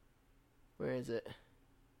 Where is it?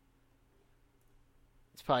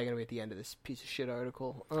 It's probably going to be at the end of this piece of shit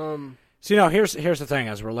article. So, here's the thing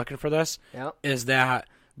as we're looking for this, Yeah. is that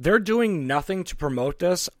they're doing nothing to promote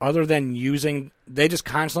this other than they just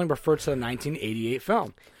constantly refer to the 1988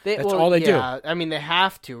 film. That's all they do. I mean, they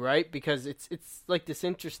have to, right? Because it's like this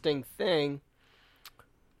interesting thing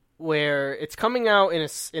where it's coming out in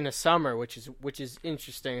a summer, which is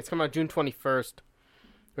interesting. It's coming out June 21st.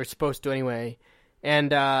 We're supposed to anyway.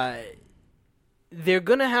 And they're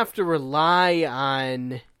going to have to rely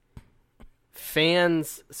on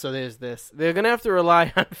fans. So there's this. They're going to have to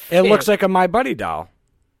rely on fans. It looks like a My Buddy doll.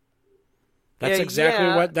 That's Yeah, exactly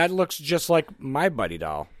yeah. what... That looks just like My Buddy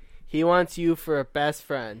doll. He wants you for a best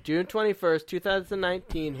friend. June 21st,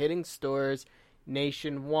 2019, hitting stores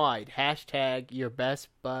nationwide. # your best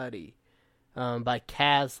buddy by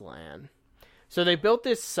Kazlan. So they built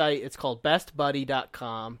this site. It's called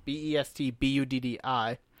bestbuddy.com,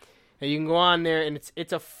 BESTBUDDI. And you can go on there, and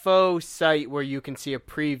it's a faux site where you can see a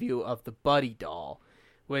preview of the Buddy doll,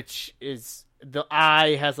 which is... The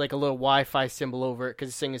eye has like a little Wi-Fi symbol over it because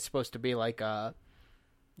this thing is supposed to be like a,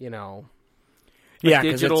 Yeah,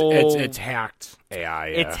 because digital... it's hacked AI.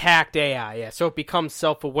 Yeah. It's hacked AI, yeah. So it becomes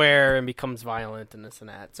self-aware and becomes violent and this and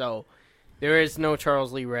that. So there is no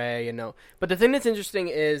Charles Lee Ray and no... But the thing that's interesting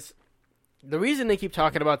is the reason they keep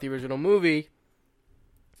talking about the original movie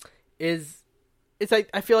is it's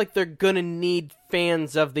like I feel like they're going to need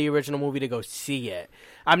fans of the original movie to go see it.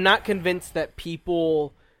 I'm not convinced that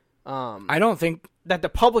people... I don't think... that the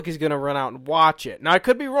public is going to run out and watch it. Now, I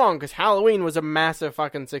could be wrong, because Halloween was a massive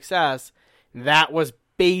fucking success. That was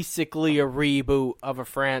basically a reboot of a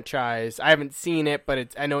franchise. I haven't seen it,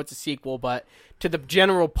 but I know it's a sequel, but to the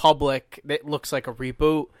general public, it looks like a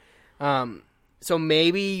reboot. So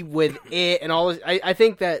maybe with it and all this... I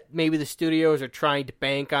think that maybe the studios are trying to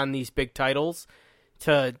bank on these big titles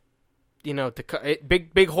to...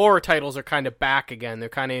 big horror titles are kind of back again. They're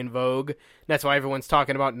kind of in vogue. That's why everyone's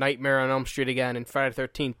talking about Nightmare on Elm Street again and Friday the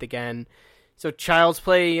 13th again. So Child's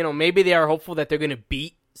Play, maybe they are hopeful that they're going to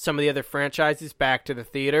beat some of the other franchises back to the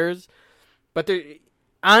theaters. But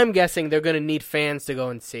I'm guessing they're going to need fans to go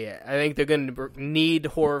and see it. I think they're going to need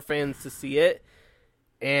horror fans to see it.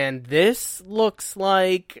 And this looks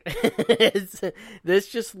like... this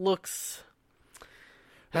just looks...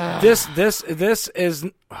 This is...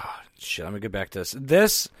 Oh, shit, let me get back to this.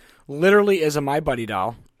 This literally is a My Buddy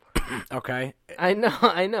doll. Okay? I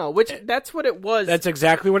know. Which, that's what it was. That's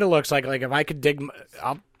exactly what it looks like. Like, if I could dig...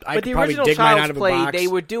 I But could the probably original dig mine out Child's of a Play, box. they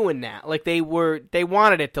were doing that. Like, they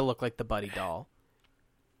wanted it to look like the Buddy doll.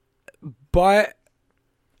 But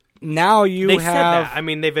now you They have... said that. I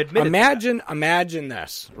mean, they've admitted that. Imagine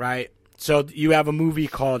this, right? So you have a movie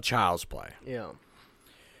called Child's Play. Yeah.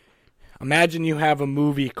 Imagine you have a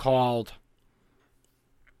movie called...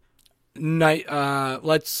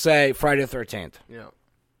 let's say Friday the 13th. Yeah.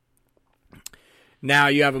 Now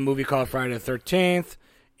you have a movie called Friday the 13th,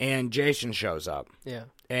 and Jason shows up. Yeah.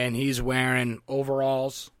 And he's wearing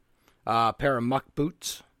overalls, a pair of muck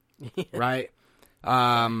boots, right?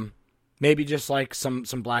 Maybe just like some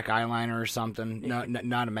black eyeliner or something,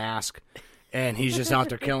 not a mask. And he's just out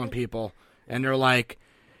there killing people. And they're like,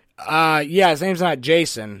 yeah, his name's not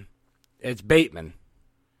Jason, it's Bateman,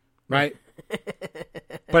 right?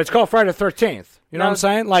 But it's called Friday the 13th. You know what I'm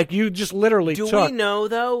saying? Like, you just literally Do took... we know,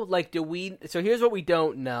 though? Like, So here's what we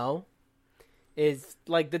don't know. Is,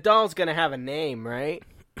 like, the doll's going to have a name, right?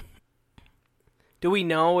 Do we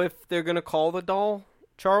know if they're going to call the doll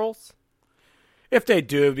Charles? If they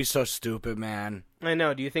do, it'd be so stupid, man. I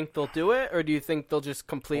know. Do you think they'll do it? Or do you think they'll just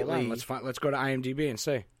completely... Hold on, let's go to IMDb and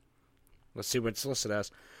see. Let's see what it's listed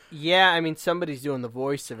as. Yeah, I mean, somebody's doing the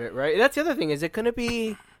voice of it, right? That's the other thing. Is it going to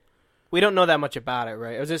be... We don't know that much about it,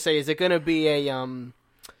 right? I was going to say, is it going to be a...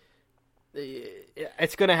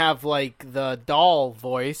 It's going to have, like, the doll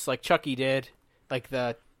voice, like Chucky did. Like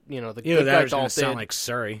the, the Either good that guy or it's doll going to sound did. like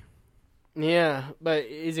Surrey. Yeah, but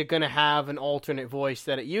is it going to have an alternate voice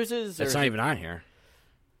that it uses? It's not even on here.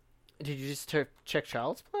 Did you just check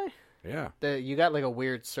Child's Play? Yeah. You got, like, a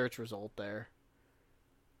weird search result there.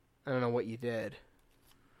 I don't know what you did.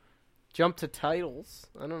 Jump to titles.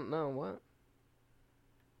 I don't know what.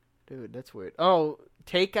 Dude, that's weird. Oh,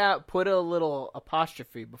 put a little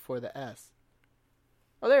apostrophe before the S.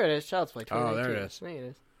 Oh, there it is. Child's Play 2019. Oh, there it is. There it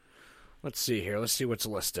is. Let's see here. Let's see what's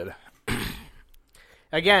listed.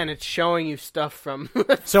 Again, it's showing you stuff from...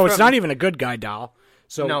 So it's not even a good guy doll.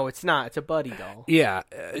 So No, it's not. It's a buddy doll. Yeah.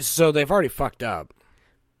 So they've already fucked up.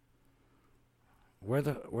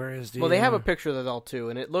 Where is the? Well, they have a picture of the doll too,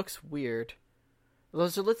 and it looks weird.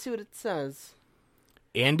 Let's see what it says.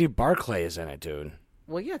 Andy Barclay is in it, dude.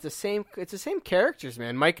 Well, yeah, it's the same characters,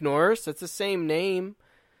 man. Mike Norris, that's the same name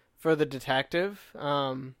for the detective.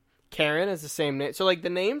 Karen is the same name. So, like, the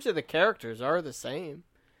names of the characters are the same.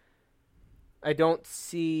 I don't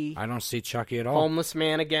see Chucky at all. Homeless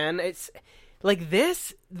Man again. It's like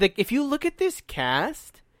this. If you look at this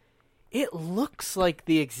cast, it looks like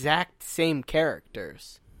the exact same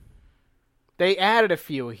characters. They added a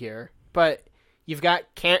few here, but you've got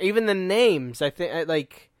even the names. I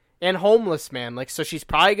think and Homeless Man. Like, so she's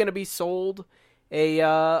probably gonna be sold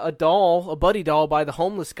a doll, a Buddy doll, by the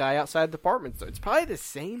homeless guy outside the department store. It's probably the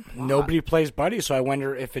same plot. Nobody plays Buddy, so I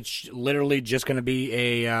wonder if it's literally just gonna be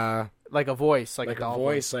a. Like a voice, like a doll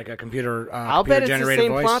voice, like a computer. I'll bet it's the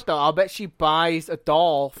same voice. plot, though. I'll bet she buys a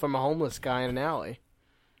doll from a homeless guy in an alley.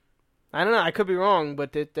 I don't know. I could be wrong,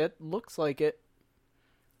 but that looks like it.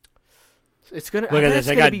 It's gonna look at this.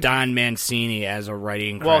 I got Don Mancini as a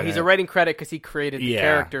writing credit. Well, he's a writing credit because he created the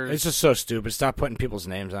characters. It's just so stupid. Stop putting people's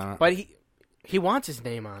names on it. But he wants his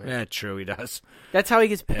name on it. Yeah, true. He does. That's how he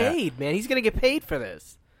gets paid, man. He's gonna get paid for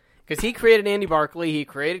this because he created Andy Barclay, he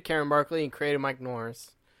created Karen Barclay, and created Mike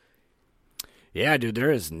Norris. Yeah, dude,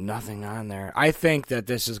 there is nothing on there. I think that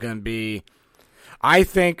this is going to be...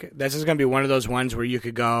 one of those ones where you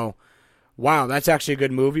could go, wow, that's actually a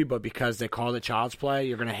good movie, but because they called it Child's Play,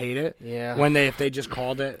 you're going to hate it. Yeah. If they just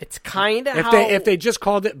called it... It's kind of If they just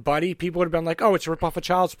called it Buddy, people would have been like, oh, it's a ripoff of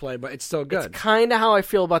Child's Play, but it's still good. It's kind of how I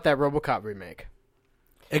feel about that RoboCop remake.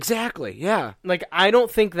 Exactly, yeah. Like, I don't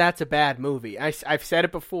think that's a bad movie. I've said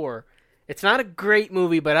it before. It's not a great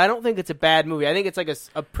movie, but I don't think it's a bad movie. I think it's like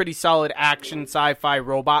a pretty solid action sci-fi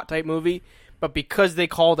robot type movie. But because they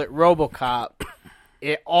called it RoboCop,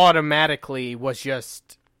 it automatically was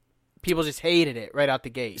just people just hated it right out the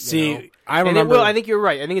gate. See, you know? I remember. I think you're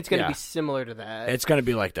right. I think it's going to be similar to that. It's going to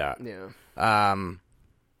be like that. Yeah.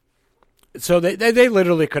 So they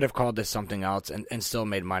literally could have called this something else and still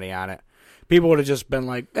made money on it. People would have just been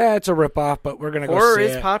like, it's a ripoff, but we're going to go see it. Horror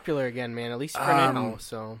is popular again, man, at least for now.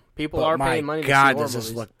 So people are paying money to see horror movies. My God, does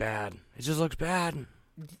this look bad. It just looks bad.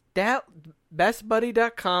 That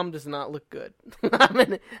bestbuddy.com does not look good.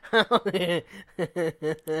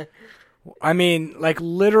 I mean, like,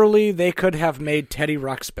 literally, they could have made Teddy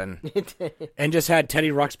Ruxpin and just had Teddy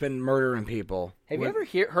Ruxpin murdering people. Have you ever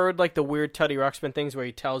heard, like, the weird Teddy Ruxpin things where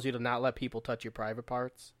he tells you to not let people touch your private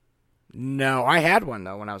parts? No, I had one,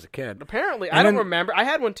 though, when I was a kid. Apparently. I don't remember. I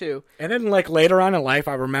had one, too. And then, like, later on in life,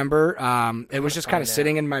 I remember it was just kind of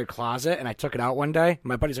sitting in my closet, and I took it out one day.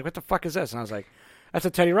 My buddy's like, what the fuck is this? And I was like, that's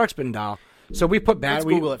a Teddy Ruxpin doll. So we put Let's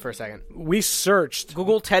Google it for a second. We searched.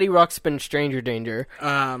 Google Teddy Ruxpin Stranger Danger.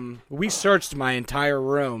 We searched my entire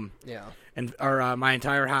room. Yeah. Or my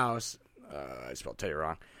entire house. I spelled Teddy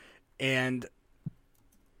wrong. And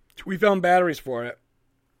we found batteries for it.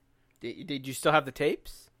 Did you still have the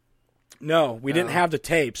tapes? No, we didn't have the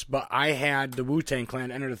tapes, but I had the Wu-Tang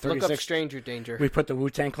Clan Enter the 36. Look up Stranger Danger. We put the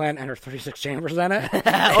Wu-Tang Clan Enter 36 Chambers in it.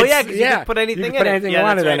 Oh, yeah, because you could put anything in it.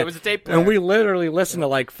 Yeah, that's right. It was a tape player. And we literally listened to,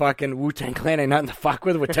 like, fucking Wu-Tang Clan Ain't Nothing to Fuck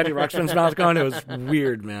With Teddy Ruxpin's mouth going. It was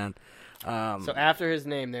weird, man. So after his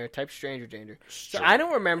name there, type Stranger Danger. So I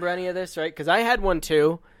don't remember any of this, right? Because I had one,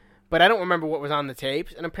 too, but I don't remember what was on the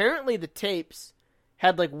tapes. And apparently the tapes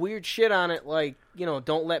had, like, weird shit on it, like, you know,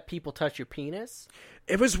 don't let people touch your penis.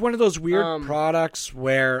 It was one of those weird products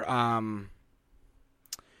where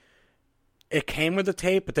it came with a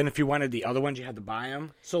tape, but then if you wanted the other ones, you had to buy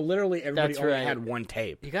them. So literally everybody only had one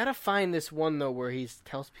tape. You got to find this one, though, where he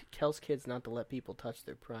tells kids not to let people touch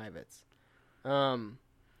their privates. Go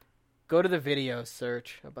to the video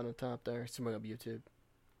search up on the top there. Somewhere up YouTube.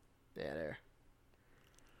 Yeah, there.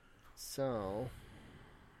 So...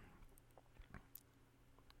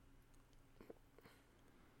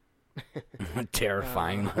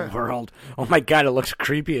 Terrifying world. Oh my God, it looks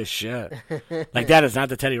creepy as shit. Like, that is not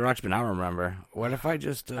the Teddy Ruxpin I remember. What if I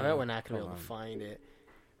just... I bet we're not going to be able to find it.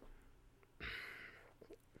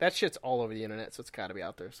 That shit's all over the internet, so it's got to be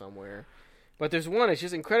out there somewhere. But there's one, it's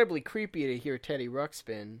just incredibly creepy to hear Teddy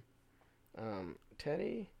Ruxpin.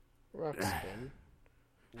 Teddy Ruxpin.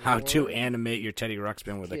 How to animate your Teddy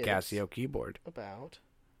Ruxpin with a Casio keyboard. About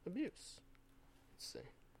abuse. Let's see.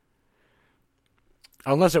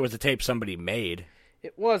 Unless it was a tape somebody made.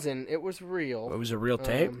 It wasn't. It was real. It was a real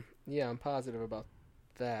tape? Yeah, I'm positive about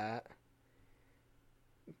that.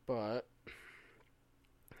 But,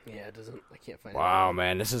 yeah, it doesn't... I can't find it. Wow,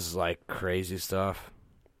 man, this is, like, crazy stuff.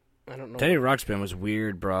 I don't know. Teddy Ruxpin was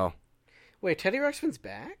weird, bro. Wait, Teddy Ruxpin's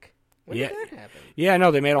back? When did that happen? Yeah, no,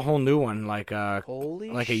 they made a whole new one, like, Holy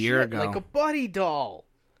like a year ago. Like a Buddy doll.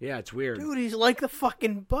 Yeah, it's weird. Dude, he's like the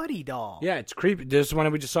fucking Buddy doll. Yeah, it's creepy. This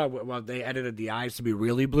one we just saw. Well, they edited the eyes to be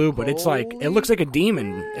really blue, but it's like it looks like a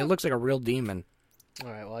demon. It looks like a real demon. All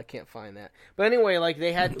right, well, I can't find that. But anyway, like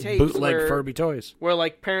they had tapes Bootleg where, Furby toys. where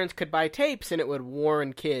like parents could buy tapes and it would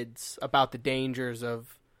warn kids about the dangers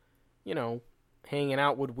of, hanging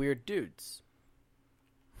out with weird dudes.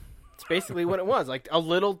 It's basically what it was. Like a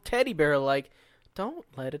little teddy bear, like, don't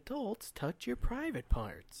let adults touch your private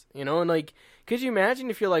parts. And like, could you imagine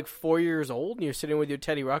if you're like 4 years old and you're sitting with your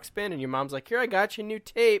Teddy Ruxpin and your mom's like, here, I got your new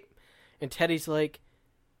tape. And Teddy's like,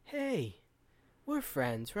 hey, we're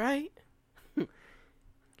friends, right?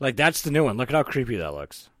 Like, that's the new one. Look at how creepy that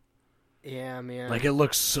looks. Yeah, man. Like, it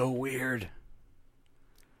looks so weird.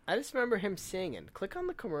 I just remember him singing. Click on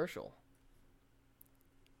the commercial.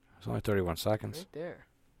 It's only 31 seconds. Right there.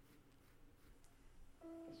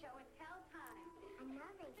 Show and tell time.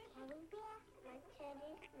 Another teddy bear? My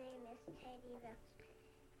teddy's name is Teddy Ruxpin.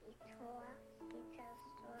 He tells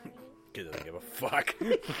stories. Kid doesn't give a fuck.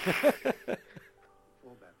 Fallback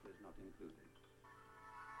is not included.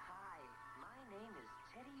 Hi, my name is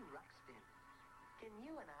Teddy Ruxpin. Can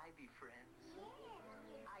you and I be friends?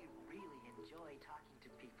 I really enjoy talking to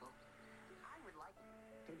people. I would like...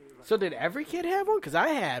 So did every kid have one? Because I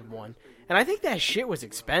had one. And I think that shit was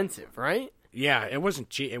expensive, right? Yeah, it wasn't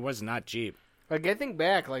cheap. It was not cheap. Like, I think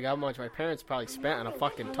back, like, how much my parents probably spent on a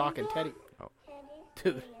fucking talking teddy. Oh. Dude.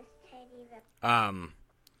 Teddy's name is Teddy Ruxpin.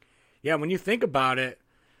 Yeah, when you think about it,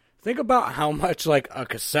 think about how much like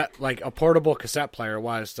a portable cassette player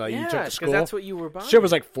was that you took Yeah, to school. because that's what you were buying. Shit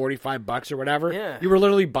was like $45 or whatever. Yeah. You were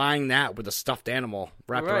literally buying that with a stuffed animal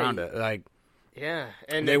wrapped Right. around it. Like, Yeah,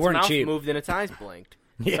 and They its weren't mouth cheap. moved and its eyes blinked.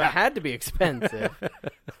 So Yeah. it had to be expensive.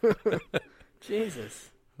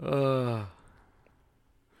 Jesus. all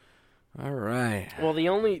right. Well, do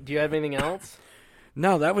you have anything else?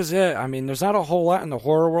 No, that was it. I mean, there's not a whole lot in the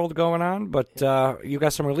horror world going on, but you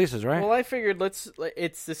got some releases, right? Well, I figured this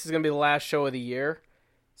is going to be the last show of the year.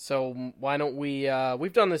 So why don't we,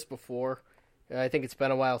 we've done this before. I think it's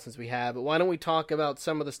been a while since we have, but why don't we talk about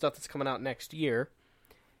some of the stuff that's coming out next year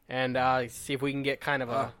and see if we can get kind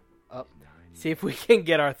of see if we can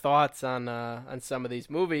get our thoughts on some of these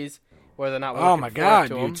movies, whether or not we're Oh looking my forward God,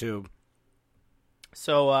 to 'em. YouTube.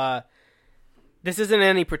 So this isn't in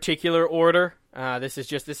any particular order. This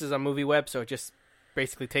is a movie web, so it just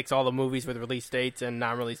basically takes all the movies with release dates and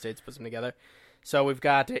non-release dates, puts them together. So we've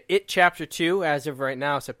got It Chapter 2 as of right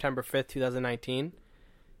now, September 5th, 2019.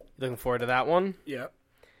 Looking forward to that one. Yep.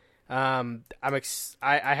 I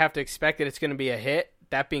have to expect that it's going to be a hit.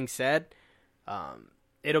 That being said,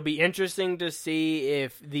 it'll be interesting to see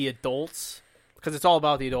if the adults, because it's all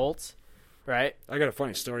about the adults, right? I got a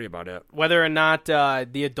funny story about it. Whether or not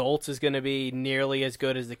the adults is going to be nearly as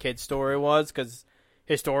good as the kid's story was, because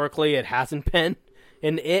historically it hasn't been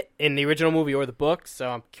in the original movie or the book. So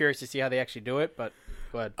I'm curious to see how they actually do it. But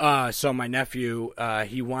So my nephew,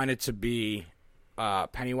 he wanted to be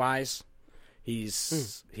Pennywise. He's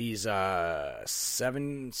 6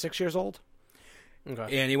 years old,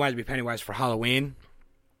 okay. and he wanted to be Pennywise for Halloween.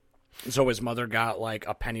 So his mother got like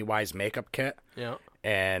a Pennywise makeup kit. Yeah.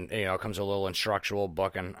 And, it comes a little instructional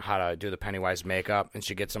book on how to do the Pennywise makeup. And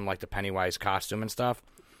she gets him, like, the Pennywise costume and stuff.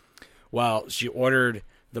 Well, she ordered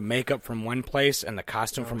the makeup from one place and the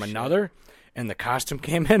costume from another. And the costume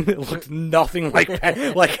came in. It looked nothing like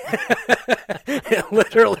like, it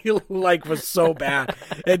literally, like, was so bad.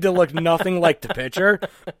 It did look nothing like the picture.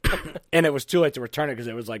 And it was too late to return it because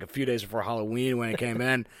it was, like, a few days before Halloween when it came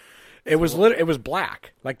in. It was it was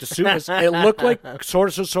black. Like, the suit was, it looked like,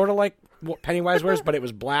 sort of like what Pennywise wears, but it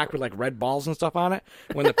was black with like red balls and stuff on it.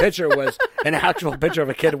 When the picture was an actual picture of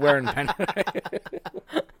a kid wearing Pennywise.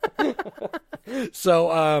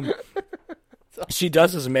 So she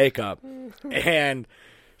does his makeup, and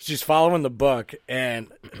she's following the book,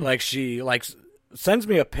 and like she like sends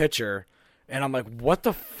me a picture, and I'm like, "What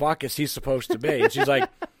the fuck is he supposed to be?" And she's like,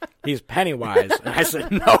 "He's Pennywise." And I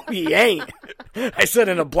said, "No, he ain't." I said,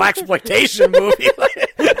 "In a blaxploitation movie."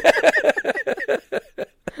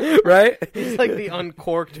 Right? It's like the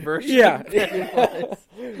uncorked version. Yeah.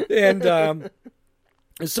 And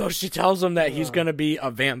so she tells him that he's going to be a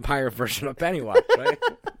vampire version of Pennywise, right?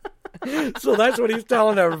 So that's what he's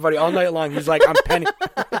telling everybody all night long. He's like, I'm Penny.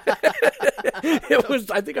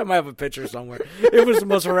 I think I might have a picture somewhere. It was the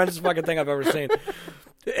most horrendous fucking thing I've ever seen.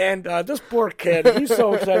 And this poor kid, he's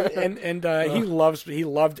so excited, and he loved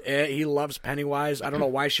it. He loves Pennywise. I don't know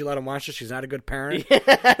why she let him watch it. She's not a good parent,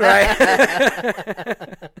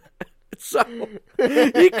 right? So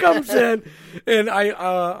he comes in, and I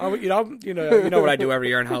you know what I do every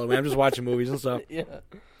year on Halloween. I'm just watching movies and stuff. Yeah.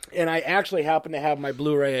 And I actually happen to have my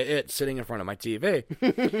Blu-ray of it sitting in front of my TV.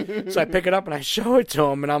 So I pick it up and I show it to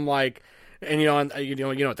him, and I'm like, and you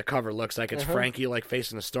know what the cover looks like. It's Frankie like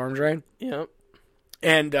facing a storm drain. Yep.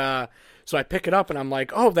 And so I pick it up and I'm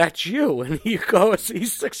like, oh, that's you. And he goes,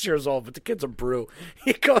 he's 6 years old, but the kid's a brew.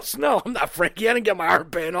 He goes, no, I'm not Frankie. I didn't get my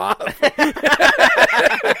heart paying off.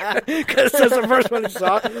 Because that's the first one he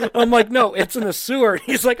saw. I'm like, no, it's in the sewer.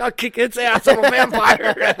 He's like, I'll kick its ass. I'm a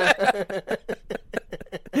vampire.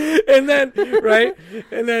 And then, right?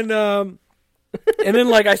 And then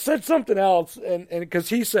like I said something else, and because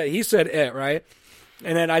he said it, right?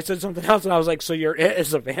 And then I said something else, and I was like, so your it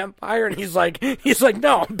is a vampire? And he's like,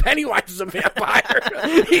 no, Pennywise is a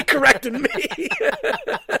vampire. He corrected me.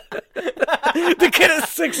 The kid is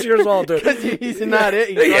 6 years old, dude. Because he's not it.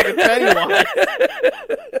 He's fucking Pennywise.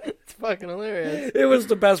 It's fucking hilarious. It was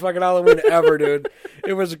the best fucking Halloween ever, dude.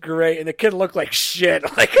 It was great. And the kid looked like shit.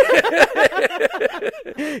 Like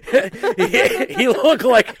he looked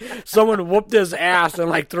like someone whooped his ass and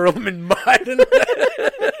like threw him in mud.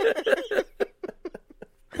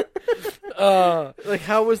 Like,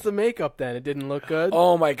 how was the makeup then? It didn't look good?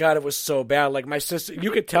 Oh my god, it was so bad. Like my sister, you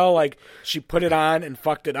could tell like she put it on and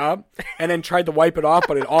fucked it up and then tried to wipe it off,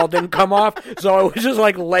 but it all didn't come off. So it was just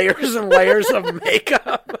like layers and layers of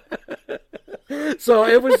makeup. So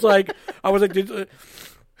it was like, I was like,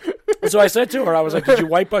 so I said to her, I was like, did you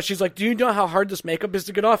wipe us? She's like, do you know how hard this makeup is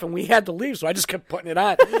to get off? And we had to leave, so I just kept putting it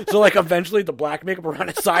on. So like eventually the black makeup around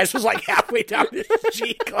his eyes was like halfway down his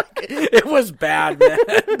cheek. Like, it was bad, man.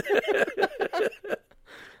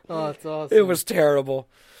 Oh, that's awesome. It was terrible.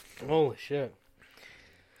 Holy shit.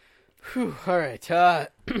 Whew, all right.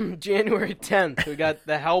 January 10th, we got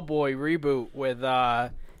the Hellboy reboot with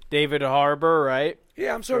David Harbour, right?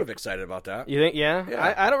 Yeah, I'm sort of excited about that. You think?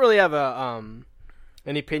 Yeah? I don't really have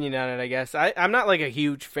any opinion on it, I guess. I'm not like a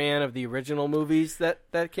huge fan of the original movies that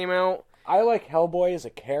came out. I like Hellboy as a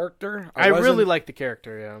character. I really like the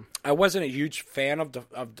character, yeah. I wasn't a huge fan of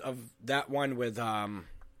that one with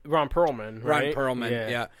Ron Perlman, right? Ron Perlman,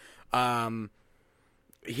 yeah.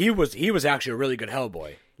 He was actually a really good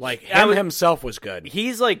Hellboy. Like himself was good.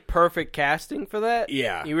 He's like perfect casting for that.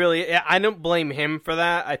 Yeah. He really. I don't blame him for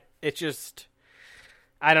that. It's just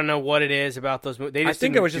I don't know what it is about those movies. I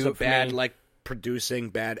think it was just a bad like producing,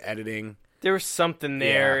 bad editing. There was something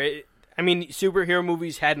there. Yeah. I mean, superhero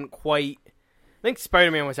movies hadn't quite. I think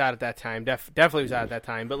Spider-Man was out at that time. Definitely was out at that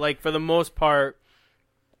time. But like for the most part,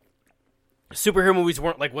 superhero movies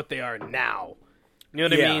weren't like what they are now. You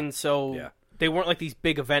know what I mean? So they weren't like these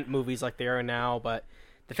big event movies like they are now. But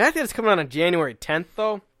the fact that it's coming out on January 10th,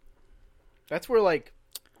 though, that's where like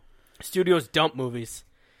studios dump movies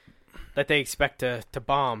that they expect to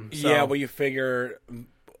bomb. So. Yeah, well, you figure,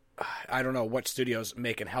 I don't know what studio's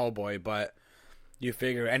making Hellboy, but you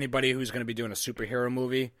figure anybody who's going to be doing a superhero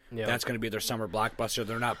movie, that's going to be their summer blockbuster.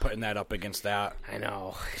 They're not putting that up against that. I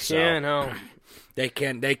know. So, yeah, I know. They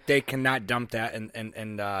cannot dump that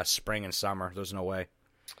in spring and summer. There's no way.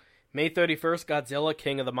 May 31st, Godzilla,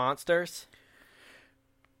 King of the Monsters.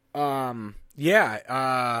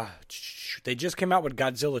 They just came out with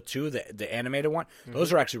Godzilla 2, the animated one.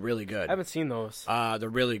 Those are actually really good. I haven't seen those. They're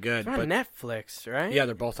really good. They're on Netflix, right? Yeah,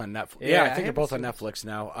 they're both on Netflix. Yeah, I think they're both on Netflix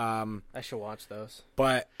now. I should watch those.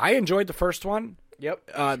 But I enjoyed the first one. Yep.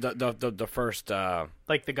 The first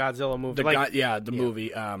like the Godzilla movie.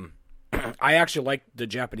 Movie. I actually liked the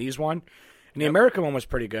Japanese one. And the American one was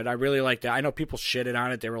pretty good. I really liked it. I know people shitted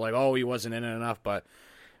on it. They were like, "Oh, he wasn't in it enough," but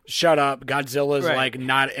shut up. Godzilla's like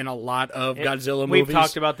not in a lot of Godzilla movies. We've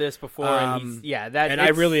talked about this before, and I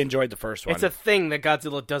really enjoyed the first one. It's a thing that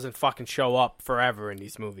Godzilla doesn't fucking show up forever in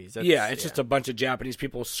these movies. It's just a bunch of Japanese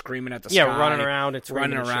people screaming at the sky. Yeah, running around. It's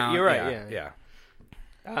running around. You're right. Yeah.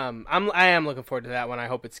 I am looking forward to that one. I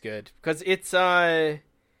hope it's good because it's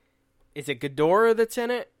is it Ghidorah that's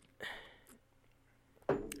in it?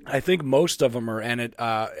 I think most of them are in it.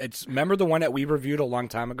 Remember the one that we reviewed a long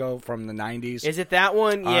time ago from the 90s? Is it that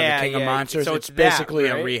one? Yeah, the King of Monsters. So it's basically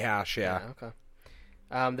that, right? a rehash. Yeah. Okay.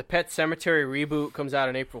 The Pet Sematary reboot comes out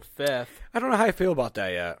on April 5th. I don't know how I feel about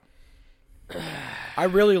that yet. I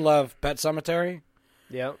really love Pet Sematary.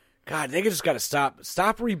 Yep. God, they just got to stop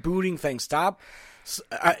rebooting things. Stop.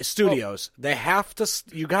 Studios, they have to.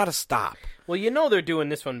 You got to stop. Well, you know they're doing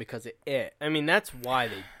this one because of it. I mean, that's why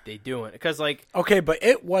they do it. Because okay, but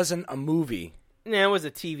it wasn't a movie. Yeah, it was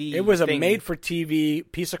a TV. It was a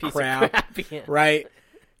made-for-TV piece of crap, right?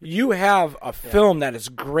 You have a film that is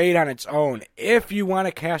great on its own. If you want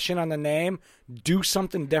to cash in on the name, do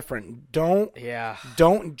something different. Don't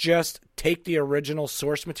just take the original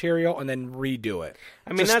source material and then redo it.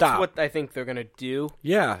 I mean, that's what I think they're gonna do.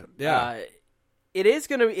 Yeah. It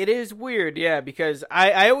is weird, yeah, because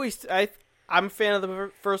I'm a fan of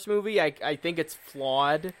the first movie. I think it's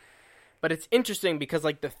flawed, but it's interesting because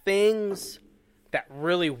like the things that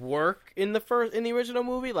really work in the original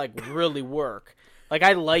movie, like really work. Like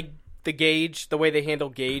I like the way they handle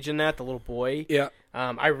Gage in that, the little boy. Yeah.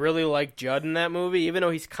 I really like Judd in that movie, even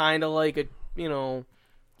though he's kind of like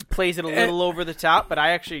plays it a little over the top. But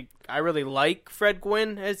I really like Fred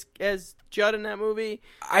Gwynn as Judd in that movie.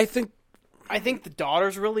 I think the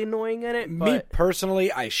daughter's really annoying in it. Me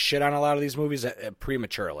personally, I shit on a lot of these movies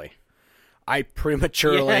prematurely. I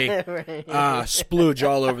prematurely splooge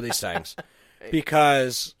all over these things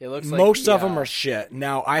because most of them are shit.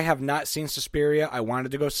 Now, I have not seen Suspiria. I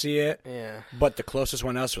wanted to go see it, but the closest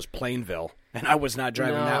one else was Plainville, and I was not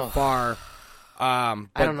driving that far. I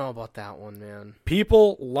don't know about that one, man.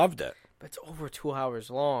 People loved it. But it's over 2 hours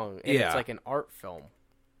long, and it's like an art film.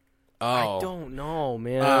 Oh. I don't know,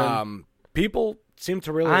 man. People seem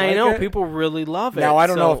to really like it. I know, people really love it. Now, I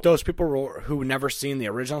don't know if those people who never seen the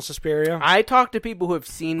original Suspiria. I talked to people who have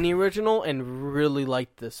seen the original and really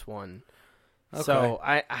liked this one. Okay. So,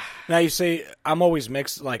 now, you see, I'm always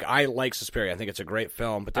mixed. Like, I like Suspiria. I think it's a great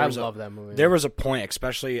film. But I love that movie. There was a point,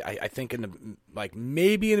 especially, I think,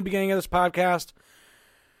 maybe in the beginning of this podcast,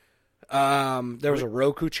 there was a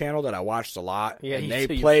Roku channel that I watched a lot, and they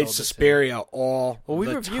played Suspiria all the time. Well, we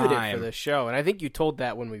reviewed it for the show, and I think you told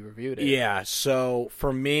that when we reviewed it. Yeah, so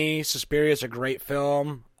for me, Suspiria is a great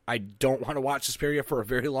film. I don't want to watch Suspiria for a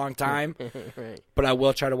very long time, right. But I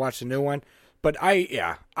will try to watch the new one. But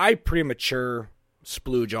I premature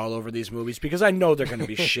splooge all over these movies because I know they're going to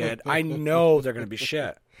be shit. I know they're going to be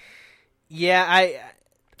shit. Yeah,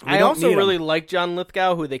 I also really like John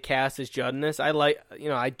Lithgow, who they cast as Judd in this. I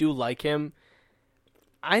do like him.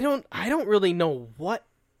 I don't really know what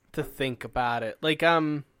to think about it. Like,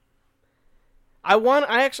 I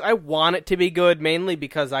want it to be good mainly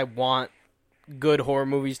because I want good horror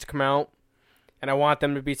movies to come out, and I want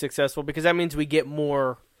them to be successful because that means we get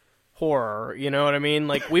more horror. You know what I mean?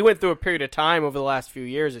 Like, we went through a period of time over the last few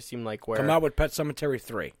years. It seemed like where come out with Pet Sematary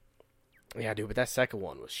 3. Yeah, dude, but that second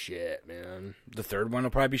one was shit, man. The third one will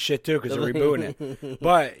probably be shit, too, because they're rebooting it.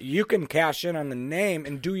 But you can cash in on the name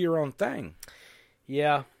and do your own thing.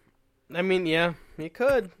 Yeah. I mean, yeah, you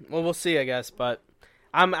could. Well, we'll see, I guess. But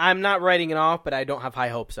I'm not writing it off, but I don't have high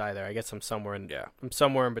hopes either. I guess I'm somewhere in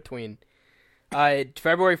between.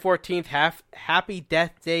 February 14th, Happy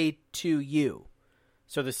Death Day to You.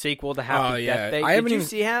 So the sequel to Happy Death Day. Did you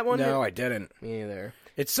see that one? No, I didn't. Me either.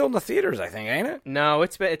 It's still in the theaters, I think, ain't it? No,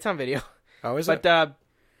 it's on video. Oh, is it? But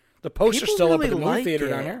the poster's still up at the movie theater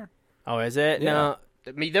down here. Oh, is it? Yeah. No,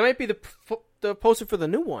 that might be the poster for the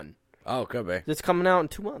new one. Oh, could be. It's coming out in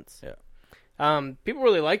 2 months. Yeah. People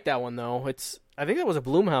really like that one though. I think that was a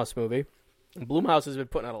Blumhouse movie. Blumhouse has been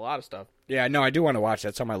putting out a lot of stuff. Yeah, no, I do want to watch that.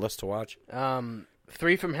 It's on my list to watch.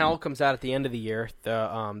 3 from Hell comes out at the end of the year.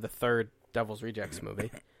 The third Devil's Rejects movie.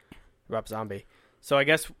 Rob Zombie. So I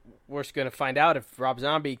guess we're just going to find out if Rob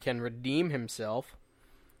Zombie can redeem himself.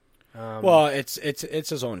 Well, it's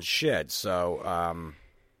his own shit, so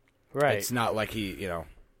right. It's not like he,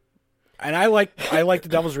 And I like the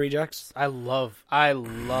Devil's Rejects. I love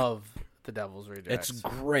the Devil's Rejects. It's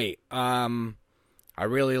great. I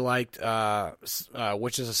really liked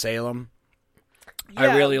Witches of Salem. Yeah.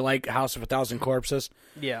 I really like House of a Thousand Corpses.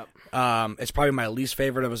 Yeah. It's probably my least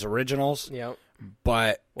favorite of his originals. Yeah.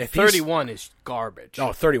 But if 31 is garbage.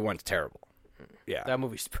 Oh, 31's terrible. Yeah. That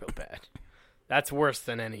movie's real bad. That's worse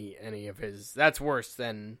than any of his. That's worse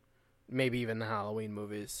than maybe even the Halloween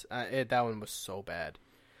movies. That one was so bad.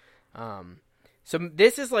 So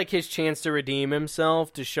this is like his chance to redeem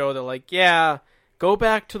himself, to show that, like, yeah, go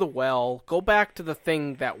back to the well, go back to the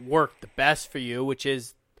thing that worked the best for you, which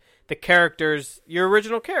is the characters, your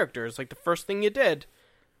original characters, like the first thing you did,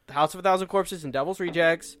 the House of a Thousand Corpses and Devil's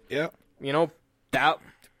Rejects. Yeah.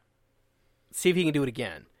 See if he can do it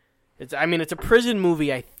again. It's a prison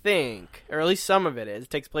movie, I think, or at least some of it is. It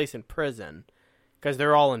takes place in prison because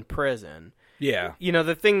they're all in prison. Yeah.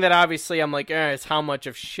 The thing that obviously I'm like, is how much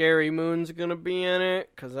of Sherry Moon's gonna be in it,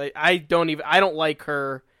 because I don't like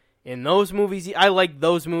her in those movies. I like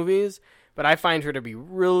those movies, but I find her to be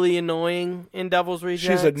really annoying in Devil's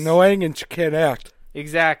Rejects. She's annoying and she can't act.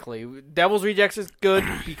 Exactly. Devil's Rejects is good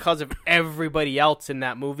because of everybody else in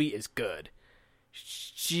that movie is good.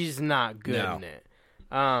 She's not good in it.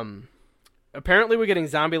 Apparently we're getting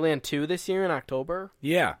Zombieland 2 this year in October.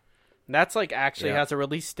 Yeah. That's has a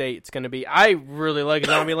release date. It's going to be... I really like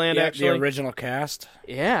Zombieland, actually. The original cast.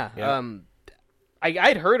 Yeah.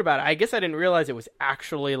 I'd heard about it. I guess I didn't realize it was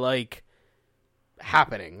actually, like,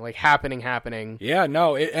 happening. Like, happening. Yeah,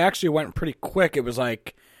 no, it actually went pretty quick. It was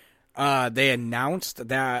like... they announced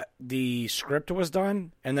that the script was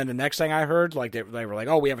done, and then the next thing I heard, like they were like,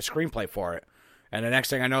 "Oh, we have a screenplay for it," and the next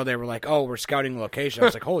thing I know, they were like, "Oh, we're scouting location." I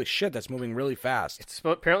was like, "Holy shit, that's moving really fast." It's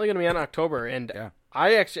apparently going to be on October, and Yeah.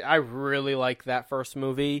 I really like that first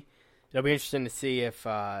movie. It'll be interesting to see if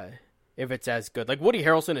it's as good. Like Woody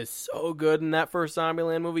Harrelson is so good in that first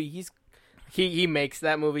Zombieland movie. He makes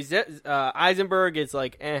that movie. Eisenberg is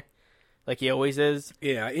like he always is.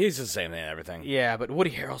 Yeah, he's the same in everything. Yeah, but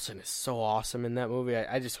Woody Harrelson is so awesome in that movie.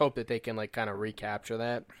 I just hope that they can like kind of recapture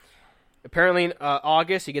that. Apparently, in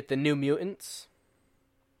August you get the New Mutants.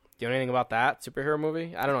 Do you know anything about that superhero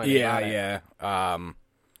movie? I don't know anything about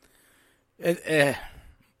it.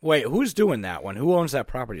 Wait, who's doing that one? Who owns that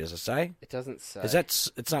property? Does it say? It doesn't say.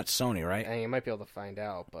 It's not Sony, right? I might be able to find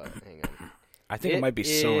out, but hang on. I think it might be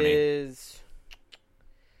Sony. Is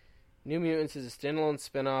New Mutants is a standalone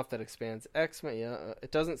spin-off that expands X-Men. Yeah,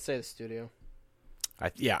 it doesn't say the studio. I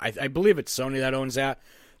believe it's Sony that owns that,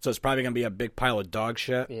 so it's probably going to be a big pile of dog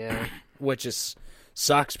shit. Yeah. Which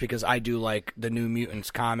sucks because I do like the New Mutants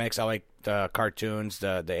comics. I like the cartoons,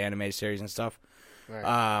 the anime series and stuff.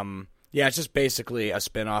 Right. Yeah, it's just basically a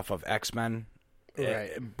spin-off of X-Men.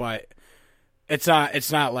 Right. But it's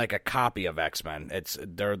not like a copy of X-Men.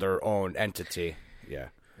 They're their own entity. Yeah.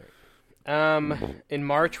 In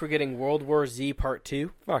March we're getting World War Z Part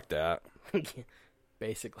 2. Fuck that.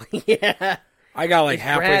 Basically. Yeah. I got like Is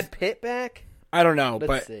halfway. Brad Pitt back? I don't know, Let's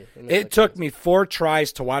but see. it took me 4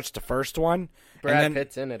 tries to watch the first one. Brad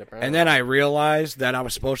Pitt's in it, apparently. And then I realized that I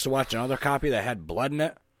was supposed to watch another copy that had blood in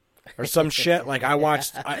it. Or some shit. Like, I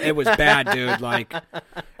watched... it was bad, dude. Like,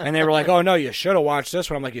 and they were like, "Oh, no, you should have watched this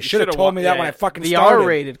one." I'm like, you should have told me that when I fucking started. The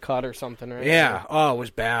R-rated cut or something, right? Yeah. Oh, it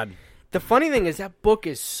was bad. The funny thing is that book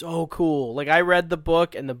is so cool. Like, I read the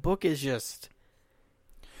book, and the book is just...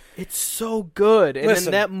 It's so good. And Listen.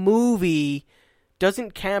 then that movie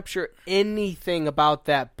doesn't capture anything about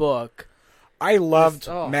that book. I loved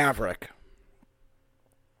Maverick.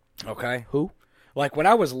 Okay? Who? Like, when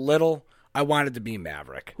I was little, I wanted to be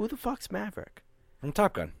Maverick. Who the fuck's Maverick? From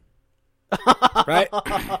Top Gun. Right?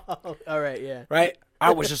 All right, yeah. Right?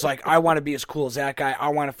 I was just like, I want to be as cool as that guy. I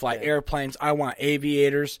want to fly airplanes. I want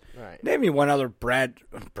aviators. Right. Name me one other Brad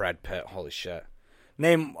Pitt. Holy shit.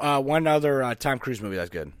 Name one other Tom Cruise movie that's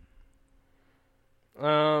good.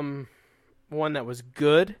 One that was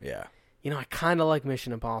good. Yeah. You know, I kind of like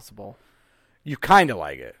Mission Impossible. You kind of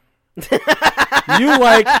like it. you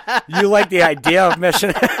like the idea of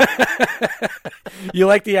Mission. You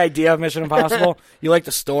like the idea of Mission Impossible. You like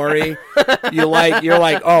the story. You're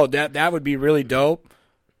like, oh, that would be really dope.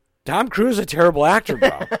 Tom Cruise is a terrible actor,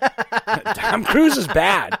 bro. Tom Cruise is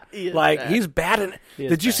bad. He's bad.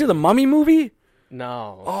 Did you see the Mummy movie?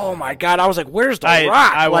 No. Oh my God! I was like, "Where's the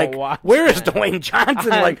Rock? I won't watch where is Dwayne Johnson?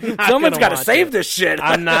 Like, someone's got to save this shit."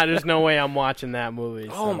 I'm not. There's no way I'm watching that movie.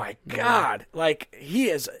 So. Oh my God! Like, he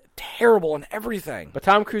is terrible in everything. But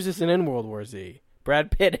Tom Cruise isn't in World War Z.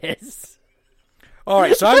 Brad Pitt is. All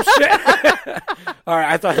right, so I'm shitting. All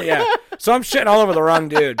right, I thought, yeah. So I'm shitting all over the wrong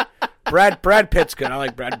dude. Brad Pitt's good. I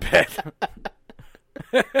like Brad Pitt.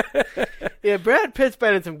 Yeah, Brad Pitt's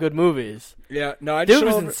been in some good movies. Yeah, no, I just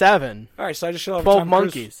Dude was in 7. All right, so I just shit over 12 Tom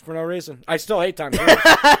Monkeys Cruise for no reason. I still hate Tom Cruise.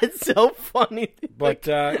 It's so funny. But,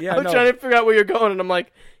 yeah, I'm trying to figure out where you're going, and I'm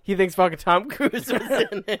like, he thinks fucking Tom Cruise was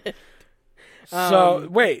in it. So,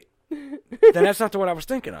 wait. Then that's not the one I was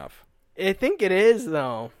thinking of. I think it is,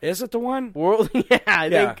 though. Is it the one?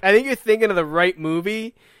 I think you're thinking of the right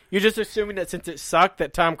movie. You're just assuming that since it sucked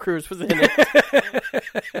that Tom Cruise was in it.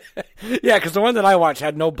 Yeah, because the one that I watched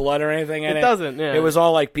had no blood or anything in it. It doesn't, yeah. It was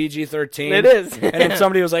all like PG-13. It is. And then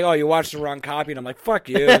somebody was like, "Oh, you watched the wrong copy," and I'm like, "Fuck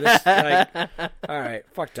you." This, like, all right,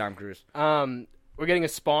 fuck Tom Cruise. We're getting a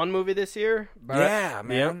Spawn movie this year. Yeah,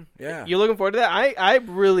 man. Yeah. You looking forward to that? I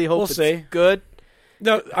really hope it's see. good.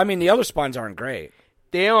 No, I mean the other Spawns aren't great.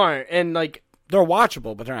 They aren't, and like they're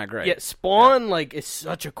watchable, but they're not great. yeah, Spawn like is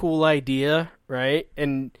such a cool idea, right?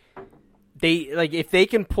 And they like if they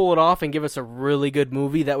can pull it off and give us a really good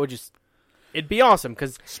movie, that would just it'd be awesome.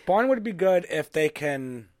 Because Spawn would be good if they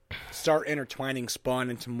can start intertwining Spawn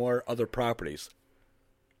into more other properties.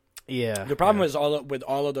 Yeah, The problem is with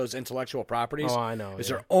all of those intellectual properties. Oh, I know. Is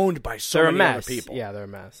they're owned by so they're a many mess. other people. Yeah, they're a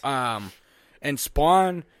mess. And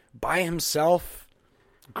Spawn by himself,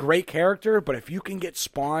 great character, but if you can get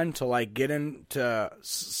Spawn to like get into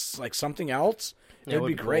like something else, it would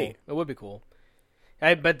be great. Cool. It would be cool.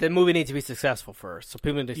 But the movie needs to be successful first, so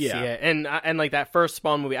people need to see it. And like that first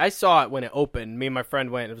Spawn movie, I saw it when it opened. Me and my friend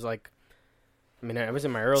went. It was like, I mean, I was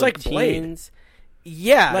in my early like teens. Blade.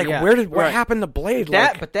 Yeah, Like yeah. what happened to Blade?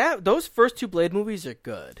 Those first two Blade movies are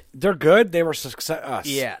good. They're good. They were success.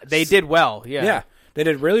 Yeah, they did well. Yeah, Yeah, They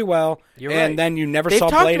did really well. You're and right. then you never They've saw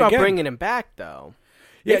talked Blade about again. bringing him back, though.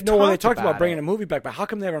 Yeah, They've no, well, they talked about about bringing it. a movie back, but how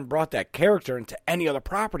come they haven't brought that character into any other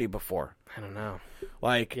property before? I don't know.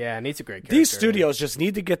 Like, Yeah, and he's a great character. these studios just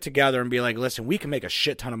need to get together and be like, listen, we can make a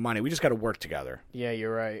shit ton of money. We just got to work together. Yeah,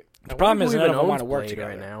 you're right. The problem is who none even of them owns want to work Blade together.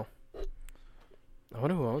 right now. I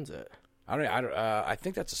wonder who owns it. I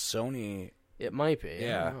think that's a Sony. It might be.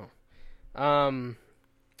 Yeah. I don't know.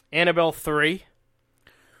 Annabelle 3.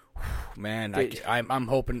 Man, Dude. I'm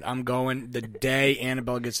hoping I'm going the day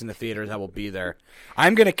Annabelle gets in the theaters. I will be there.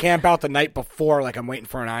 I'm gonna camp out the night before, like I'm waiting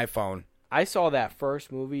for an iPhone. I saw that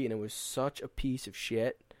first movie and it was such a piece of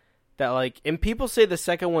shit that and people say the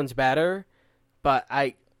second one's better, but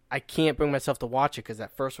I can't bring myself to watch it because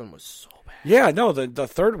that first one was so bad. Yeah, no, the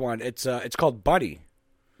third one it's called Buddy.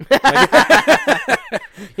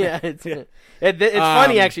 Yeah, it's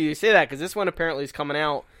funny actually you say that because this one apparently is coming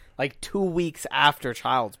out like 2 weeks after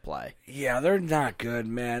Child's Play. Yeah, they're not good,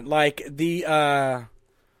 man. Like the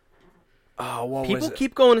what was People it?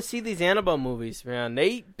 keep going to see these Annabelle movies, man.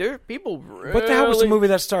 They're people. Really... What the hell was the movie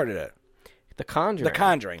that started it? The Conjuring. The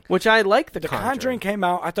Conjuring. Which I like. The Conjuring came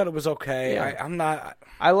out. I thought it was okay. Yeah. I'm not.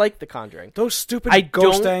 I like The Conjuring. Those stupid I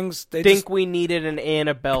ghost don't things. They think just, we needed an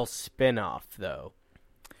Annabelle spin-off, though.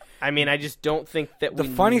 I mean, I just don't think that the we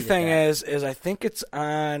funny needed thing that. is I think it's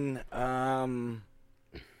on.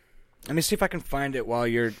 Let me see if I can find it while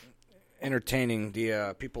you're entertaining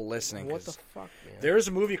the people listening. What the 'cause fuck, man? there is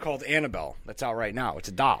a movie called Annabelle that's out right now. It's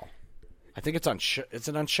a doll. I think it's on. Is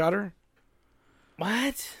it on Shudder?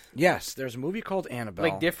 What? Yes, there's a movie called Annabelle.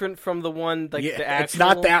 Like different from the one, like yeah, the actual... it's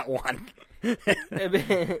not that one.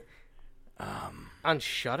 On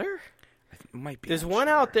Shudder? It might be. There's on one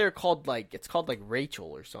Shudder. out there called it's called Rachel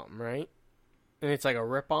or something, right? And it's like a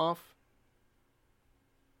ripoff.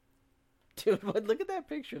 Dude, look at that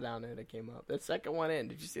picture down there that came up. That second one in.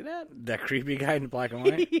 Did you see that? That creepy guy in black and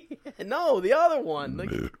white. No, the other one. Let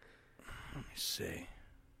me see.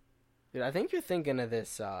 Dude, I think you're thinking of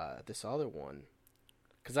this other one.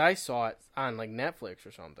 Because I saw it on Netflix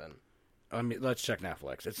or something. I mean, let's check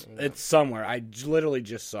Netflix. It's somewhere. I literally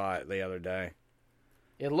just saw it the other day.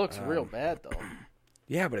 It looks real bad though.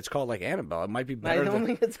 Yeah, but it's called Annabelle. It might be better. I don't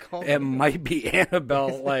think it's called. It might be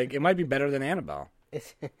Annabelle. It might be better than Annabelle.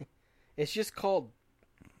 It's just called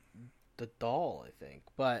The Doll, I think.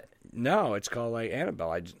 But no, it's called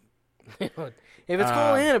Annabelle. if it's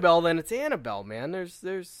called Annabelle, then it's Annabelle, man.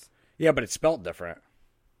 There's. Yeah, but it's spelled different.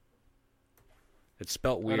 It's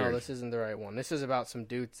spelled Oh, weird. no, this isn't the right one. This is about some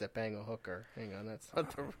dudes that bang a hooker. Hang on, that's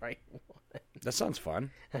not the right one. That sounds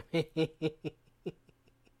fun. I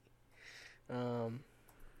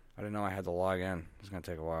didn't know I had to log in. It's gonna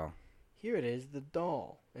take a while. Here it is, The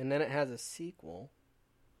Doll, and then it has a sequel.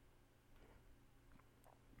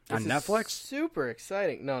 On This is Netflix? Super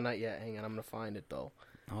exciting. No, not yet. Hang on, I'm gonna find it though.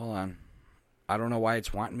 Hold on. I don't know why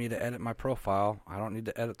it's wanting me to edit my profile. I don't need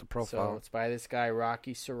to edit the So profile. it's by this guy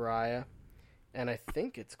Rocky Soraya, and I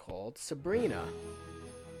think it's called Sabrina.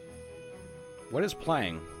 What is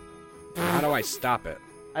playing? How do I stop it?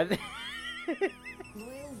 I think.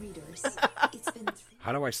 Loyal readers, it's been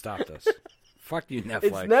How do I stop this? Fuck you, Netflix.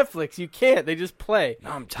 It's Netflix. You can't. They just play.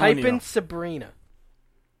 No, I'm telling Type you. in Sabrina.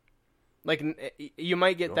 You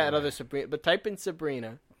might get that other Sabrina, but type in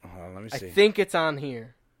Sabrina. Hold on, let me I see. think it's on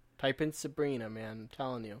here. Type in Sabrina, man. I'm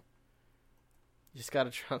telling you. You just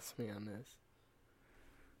gotta trust me on this.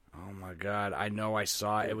 Oh my god, I know I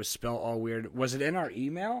saw it. It was spelled all weird. Was it in our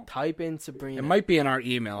email? Type in Sabrina. It might be in our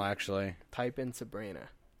email, actually. Type in Sabrina.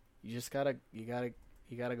 You just gotta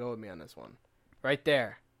go with me on this one. Right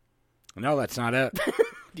there. No, that's not it.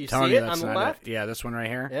 Do you Telling see you it that's on the not left? it. Yeah, this one right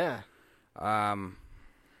here. Yeah.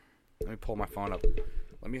 Let me pull my phone up.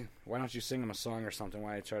 Why don't you sing him a song or something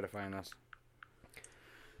while I try to find this?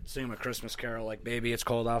 Sing him a Christmas carol like Baby It's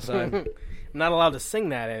Cold Outside. I'm not allowed to sing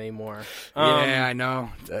that anymore. Yeah, I know.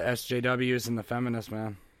 The SJWs and the feminists,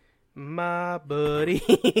 man. My buddy.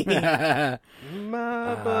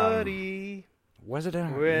 My buddy. Was it in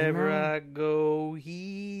our Wherever email? I go,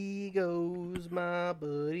 he goes, my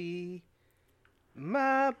buddy.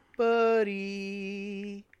 My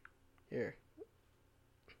buddy. Here.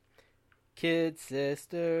 Kid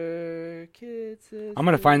sister. I'm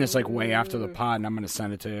going to find this way after the pod, and I'm going to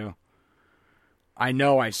send it to you. I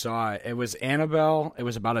know I saw it. It was Annabelle. It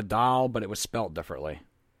was about a doll, but it was spelled differently.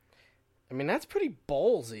 I mean, that's pretty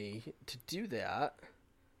ballsy to do that.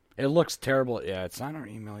 It looks terrible. Yeah, it's not our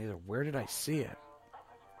email either. Where did I see it?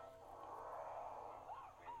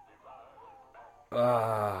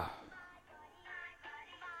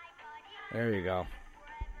 There you go.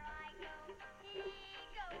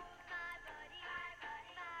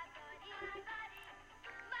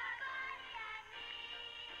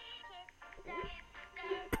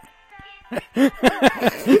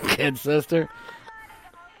 Kid sister.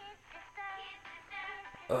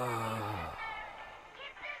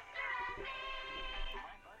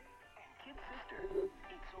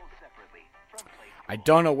 I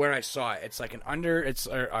don't know where I saw it. It's like an It's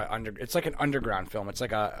like an underground film. It's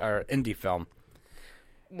like a indie film.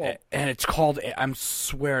 Well, And it's called.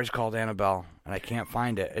 Swear it's called Annabelle, and I can't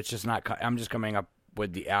find it. It's just not. I'm just coming up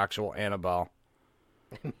with the actual Annabelle.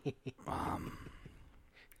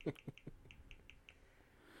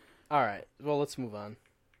 all right. Well, let's move on.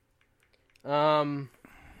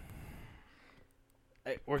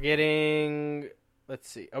 We're getting. Let's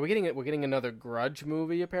see. We're getting another Grudge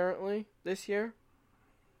movie apparently this year.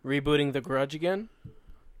 Rebooting The Grudge again.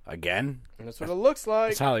 Again? And that's what it looks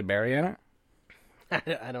like. Is Halle Berry in it?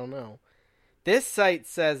 I don't know. This site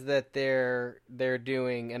says that they're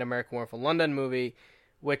doing an American Werewolf in London movie,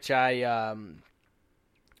 which I've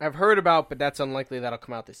heard about, but that's unlikely that'll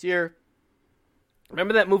come out this year.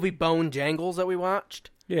 Remember that movie Bone Jangles that we watched?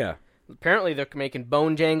 Yeah. Apparently they're making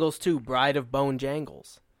Bone Jangles 2, Bride of Bone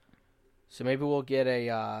Jangles. So maybe we'll get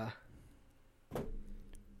a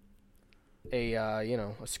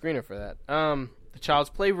screener for that. The Child's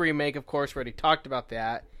Play remake, of course, we already talked about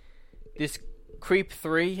that. This Creep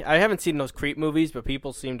 3, I haven't seen those Creep movies, but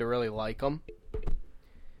people seem to really like them.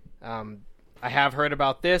 I have heard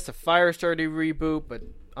about this, a Firestarter reboot, but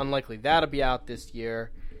unlikely that'll be out this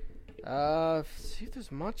year. See if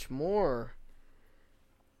there's much more.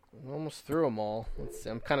 I'm almost through them all. Let's see.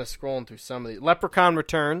 I'm kind of scrolling through some of these. Leprechaun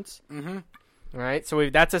Returns. Mm-hmm. All right, so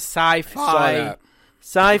that's a sci-fi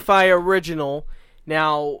original.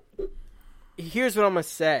 Now, here's what I'm gonna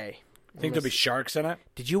say. Think there'll be sharks in it?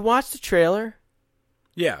 Did you watch the trailer?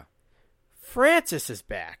 Yeah. Francis is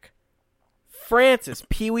back. Francis,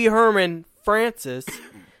 Pee Wee Herman, Francis.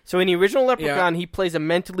 So in the original Leprechaun, he plays a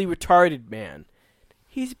mentally retarded man.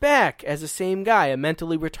 He's back as the same guy, a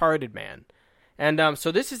mentally retarded man. And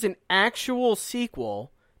so this is an actual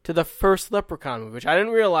sequel to the first Leprechaun movie, which I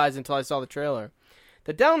didn't realize until I saw the trailer.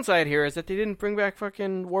 The downside here is that they didn't bring back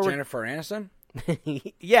fucking Warwick. Jennifer Aniston?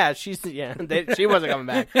 Yeah, she wasn't coming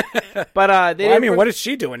back. But what is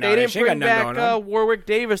she doing now? They didn't she bring got nothing back going on. Warwick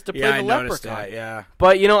Davis to play the I noticed Leprechaun. that, yeah.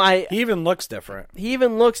 But he even looks different. He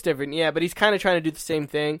even looks different, yeah. But he's kind of trying to do the same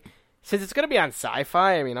thing. Since it's going to be on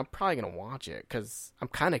Sci-Fi, I mean, I'm probably going to watch it because I'm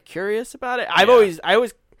kind of curious about it. I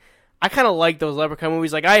kind of like those Leprechaun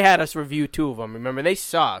movies. Like I had us review 2 of them. Remember, they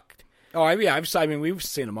sucked. Oh, yeah. We've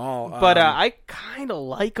seen them all. But I kind of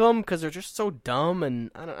like them because they're just so dumb, and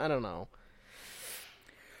I don't know.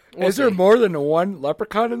 Is there more than one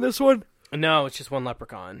Leprechaun in this one? No, it's just one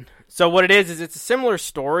Leprechaun. So what it is it's a similar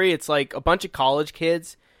story. It's like a bunch of college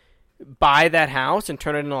kids buy that house and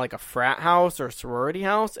turn it into like a frat house or a sorority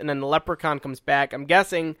house, and then the Leprechaun comes back, I'm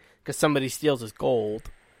guessing because somebody steals his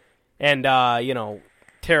gold, and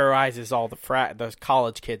terrorizes all those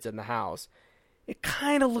college kids in the house. It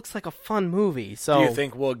kind of looks like a fun movie. So do you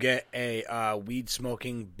think we'll get a weed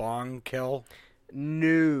smoking bong kill?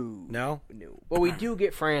 No. Well, we do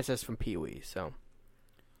get Francis from Pee-wee, so.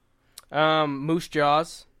 Moose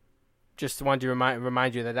Jaws. Just wanted to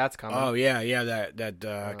remind you that that's coming. Oh, yeah,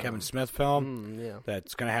 that Kevin Smith film. Yeah.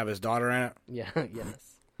 That's going to have his daughter in it. Yeah,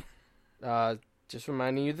 yes. Just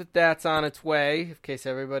reminding you that that's on its way, in case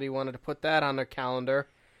everybody wanted to put that on their calendar.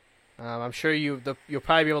 I'm sure you'll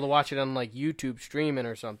probably be able to watch it on like YouTube streaming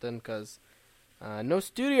or something, because no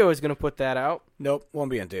studio is going to put that out. Nope,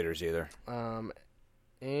 won't be in theaters either.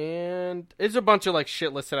 And there's a bunch of like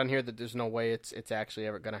shit listed on here that there's no way it's actually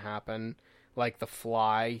ever going to happen, like The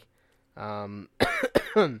Fly. What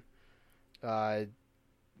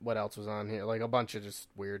else was on here? Like a bunch of just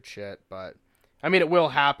weird shit, but I mean, it will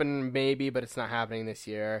happen maybe, but it's not happening this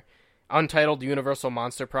year. Untitled Universal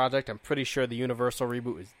Monster Project. I'm pretty sure the Universal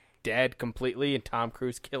reboot is dead completely, and Tom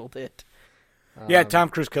Cruise killed it. Yeah, Tom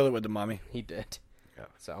Cruise killed it with The Mummy. He did. Yeah.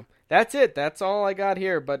 So that's it. That's all I got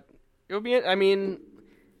here. But it'll be. I mean,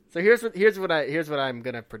 so here's what I'm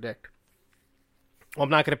gonna predict. Well, I'm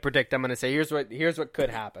not gonna predict. I'm gonna say here's what could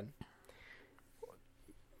happen.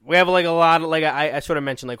 We have like a lot of like I sort of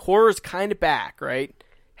mentioned, like horror's kind of back, right?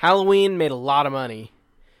 Halloween made a lot of money.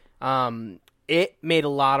 It made a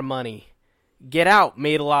lot of money. Get Out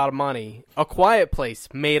made a lot of money. A Quiet Place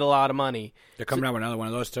made a lot of money. They're coming out with another one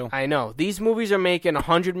of those too. I know. These movies are making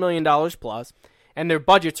 $100 million plus, and their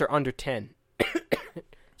budgets are under 10.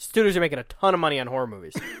 Studios are making a ton of money on horror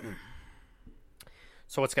movies.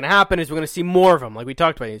 So what's going to happen is we're going to see more of them. Like we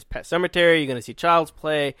talked about, it's Pet Sematary. You're going to see Child's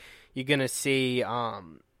Play. You're going to see...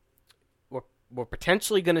 We're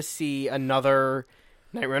potentially going to see another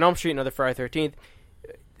Nightmare on Elm Street, another Friday the 13th.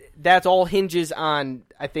 That all hinges on,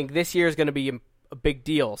 I think this year is going to be a big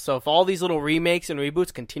deal. So if all these little remakes and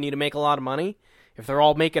reboots continue to make a lot of money, if they're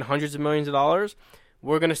all making hundreds of millions of dollars,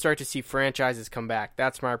 we're going to start to see franchises come back.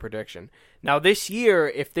 That's my prediction. Now this year,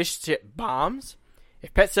 if this shit bombs,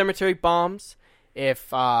 if Pet Sematary bombs, if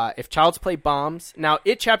Child's Play bombs, now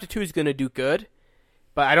It Chapter 2 is going to do good,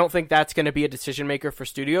 but I don't think that's going to be a decision maker for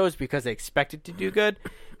studios because they expect it to do good.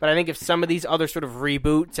 But I think if some of these other sort of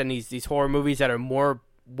reboots and these horror movies that are more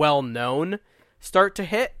well known start to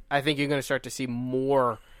hit, I think you're going to start to see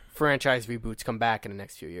more franchise reboots come back in the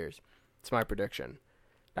next few years. It's my prediction.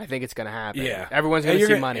 I think it's going to happen. Yeah. Everyone's going to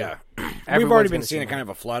see money. Yeah. We've already been seeing kind of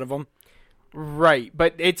a flood of them. Right.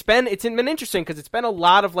 But it's been interesting because it's been a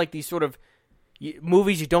lot of like these sort of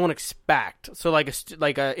movies you don't expect. So like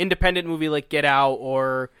a independent movie like Get Out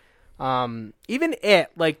or even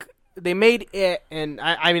It. Like they made It, and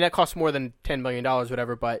I mean that cost more than $10 million,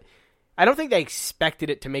 whatever. But I don't think they expected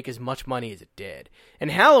it to make as much money as it did.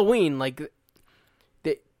 And Halloween, like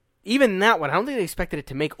even that one, I don't think they expected it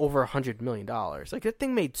to make over $100 million. Like that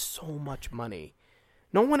thing made so much money.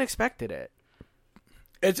 No one expected it.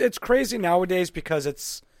 It's crazy nowadays because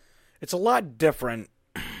it's a lot different.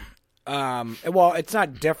 Well, it's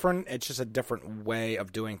not different. It's just a different way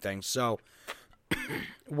of doing things. So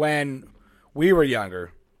when we were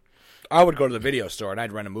younger, I would go to the video store and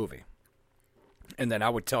I'd rent a movie. And then I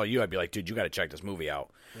would tell you, I'd be like, dude, you got to check this movie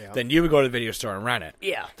out. Yeah. Then you would go to the video store and rent it.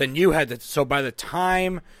 Yeah. Then you had to. So by the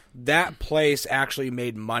time that place actually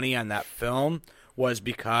made money on that film was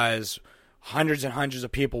because hundreds and hundreds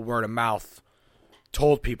of people, word of mouth,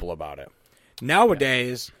 told people about it.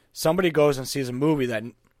 Nowadays, somebody goes and sees a movie that,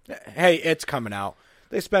 hey, it's coming out.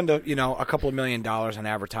 They spend a couple of $1 million on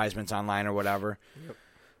advertisements online or whatever. Yep.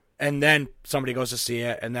 And then somebody goes to see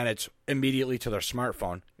it, and then it's immediately to their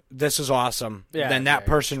smartphone. This is awesome. Yeah, then that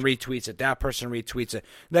person retweets it. That person retweets it.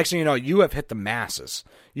 Next thing you know, you have hit the masses.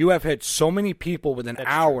 You have hit so many people within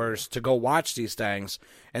hours to go watch these things,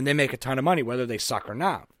 and they make a ton of money, whether they suck or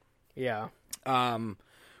not. Yeah.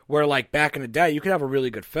 Where, like, back in the day, you could have a really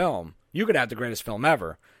good film. You could have the greatest film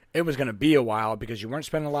ever. It was going to be a while because you weren't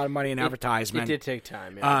spending a lot of money in advertisement. It did take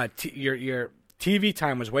time, yeah. Your TV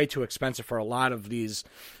time was way too expensive for a lot of these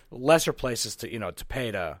lesser places to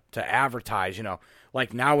pay to advertise.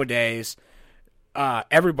 Like nowadays,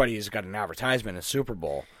 everybody's got an advertisement in Super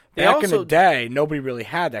Bowl. Back in the day, nobody really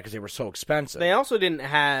had that because they were so expensive. They also didn't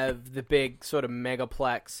have the big sort of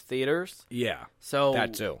megaplex theaters. Yeah, so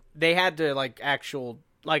that too. They had to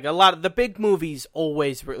a lot of the big movies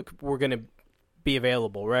always were going to be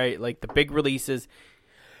available, right? Like the big releases.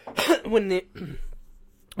 When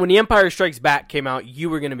the Empire Strikes Back came out, you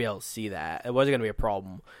were going to be able to see that. It wasn't going to be a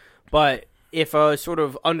problem. But if a sort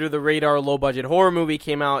of under the radar, low budget horror movie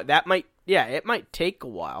came out, it might take a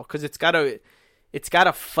while because it's got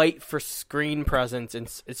to fight for screen presence,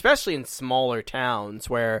 and especially in smaller towns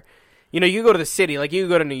where, you go to the city, like you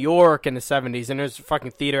go to New York in the 70s, and there's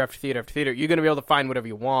fucking theater after theater after theater. You're gonna be able to find whatever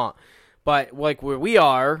you want. But like where we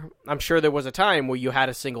are, I'm sure there was a time where you had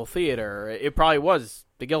a single theater. It probably was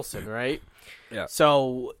the Gilson, right? Yeah.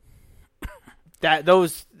 So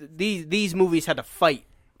these movies had to fight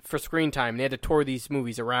for screen time. They had to tour these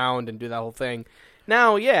movies around and do that whole thing.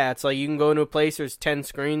 Now, yeah, it's like you can go into a place, there's 10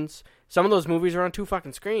 screens. Some of those movies are on 2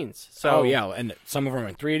 fucking screens. So yeah, and some of them are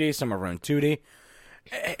in 3D, some of them are in 2D.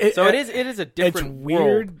 It is a different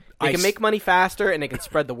world. They can make money faster and they can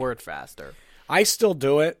spread the word faster. I still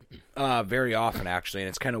do it very often, actually, and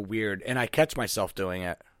it's kind of weird. And I catch myself doing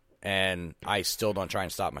it, and I still don't try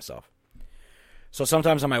and stop myself. So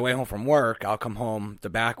sometimes on my way home from work, I'll come home the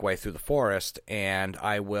back way through the forest, and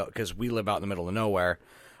I will, because we live out in the middle of nowhere,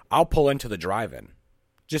 I'll pull into the drive-in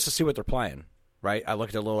just to see what they're playing, right? I look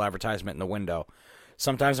at a little advertisement in the window.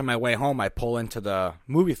 Sometimes on my way home, I pull into the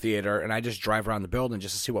movie theater, and I just drive around the building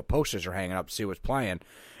just to see what posters are hanging up, to see what's playing.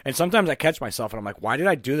 And sometimes I catch myself, and I'm like, why did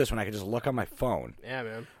I do this when I could just look on my phone? Yeah,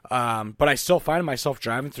 man. But I still find myself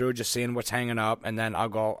driving through, just seeing what's hanging up, and then I'll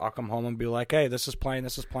come home and be like, hey, this is playing,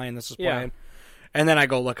 this is playing, this is playing. And then I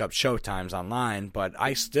go look up showtimes online, but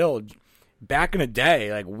I still, back in the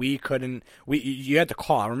day, like you had to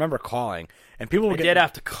call. I remember calling, and people would did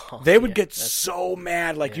have to call. They would get so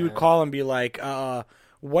mad, like you would call and be like,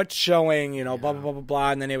 what's showing, blah, blah, blah, blah,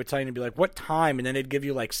 blah, and then they would tell you to be like, what time, and then they'd give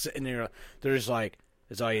you like, sitting there, there's like,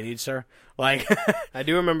 is all you need, sir? Like, I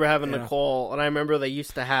do remember having to call, and I remember they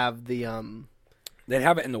used to have the, they'd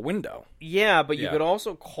have it in the window. Yeah, but you could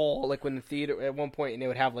also call, like, when the theater, at one point, and they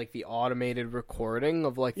would have, like, the automated recording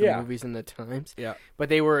of, like, the movies and the times. Yeah.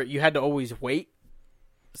 But you had to always wait.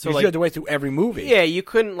 So you like, had to wait through every movie. yeah, you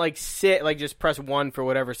couldn't like sit like just press 1 for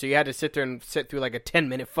whatever. So you had to sit there and sit through like a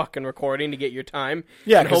 10-minute fucking recording to get your time.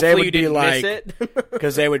 Yeah, and because they hopefully would you be didn't like, miss it.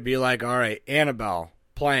 because they would be like, all right, Annabelle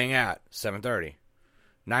playing at 7:30.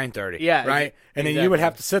 9:30. Yeah, right. And then exactly. you would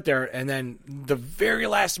have to sit there, and then the very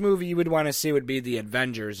last movie you would want to see would be the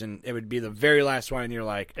Avengers, and it would be the very last one, and you're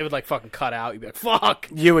like, It would like fucking cut out. You'd be like, "Fuck."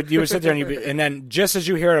 you would sit there, and then just as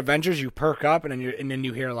you hear Avengers, you perk up, and then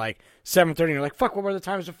you hear like 7:30, and you're like, fuck, what were the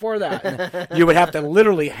times before that? And you would have to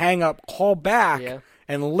literally hang up, call back, Yeah.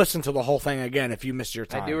 and listen to the whole thing again if you missed your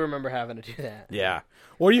time. I do remember having to do that. Yeah.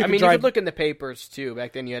 Or you I could mean, drive, you could look in the papers too.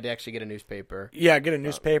 Back then, you had to actually get a newspaper. yeah, get a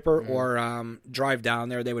newspaper or drive down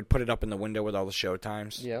there. They would put it up in the window with all the show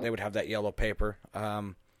times. Yeah. They would have that yellow paper.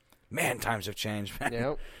 Man, times have changed, man.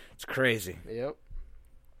 Yep. It's crazy. Yep.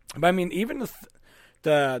 But I mean, even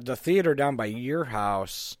the theater down by your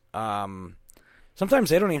house, sometimes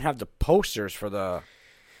they don't even have the posters for the.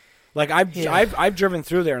 Like I've driven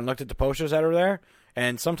through there and looked at the posters that are there,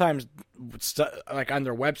 and sometimes like on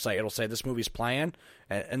their website it'll say this movie's playing,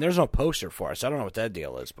 and there's no poster for it. So I don't know what that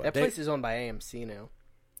deal is. But That place is owned by AMC now.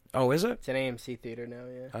 oh, is it? It's an AMC theater now.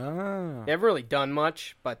 Yeah. Oh, They haven't really done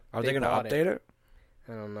much, but are they going to bought update it?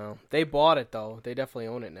 I don't know. They bought it though. They definitely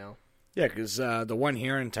own it now. Yeah, because the one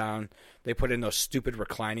here in town, they put in those stupid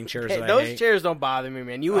reclining chairs. Hey, that I those hate. chairs don't bother me,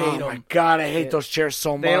 man. You hate Oh them. my god, I hate those chairs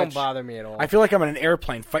so much. They don't bother me at all. I feel like I'm on an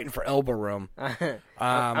airplane fighting for elbow room.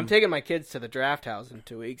 I'm taking my kids to the Draft House in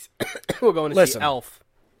 2 weeks. We're going to Listen. see Elf.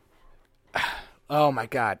 Oh my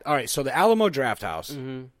god! All right, so the Alamo Draft House,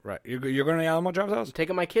 Mm-hmm. right? You're going to the Alamo Draft House? I'm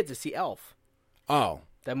taking my kids to see Elf. Oh,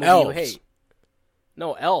 That movie Elves. you hate.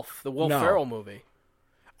 No, Elf, the Will No. Ferrell movie.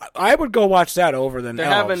 I would go watch that over than They're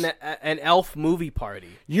Elves. having an Elf movie party.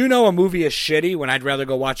 You know, a movie is shitty when I'd rather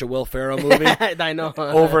go watch a Will Ferrell movie I know.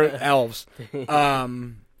 over Elves.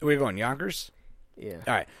 We're going Yonkers. Yeah.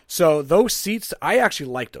 All right, so those seats, I actually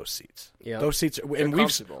like those seats. Yeah. Those seats, They're and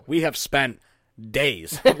comfortable. we have spent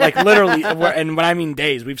days, like literally, and when I mean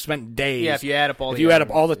days, we've spent days. Yeah, if you add up all if the you add up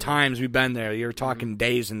other all the ones, yeah. times we've been there, you're talking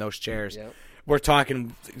days in those chairs. Yep. We're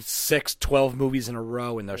talking 6, 12 movies in a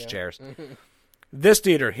row in those chairs. This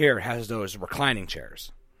theater here has those reclining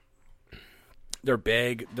chairs. They're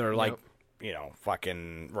big. They're like,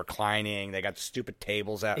 fucking reclining. They got stupid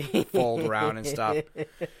tables that fold around and stuff.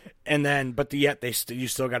 And then, but yet you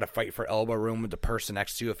still got to fight for elbow room with the person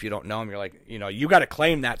next to you. If you don't know them, you're like, you got to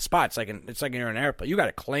claim that spot. It's like you're in an airplane. You got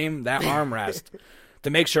to claim that armrest to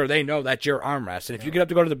make sure they know that's your armrest. And if you get up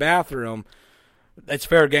to go to the bathroom, it's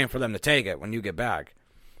fair game for them to take it when you get back.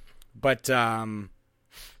 But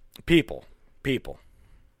people,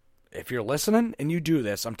 if you're listening and you do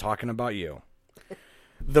this, I'm talking about you.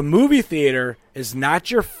 The movie theater is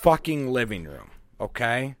not your fucking living room,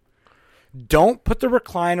 okay? Don't put the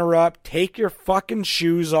recliner up. Take your fucking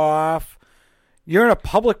shoes off. You're in a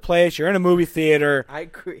public place. You're in a movie theater. I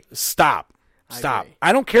agree. Stop. agree.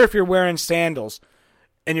 I don't care if you're wearing sandals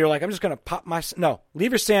and you're like, I'm just going to pop my... No,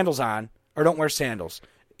 leave your sandals on or don't wear sandals.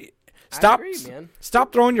 Stop, I agree, man.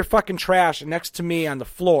 Stop throwing your fucking trash next to me on the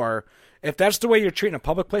floor. If that's the way you're treating a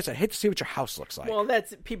public place, I'd hate to see what your house looks like. Well,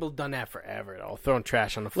 people have done that forever, though. Throwing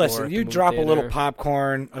trash on the floor. Listen, at the you movie drop a little theater.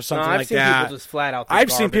 popcorn or something I've like seen that. people just flat out throw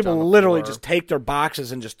I've seen garbage on people the literally floor. just take their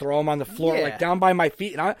boxes and just throw them on the floor, Yeah. like down by my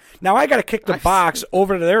feet. And now I got to kick the box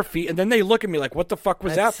over to their feet, and then they look at me like, "What the fuck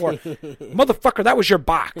was that for, motherfucker? That was your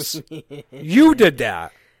box. You did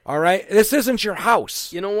that. All right, this isn't your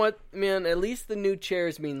house." You know what, man? At least the new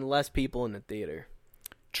chairs mean less people in the theater.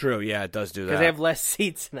 True, yeah, it does do that. Because they have less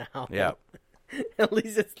seats now. Yeah. At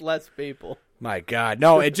least it's less people. My God,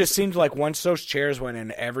 no! It just seems like once those chairs went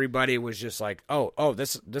in, everybody was just like, "Oh,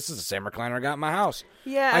 this is the same recliner I got in my house.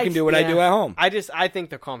 Yeah, I can do what I do at home." I think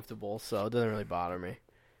they're comfortable, so it doesn't really bother me.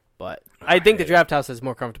 But I think the Draft House has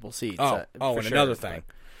more comfortable seats. Oh, for and sure. another thing.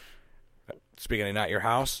 Speaking of not your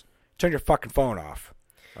house, turn your fucking phone off.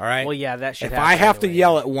 All right. Well, yeah, that should. If I have to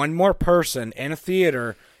yell at one more person in a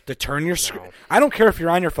theater to turn your screen, I don't care if you're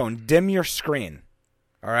on your phone. Dim your screen.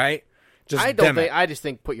 All right. Just dim it. I just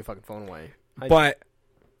think put your fucking phone away. But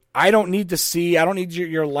I don't need to see. I don't need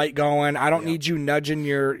your light going. I don't need you nudging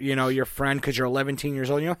your friend because you're 11 years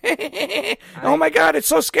old. Oh my God, it's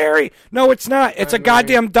so scary. No, it's not. It's a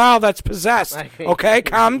goddamn doll that's possessed. Okay,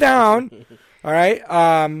 calm down. All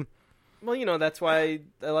right. Well, that's why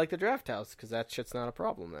I like the Draft House, because that shit's not a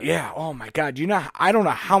problem there. Yeah. Oh my God. I don't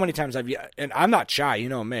know how many times and I'm not shy. You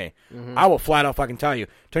know me. I will flat out fucking tell you,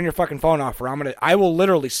 turn your fucking phone off, or I will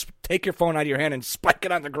literally take your phone out of your hand and spike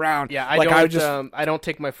it on the ground. Yeah, I don't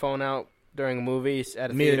take my phone out during movies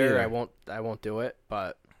at a Me theater. neither. I won't do it,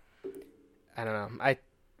 but I don't know.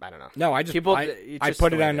 I don't know. No, I just People, I it's just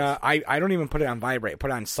put the it way on. is. I don't even put it on vibrate. I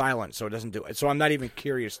put it on silent so it doesn't do it. So I'm not even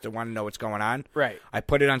curious to want to know what's going on. Right. I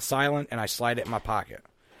put it on silent and I slide it in my pocket,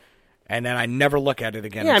 and then I never look at it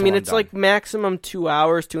again. Yeah, I until mean, I'm it's done. like maximum 2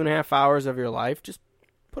 hours, 2.5 hours of your life. Just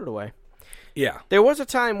put it away. yeah, There was a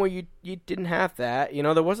time where you didn't have that. You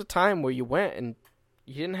know, there was a time where you went and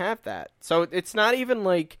you didn't have that. So it's not even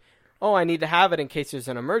like, oh, I need to have it in case there's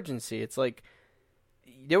an emergency. It's like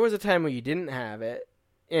there was a time where you didn't have it,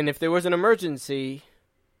 and if there was an emergency,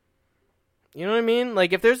 you know what I mean?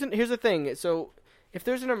 Like if here's the thing. So if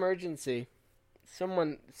there's an emergency,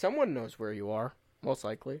 someone knows where you are, most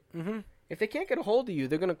likely. Mm-hmm. If they can't get a hold of you,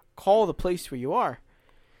 they're gonna call the place where you are.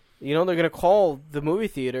 You know, they're going to call the movie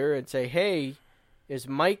theater and say, hey, is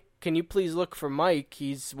Mike, can you please look for Mike?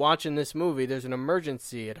 He's watching this movie. There's an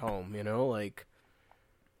emergency at home, you know? Like,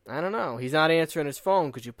 I don't know. He's not answering his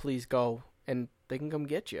phone. Could you please go? And they can come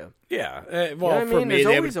get you. yeah. You know Well, what I for mean? me,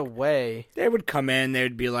 There's always a way. they would come in.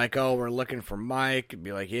 They'd be like, "Oh, we're looking for Mike." It'd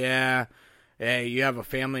be like, "Yeah, hey, you have a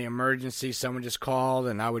family emergency. Someone just called,"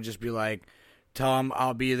 and I would just be like, "Tell them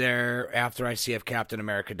I'll be there after I see if Captain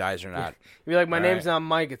America dies or not." You'd be like, my All name's right. not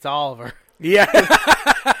Mike, it's Oliver. Yeah.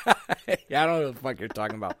 Yeah, I don't know what the fuck you're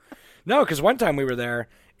talking about. No, because one time we were there,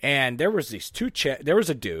 and there was these two there was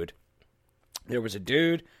a dude. There was a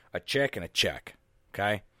dude, a chick, and a chick.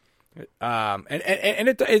 Okay? And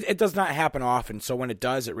it does not happen often, so when it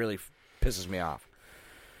does, it really pisses me off.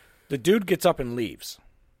 The dude gets up and leaves.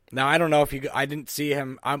 Now, I don't know if I didn't see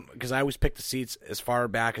him, because I always pick the seats as far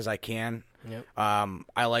back as I can. Yep.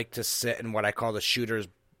 I like to sit in what I call the shooter's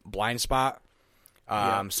blind spot.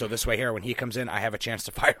 So this way here, when he comes in, I have a chance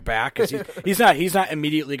to fire back because he's not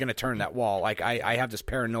immediately going to turn that wall. Like I have this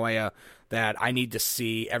paranoia that I need to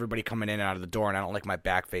see everybody coming in and out of the door, and I don't like my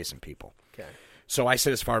back facing people. Okay. So I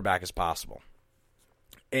sit as far back as possible.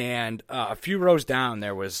 And a few rows down,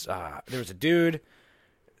 there was a dude.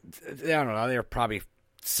 I don't know. They were probably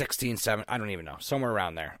 16, 7. I don't even know. Somewhere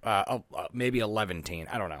around there. Maybe 11 teen.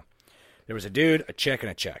 I don't know. There was a dude, a chick, and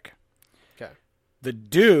a chick. Okay. The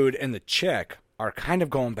dude and the chick are kind of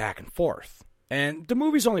going back and forth. And the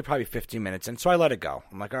movie's only probably 15 minutes in, so I let it go.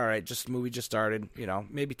 I'm like, all right, the movie just started,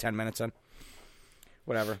 maybe 10 minutes in.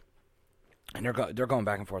 Whatever. And they're going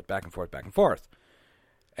back and forth, back and forth, back and forth.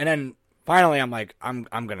 And then finally I'm like, I'm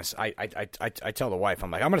going to I tell the wife,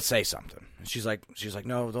 I'm like, I'm going to say something. And she's like,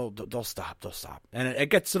 no, they'll stop. And it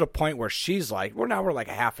gets to the point where she's like, we're like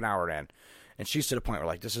a half an hour in. And she's to the point where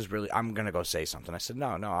like, this is really, I'm going to go say something. I said, no,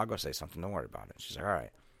 I'll go say something. Don't worry about it. She's like, all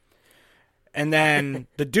right. And then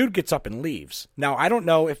the dude gets up and leaves. Now, I don't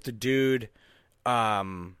know if the dude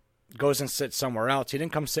goes and sits somewhere else. He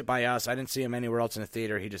didn't come sit by us. I didn't see him anywhere else in the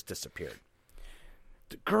theater. He just disappeared.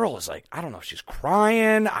 The girl is like, I don't know if she's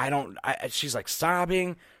crying. She's like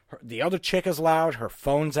sobbing. The other chick is loud. Her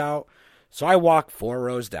phone's out. So I walk 4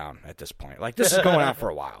 rows down at this point. Like, this is going on for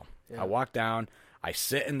a while. Yeah. I walk down. I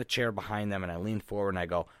sit in the chair behind them, and I lean forward, and I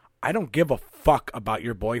go, I don't give a fuck about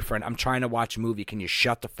your boyfriend. I'm trying to watch a movie. Can you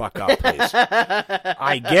shut the fuck up, please?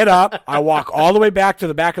 I get up. I walk all the way back to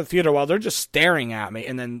the back of the theater while they're just staring at me,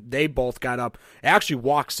 and then they both got up. They actually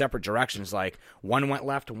walked separate directions. Like, one went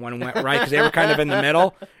left and one went right because they were kind of in the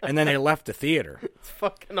middle, and then they left the theater. It's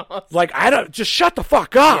fucking awesome. Like, just shut the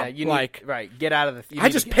fuck up. Yeah, you need, right, get out of the theater. I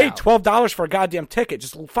just paid $12 for a goddamn ticket.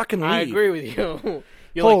 Just fucking leave. I agree with you.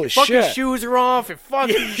 You're Holy like, your fucking shit. shoes are off. You're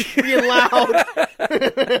fucking being loud.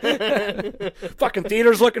 Fucking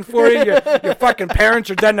theater's looking for you. Your fucking parents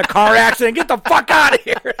are dead in a car accident. Get the fuck out of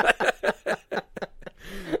here.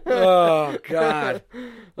 Oh, God.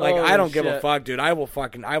 Like, I don't give a fuck, dude. I will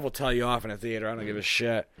tell you off in a theater. I don't give a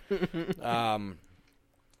shit. You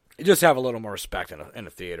just have a little more respect in a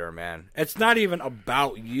theater, man. It's not even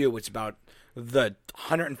about you. It's about the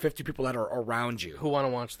 150 people that are around you. Who want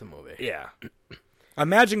to watch the movie. Yeah.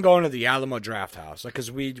 Imagine going to the Alamo Draft House, because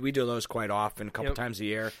we do those quite often, a couple times a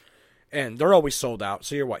year, and they're always sold out.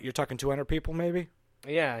 So you're talking 200 people maybe?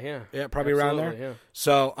 Yeah, probably around there. Yeah.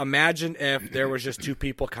 So imagine if there was just 2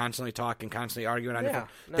 people constantly talking, constantly arguing on different.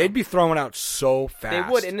 No. They'd be throwing out so fast.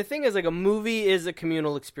 They would, and the thing is, like, a movie is a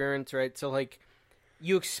communal experience, right? So, like,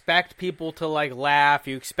 you expect people to, like, laugh.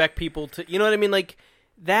 You expect people to, you know what I mean? Like,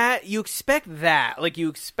 that, you expect that. Like, you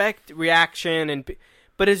expect reaction,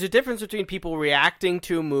 but there's a difference between people reacting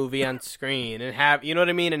to a movie on screen and you know what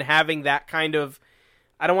I mean? And having that kind of,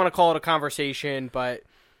 I don't want to call it a conversation, but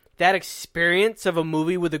that experience of a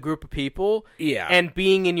movie with a group of people. Yeah. And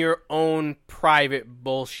being in your own private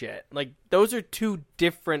bullshit. Like, those are 2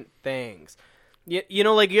 different things. You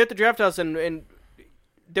know, like, you're at the Draft House and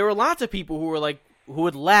there were lots of people who were like, who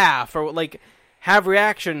would laugh or like have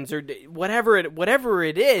reactions or whatever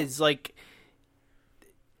it is. Like,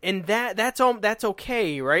 and that's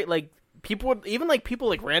okay, right? Like people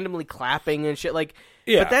randomly clapping and shit, like,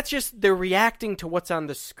 Yeah. but that's just they're reacting to what's on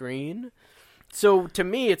the screen. So to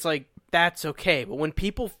me, it's like that's okay. But when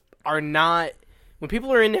people are in that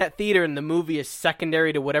theater and the movie is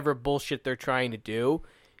secondary to whatever bullshit they're trying to do,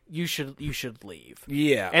 you should leave.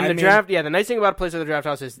 Yeah, And the nice thing about a place like the Draft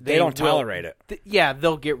House is they don't tolerate it.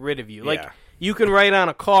 They'll get rid of you. Like Yeah. you can write on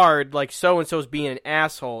a card like so and so's being an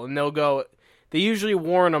asshole, and they'll go. They usually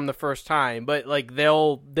warn them the first time, but like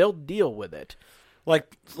they'll deal with it.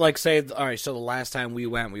 Like say, all right. So the last time we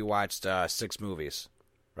went, we watched 6 movies,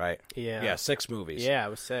 right? Yeah. 6 movies. Yeah, it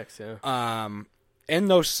was 6. Yeah. In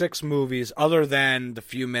those 6 movies, other than the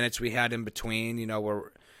few minutes we had in between, you know,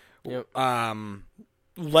 where Yep.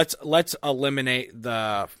 let's eliminate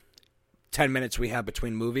the 10 minutes we have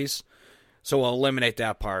between movies. So we'll eliminate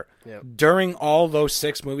that part. Yep. During all those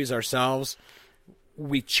 6 movies ourselves,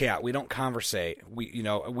 we chat. We don't conversate.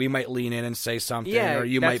 We might lean in and say something, or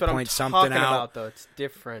you might point something out. About, though. It's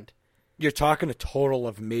different. You're talking a total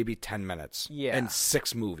of maybe 10 minutes. Yeah. And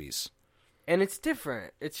 6 movies. And it's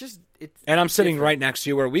different. It's And I'm sitting different. right next to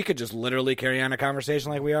you where we could just literally carry on a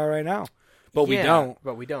conversation like we are right now. But we Yeah, don't.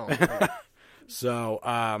 But we don't. So,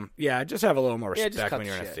 just have a little more Yeah, just respect cut when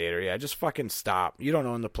you're in a shit. theater. Yeah, just fucking stop. You don't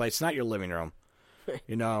own the place. It's not your living room.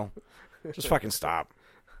 Just fucking stop.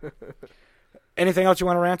 Anything else you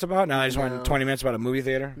want to rant about? No, I just want 20 minutes about a movie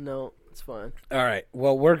theater. No, it's fine. All right.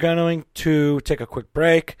 Well, we're going to take a quick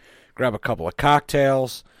break, grab a couple of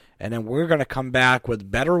cocktails, and then we're going to come back with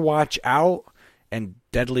Better Watch Out and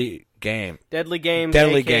Deadly Game. Deadly Games,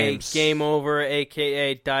 Deadly a.k.a. Games. Game Over,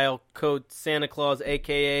 a.k.a. Dial Code Santa Claus,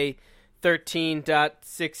 a.k.a.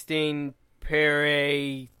 13.16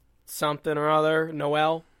 Pere something or other,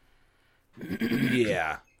 Noel.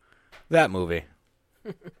 Yeah. That movie.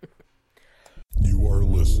 You are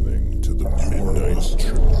listening to the Midnight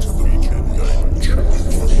Trip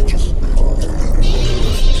Feature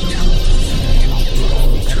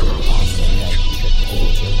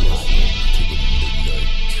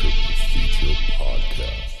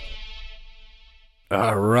Podcast.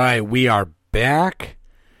 All right. We are back.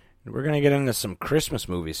 We're going to get into some Christmas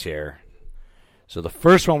movies here. So the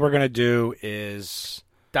first one we're going to do is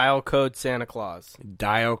Dial Code Santa Claus.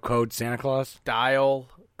 Dial Code Santa Claus. Dial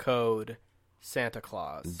Code Santa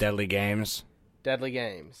Claus. Deadly Games. Deadly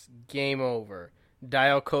Games. Game Over.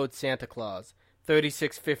 Dial Code Santa Claus.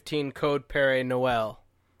 3615 Code Pere Noel.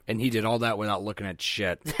 And he did all that without looking at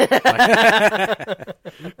shit. All right,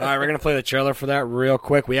 we're going to play the trailer for that real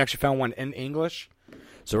quick. We actually found one in English.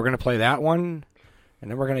 So we're going to play that one,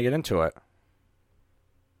 and then we're going to get into it.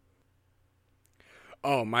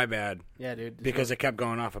 Oh, my bad. Yeah, dude. Because it kept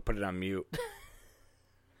going off, I put it on mute.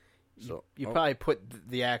 So You probably put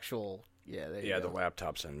the actual... Yeah, there you yeah, go. the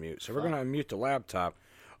laptop's on mute. So we're going to unmute the laptop.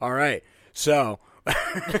 All right. So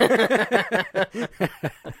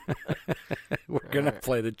we're going to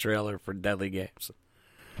play the trailer for Deadly Games.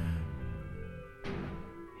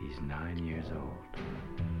 He's 9 years old.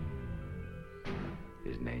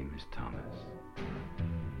 His name is Thomas.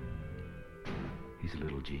 He's a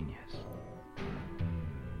little genius.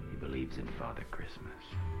 He believes in Father Christmas.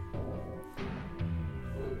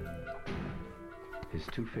 His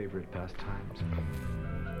 2 favorite pastimes: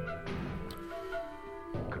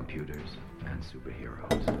 computers and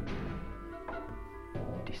superheroes.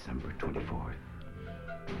 December 24th,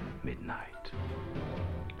 midnight.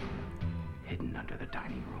 Hidden under the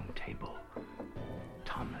dining room table,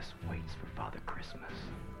 Thomas waits for Father Christmas.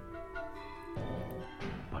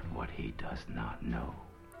 But what he does not know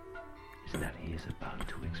is that he is about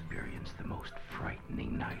to experience the most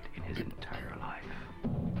frightening night in his entire life.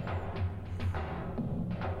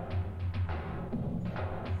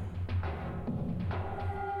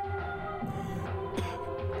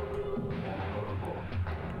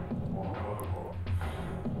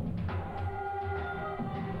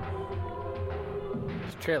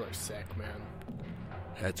 This trailer's sick, man.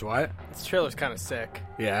 That's what? This trailer's kind of sick.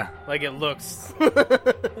 Yeah. Like, it looks...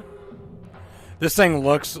 This thing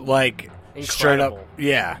looks like straight up. Incredible.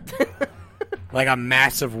 Yeah. Like a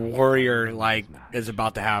massive warrior, like, is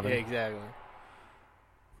about to happen. Yeah, exactly.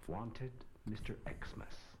 Wanted, Mr. Xmas.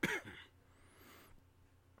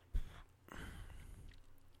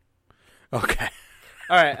 Okay.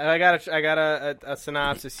 All right, I got a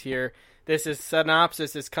synopsis here. This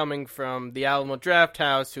synopsis is coming from the Alamo Draft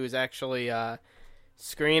House, who is actually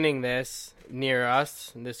screening this near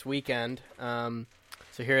us this weekend. So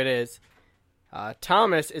here it is.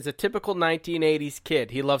 Thomas is a typical 1980s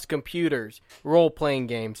kid. He loves computers, role-playing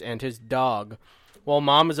games, and his dog. While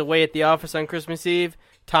Mom is away at the office on Christmas Eve,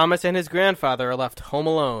 Thomas and his grandfather are left home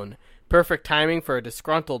alone. Perfect timing for a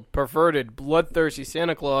disgruntled, perverted, bloodthirsty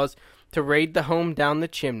Santa Claus to raid the home down the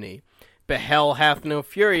chimney. But hell hath no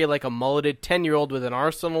fury like a mulleted 10-year-old with an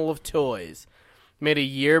arsenal of toys. Made a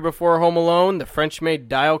year before Home Alone, the French-made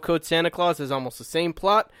Dial Code Santa Claus is almost the same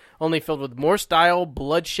plot, only filled with more style,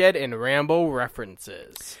 bloodshed, and Rambo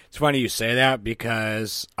references. It's funny you say that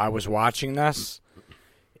because I was watching this,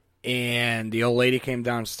 and the old lady came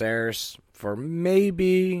downstairs for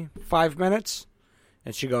maybe 5 minutes,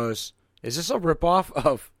 and she goes, "Is this a ripoff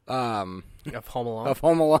of Home Alone? Of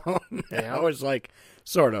Home Alone?" Yeah. I was like,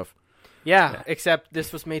 sort of. Yeah, except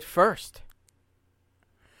this was made first.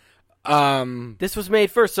 This was made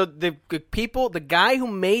first. So the guy who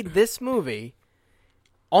made this movie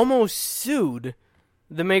almost sued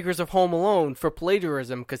the makers of Home Alone for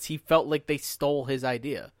plagiarism because he felt like they stole his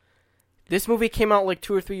idea. This movie came out like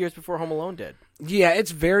 2 or 3 years before Home Alone did. Yeah,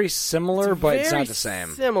 it's very similar, but it's not the same.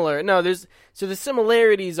 Similar. No, the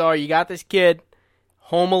similarities are you got this kid,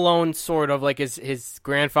 Home Alone sort of like his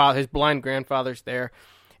grandfather, his blind grandfather's there,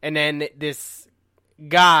 and then this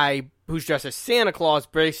guy who's dressed as Santa Claus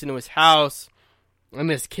breaks into his house, and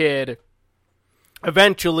this kid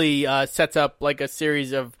eventually sets up like a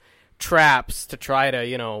series of traps to try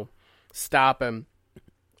to, stop him.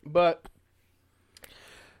 But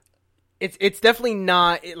it's definitely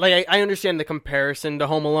not like I understand the comparison to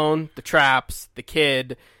Home Alone, the traps, the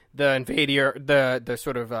kid, the invader, the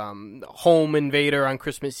sort of home invader on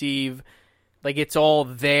Christmas Eve, like it's all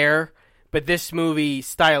there. But this movie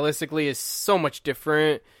stylistically is so much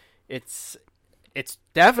different. It's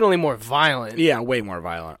definitely more violent. Yeah, way more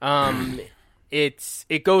violent.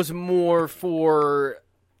 It goes more for.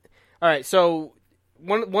 All right, so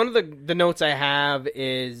one of the notes I have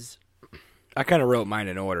is. I kind of wrote mine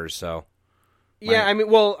in order, so. Yeah, I mean,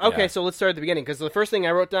 well, okay, Yeah. so let's start at the beginning because the first thing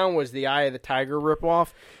I wrote down was the Eye of the Tiger ripoff.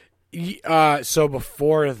 So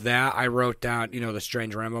before that, I wrote down, the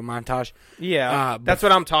Strange Rambo montage. Yeah, that's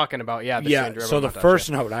what I'm talking about. Yeah, Yeah, Strange so Rambo the montage, first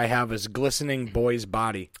yeah. note I have is glistening boy's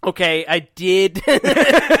body. Okay, I did.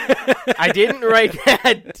 I didn't write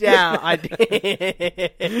that down.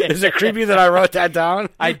 Is it creepy that I wrote that down?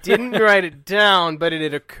 I didn't write it down, but it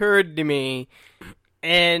had occurred to me.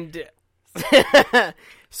 And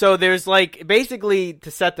so there's like, basically to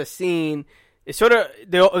set the scene, it's sort of,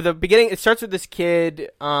 the beginning, it starts with this kid,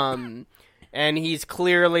 and he's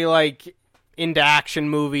clearly like into action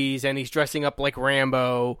movies, and he's dressing up like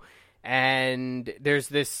Rambo, and there's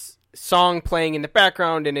this song playing in the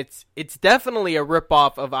background, and it's definitely a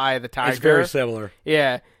ripoff of Eye of the Tiger. It's very similar.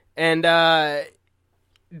 Yeah, and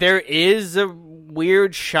there is a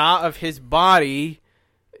weird shot of his body,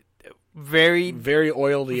 very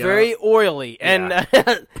oily. very oily, Yeah.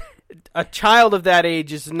 and a child of that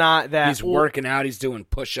age is not that. He's working out. He's doing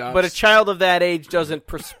push-ups. But a child of that age doesn't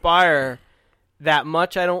perspire that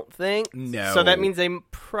much, I don't think. No. So that means they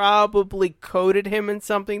probably coated him in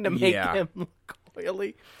something to make Yeah. him look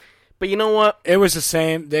oily. But you know what? It was the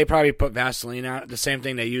same. They probably put Vaseline on it. The same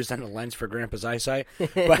thing they used on the lens for Grandpa's eyesight.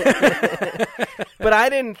 But But I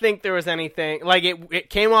didn't think there was anything. Like, it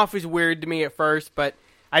came off as weird to me at first, but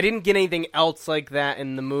I didn't get anything else like that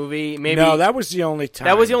in the movie. Maybe no, that was the only time.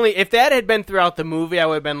 that was the only. If that had been throughout the movie, I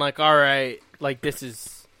would have been like, all right, like this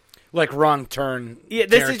is. Like wrong turn. Yeah,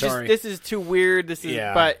 this territory. this is too weird. This is,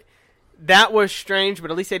 Yeah. but that was strange. But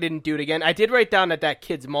at least they didn't do it again. I did write down that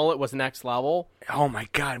kid's mullet was next level. Oh my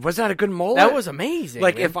God, was that a good mullet? That was amazing.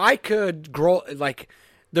 Like man. if I could grow, like,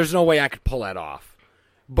 there's no way I could pull that off.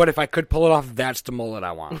 But if I could pull it off, that's the mullet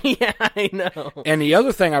I want. yeah, I know. And the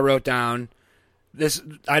other thing I wrote down,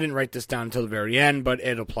 I didn't write this down until the very end, but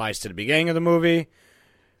it applies to the beginning of the movie.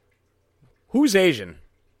 Who's Asian?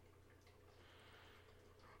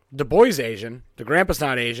 The boy's Asian. The grandpa's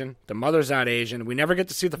not Asian. The mother's not Asian. We never get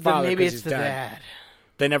to see the father Maybe because it's he's the dead. dad.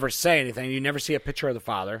 They never say anything. You never see a picture of the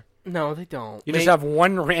father. No, they don't. You just have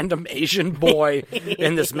one random Asian boy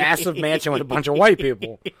in this massive mansion with a bunch of white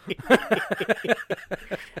people.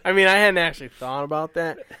 I mean, I hadn't actually thought about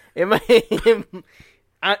that. It might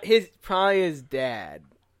probably his dad.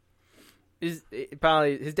 His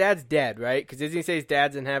dad's dead, right? Because doesn't he say his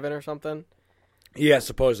dad's in heaven or something? Yeah,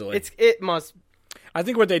 supposedly. It must. I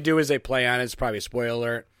think what they do is they play on it. It's probably a spoiler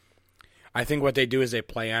alert. I think what they do is they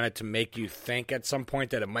play on it to make you think at some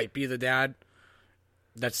point that it might be the dad.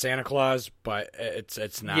 That's Santa Claus, but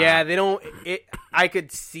it's not. Yeah, they don't. I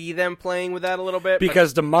could see them playing with that a little bit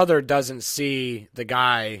because the mother doesn't see the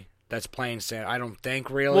guy that's playing Santa. I don't think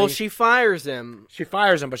really. Well, she fires him. She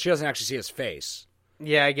fires him, but she doesn't actually see his face.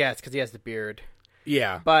 Yeah, I guess because he has the beard.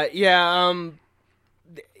 Yeah, but yeah,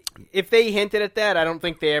 if they hinted at that, I don't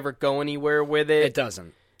think they ever go anywhere with it. It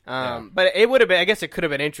doesn't. But it would have been. I guess it could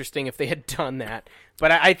have been interesting if they had done that.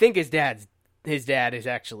 But I think his dad is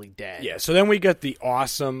actually dead. Yeah. So then we get the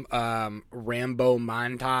awesome Rambo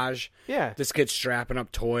montage. Yeah. This kid's strapping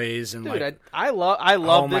up toys and Dude, like. I love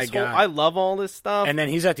Oh my this God. I love all this stuff. And then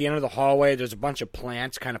he's at the end of the hallway. There's a bunch of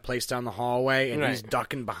plants kind of placed down the hallway, and he's Right.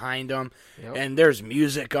 ducking behind them. Yep. And there's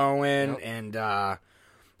music going, Yep.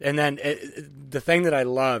 and then the thing that I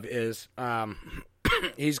love is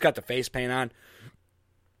he's got the face paint on.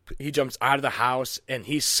 He jumps out of the house, and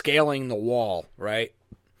he's scaling the wall, right?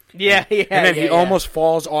 yeah. And then he yeah. almost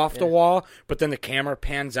falls off the wall, but then the camera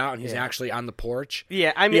pans out, and he's actually on the porch.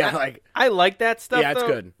 Yeah, I mean, Yeah, I like that stuff. Yeah, it's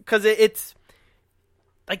good. Because it's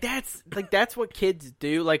that's what kids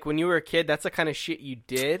do. Like when you were a kid, that's the kind of shit you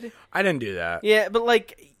did. I didn't do that. Yeah, but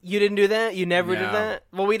like you didn't do that. You never did No. that.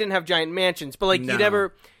 Well, we didn't have giant mansions, but like No.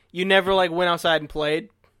 you never like went outside and played.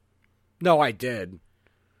 No, I did.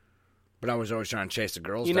 But I was always trying to chase the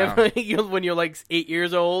girls You down. never. When you're like 8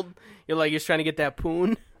 years old, you're just trying to get that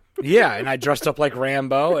poon. Yeah, and I dressed up like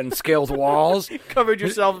Rambo and scaled walls. Covered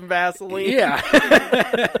yourself in Vaseline. Yeah.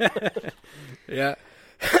 Yeah.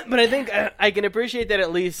 But I think I can appreciate that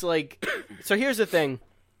at least. Like, so here's the thing.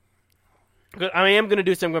 I am going to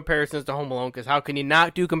do some comparisons to Home Alone because how can you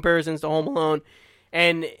not do comparisons to Home Alone?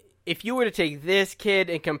 And if you were to take this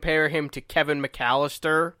kid and compare him to Kevin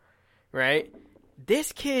McAllister, right?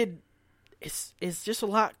 This kid is just a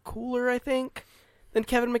lot cooler, I think, than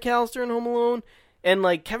Kevin McAllister in Home Alone. And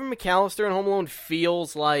like Kevin McAllister in Home Alone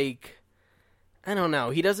feels like, I don't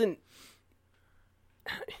know, he doesn't.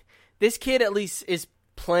 This kid at least is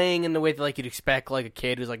playing in the way that like you'd expect like a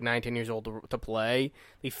kid who's like 19 years old to play.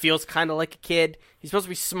 He feels kind of like a kid. He's supposed to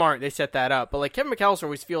be smart. They set that up. But like Kevin McAllister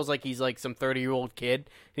always feels like he's like some 30-year-old kid.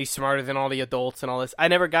 He's smarter than all the adults and all this. I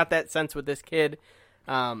never got that sense with this kid.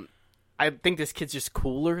 I think this kid's just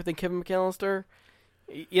cooler than Kevin McAllister.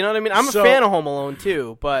 You know what I mean? I'm a fan of Home Alone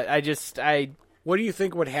too, but What do you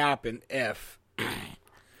think would happen if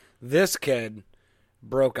this kid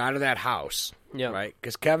broke out of that house? Yeah. Right?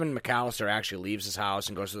 Because Kevin McAllister actually leaves his house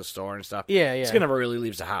and goes to the store and stuff. Yeah. This kid never really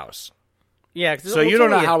leaves the house. Yeah. So you don't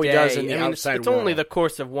know how he does in the outside It's only world. the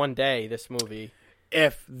course of one day, this movie.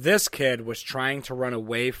 If this kid was trying to run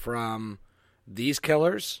away from these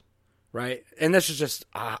killers, right? And this is just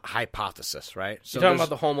a hypothesis, right? So You're talking about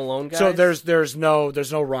the Home Alone guys? So there's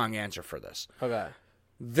no wrong answer for this. Okay.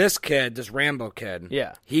 This kid, this Rambo kid,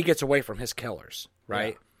 Yeah. he gets away from his killers,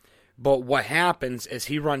 right? Yeah. But what happens is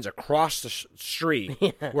he runs across the street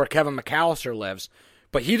where Kevin McAllister lives,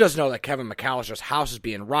 but he doesn't know that Kevin McAllister's house is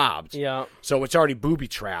being robbed. Yeah. So it's already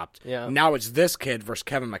booby-trapped. Yeah. Now it's this kid versus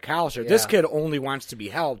Kevin McAllister. Yeah. This kid only wants to be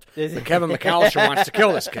helped, but Kevin McAllister wants to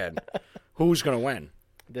kill this kid. Who's going to win?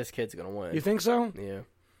 This kid's going to win. You think so? Yeah.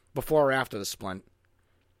 Before or after the splint?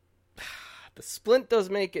 The splint does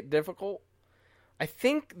make it difficult. I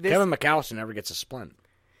think this... Kevin McAllister never gets a splint.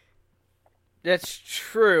 That's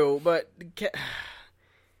true, but...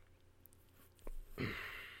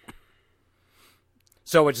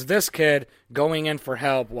 So it's this kid going in for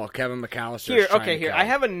help while Kevin McAllister is trying to kill I him.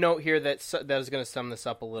 have a note here that is going to sum this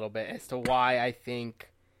up a little bit as to why I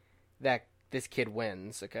think that this kid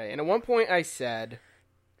wins, okay? And at one point I said...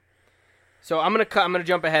 So I'm gonna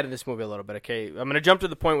jump ahead of this movie a little bit, okay? I'm gonna jump to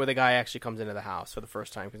the point where the guy actually comes into the house for the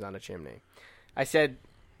first time because on a chimney. I said,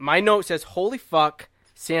 my note says, "Holy fuck,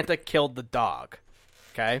 Santa killed the dog."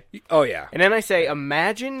 Okay. Oh yeah. And then I say,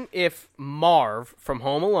 imagine if Marv from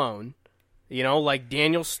Home Alone, like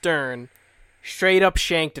Daniel Stern, straight up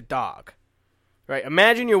shanked a dog. Right?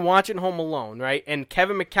 Imagine you're watching Home Alone, right? And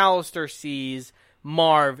Kevin McAllister sees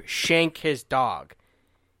Marv shank his dog.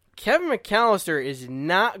 Kevin McAllister is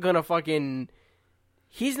not gonna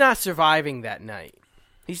he's not surviving that night.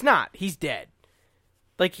 He's not. He's dead.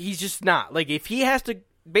 Like, he's just not. Like, if he has to...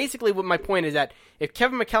 Basically, what my point is that if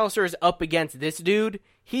Kevin McAllister is up against this dude,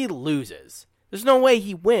 he loses. There's no way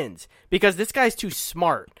he wins because this guy's too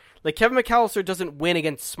smart. Like, Kevin McAllister doesn't win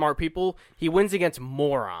against smart people. He wins against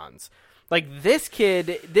morons. Like, this kid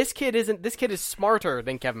is smarter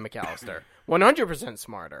than Kevin McAllister. 100%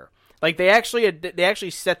 smarter. Like, they actually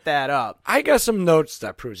set that up. I got some notes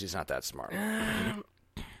that proves he's not that smart.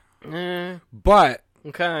 But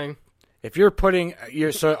Okay. if you're putting,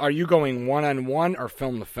 so are you going one-on-one or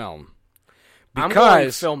film to film? I'm going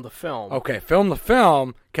film to film. Okay, film to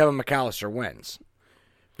film, Kevin McAllister wins.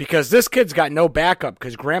 Because this kid's got no backup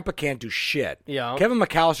because Grandpa can't do shit. Yeah. Kevin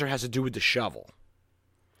McAllister has to do with the shovel.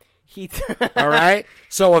 All right?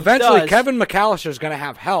 So eventually does. Kevin McAllister is going to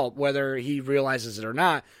have help, whether he realizes it or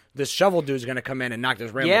not. This shovel dude's going to come in and knock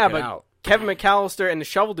this Rambo kid but out. Kevin McAllister and the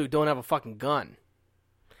shovel dude don't have a fucking gun.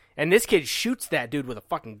 And this kid shoots that dude with a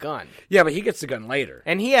fucking gun. Yeah, but he gets the gun later.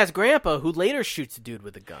 And he has Grandpa, who later shoots the dude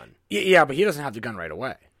with a gun. Yeah, but he doesn't have the gun right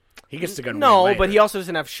away. He gets the gun No, way later. but he also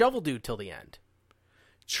doesn't have Shovel Dude till the end.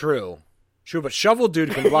 True, but Shovel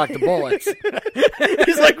Dude can block the bullets.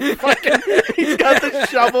 He's like fucking. He's got the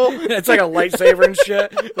shovel. It's like a lightsaber and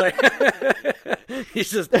shit. Like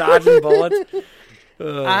he's just dodging bullets.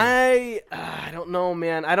 I don't know,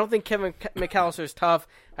 man. I don't think Kevin McAllister's tough.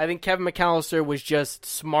 I think Kevin McAllister was just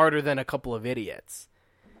smarter than a couple of idiots.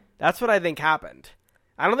 That's what I think happened.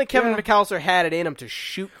 I don't think Kevin McAllister had it in him to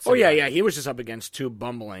shoot somebody. Oh, yeah, he was just up against two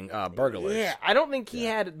bumbling burglars. Yeah, I don't think he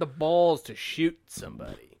had the balls to shoot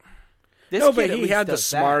somebody. No, but he had the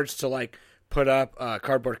smarts to, like, put up a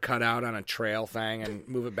cardboard cutout on a trail thing and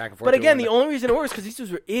move it back and forth. But again, the only reason it works because these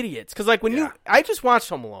dudes were idiots. Because, like, I just watched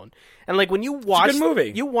Home Alone. And, like, when you watch... It's a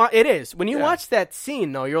good movie. It is. When you watch that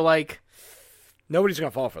scene, though, you're like... Nobody's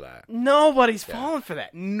going to fall for that. Nobody's falling for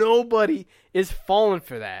that. Nobody is falling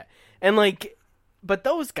for that. And, like... But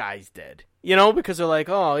those guys did, you know, because they're like,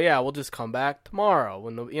 oh, yeah, we'll just come back tomorrow.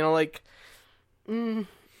 When the, you know, like, I don't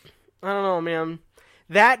know, man.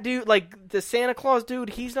 That dude, like, the Santa Claus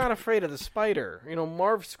dude, he's not afraid of the spider. You know,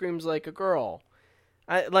 Marv screams like a girl.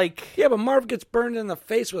 Yeah, but Marv gets burned in the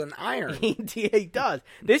face with an iron. He does.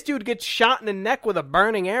 This dude gets shot in the neck with a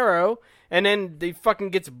burning arrow, and then they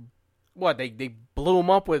fucking gets, they blew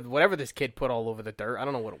him up with whatever this kid put all over the dirt. I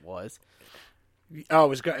don't know what it was.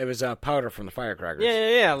 Oh, it was powder from the firecrackers.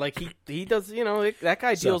 Yeah. Like he does. You know, that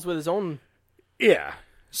guy deals with his own. Yeah.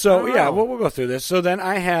 So we'll go through this. So then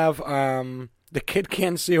I have the kid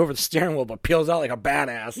can't see over the steering wheel, but peels out like a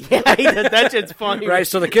badass. Yeah, he does. That shit's funny. Right.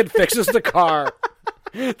 So the kid fixes the car.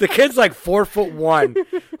 The kid's like 4'1",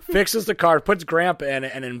 fixes the car, puts Grandpa in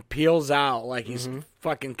it, and then peels out like he's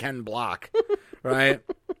fucking Ken Block. Right.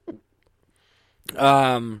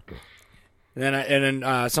 And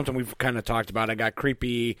then something we've kind of talked about. I got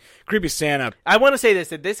creepy Santa. I want to say this: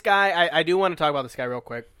 that this guy, I do want to talk about this guy real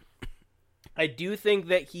quick. I do think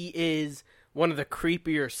that he is one of the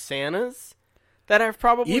creepier Santas that I've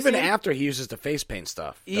probably even seen. After he uses the face paint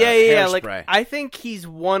stuff. Yeah. Like I think he's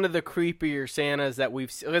one of the creepier Santas that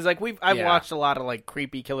we've seen. Because like I've watched a lot of like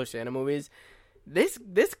creepy Killer Santa movies. This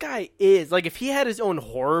guy is like if he had his own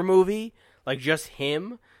horror movie, like just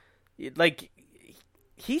him, like.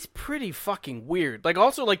 He's pretty fucking weird. Like,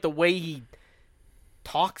 also, like, the way he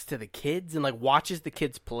talks to the kids and, like, watches the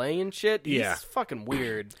kids play and shit. He's fucking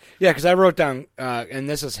weird. Yeah, because I wrote down, and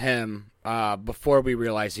this is him, before we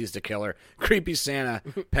realize he's the killer, creepy Santa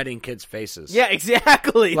petting kids' faces. Yeah,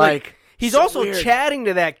 exactly. Like he's so also weird. chatting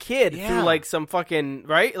to that kid through, like, some fucking,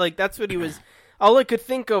 right? Like, that's what he was... All I could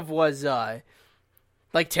think of was,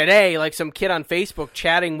 like today, like some kid on Facebook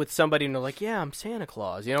chatting with somebody and they're like, yeah, I'm Santa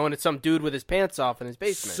Claus, you know, and it's some dude with his pants off in his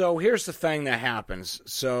basement. So here's the thing that happens.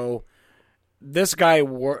 So this guy,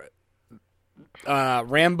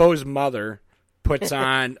 Rambo's mother, puts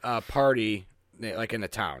on a party like in the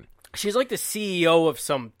town. She's like the CEO of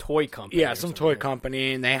some toy company. Yeah, some toy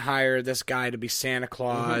company, and they hire this guy to be Santa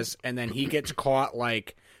Claus, and then he gets caught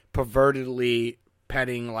like pervertedly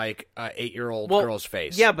petting like a 8-year-old girl's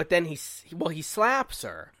face. Yeah, but then he slaps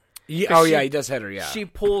her. Yeah, he does hit her. Yeah, she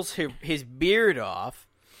pulls his beard off,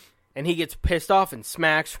 and he gets pissed off and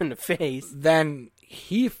smacks her in the face. Then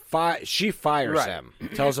she fires him,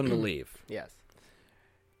 tells him to leave. Yes.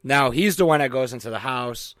 Now he's the one that goes into the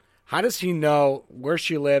house. How does he know where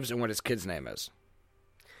she lives and what his kid's name is?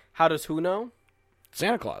 How does who know?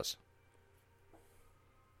 Santa Claus.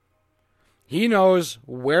 He knows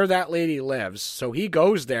where that lady lives, so he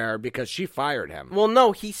goes there because she fired him. Well,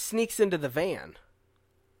 no, he sneaks into the van.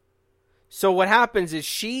 So what happens is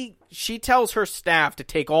she tells her staff to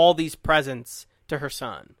take all these presents to her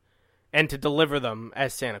son and to deliver them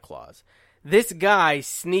as Santa Claus. This guy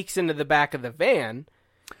sneaks into the back of the van.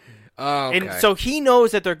 Oh, okay. And so he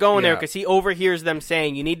knows that they're going there because he overhears them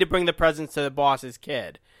saying, "You need to bring the presents to the boss's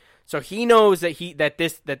kid." So he knows that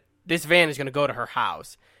this van is going to go to her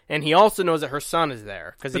house. And he also knows that her son is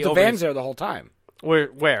there. But the van's there the whole time.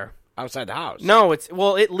 Where? Outside the house. No,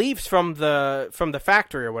 it leaves from the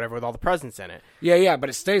factory or whatever with all the presents in it. Yeah, but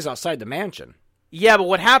it stays outside the mansion. Yeah, but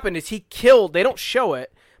what happened is he killed, they don't show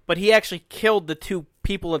it, but he actually killed the two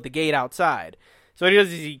people at the gate outside. So what he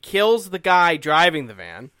does is he kills the guy driving the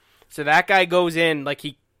van. So that guy goes in, like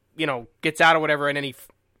he, gets out or whatever, and then he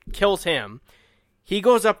kills him. He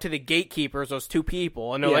goes up to the gatekeepers, those two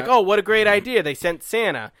people, and they're like, oh, what a great idea. They sent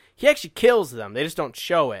Santa. He actually kills them. They just don't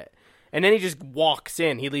show it. And then he just walks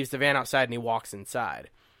in. He leaves the van outside and he walks inside.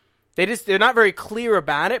 They're not very clear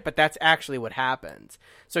about it, but that's actually what happens.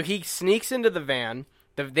 So he sneaks into the van.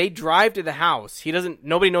 They drive to the house.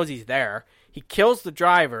 Nobody knows he's there. He kills the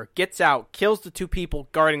driver, gets out, kills the two people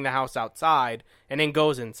guarding the house outside, and then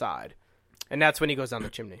goes inside. And that's when he goes down the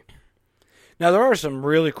chimney. Now, there are some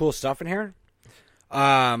really cool stuff in here.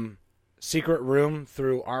 Secret room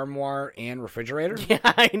through armoire and refrigerator. Yeah,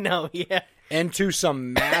 I know, yeah. Into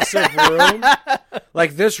some massive room.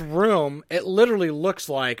 Like, this room, it literally looks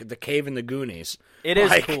like the cave in the Goonies. It is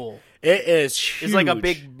like, cool. It is huge. It's like a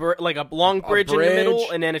big, like a long bridge in the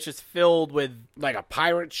middle, and then it's just filled with... like a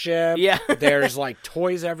pirate ship. Yeah. There's, like,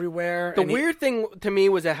 toys everywhere. The weird thing to me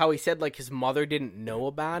was that how he said, like, his mother didn't know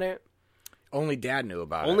about it. Only Dad knew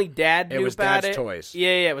about it. Only Dad knew about it. It was Dad's toys.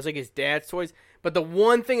 Yeah, it was like his dad's toys. But the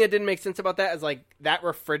one thing that didn't make sense about that is, like, that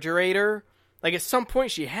refrigerator. Like, at some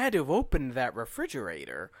point, she had to have opened that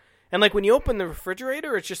refrigerator. And, like, when you open the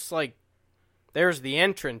refrigerator, it's just, like, there's the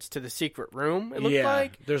entrance to the secret room, it looked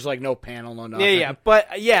like. There's, like, no panel, no nothing. Yeah.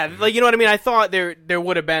 But, yeah, like, you know what I mean? I thought there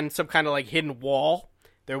would have been some kind of, like, hidden wall.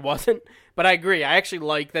 There wasn't. But I agree. I actually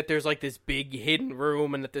like that there's, like, this big hidden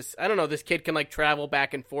room and that this, I don't know, this kid can, like, travel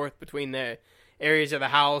back and forth between the areas of the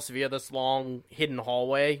house via this long hidden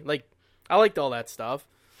hallway. Like, I liked all that stuff.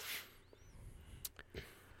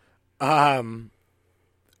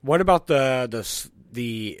 What about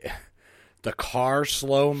the car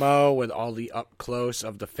slow-mo with all the up close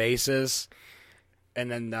of the faces, and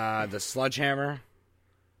then the sledgehammer?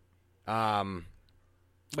 Wait,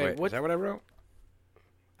 what? Is that what I wrote?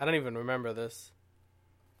 I don't even remember this.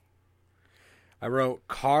 I wrote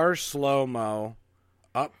car slow-mo,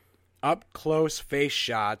 up close face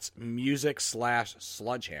shots, music /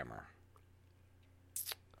 sledgehammer.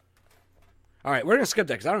 All right, we're going to skip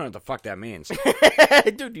that because I don't know what the fuck that means.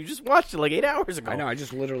 Dude, you just watched it like 8 hours ago. I know, I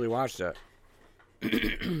just literally watched it.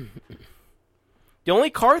 The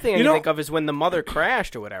only car thing I can think of is when the mother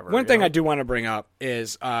crashed or whatever. One thing I do want to bring up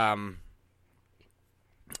is there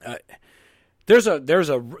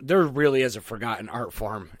really is a forgotten art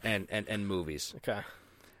form in movies. Okay.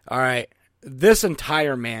 All right. This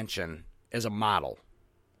entire mansion is a model.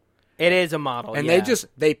 It is a model, and yeah.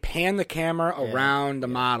 they pan the camera around the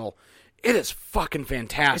model. It is fucking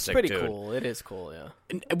fantastic, It's pretty dude. cool. It is cool, yeah.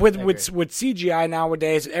 And with CGI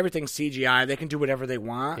nowadays, everything's CGI. They can do whatever they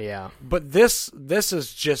want. Yeah. But this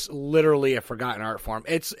is just literally a forgotten art form.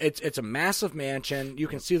 It's a massive mansion. You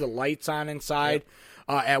can see the lights on inside.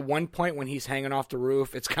 Yep. At one point when he's hanging off the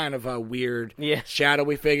roof, it's kind of a weird,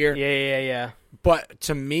 shadowy figure. Yeah. But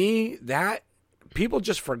to me, that people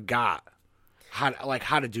just forgot how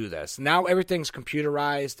to do this. Now everything's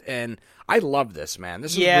computerized, and I love this, man.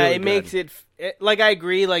 This is really good. Makes it like, I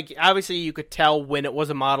agree. Like, obviously, you could tell when it was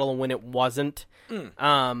a model and when it wasn't.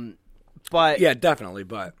 But yeah, definitely.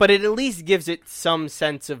 But it at least gives it some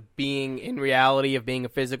sense of being in reality, of being a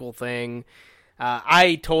physical thing.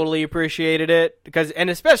 I totally appreciated it and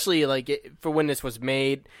especially like for when this was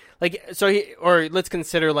made. Like, or let's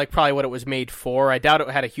consider like probably what it was made for. I doubt it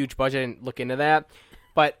had a huge budget. I didn't look into that,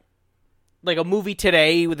 but like a movie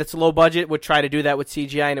today with its low budget would try to do that with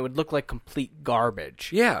CGI, and it would look like complete garbage.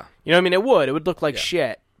 Yeah, you know what I mean? It would look like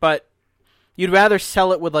shit. But you'd rather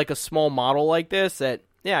sell it with like a small model like this. That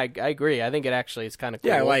I agree. I think it actually is kind of cool.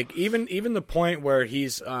 Yeah, like even the point where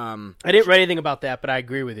he's I didn't write anything about that, but I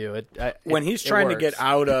agree with you. When he's trying to get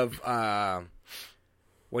out of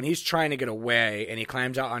when he's trying to get away and he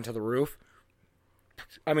climbs out onto the roof.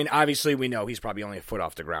 I mean, obviously we know he's probably only a foot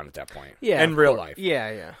off the ground at that point. Yeah, in real life.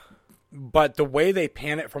 Yeah. But the way they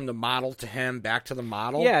pan it from the model to him back to the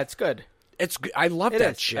model, it's good. It's I love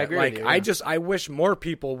that shit. I agree like with you, I wish more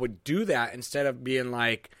people would do that instead of being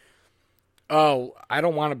like, oh, I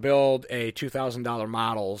don't want to build a $2,000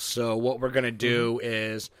 model, so what we're going to do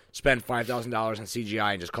is spend $5,000 on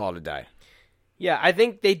CGI and just call it a day. Yeah, I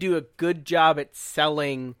think they do a good job at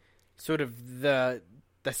selling sort of the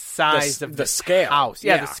size of the scale house.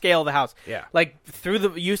 Yeah, the scale of the house. Yeah. Like through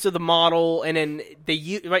the use of the model, and then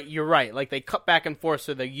you're right. Like they cut back and forth,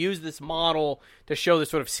 so they use this model to show the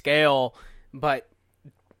sort of scale, but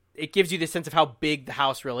it gives you the sense of how big the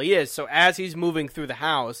house really is. So as he's moving through the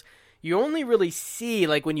house, you only really see,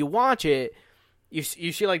 like when you watch it, you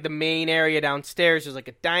see like the main area downstairs. There's like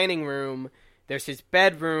a dining room. There's his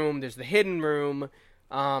bedroom. There's the hidden room.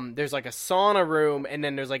 There's like a sauna room, and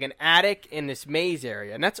then there's like an attic in this maze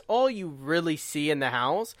area, and that's all you really see in the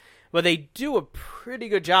house. But they do a pretty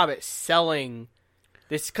good job at selling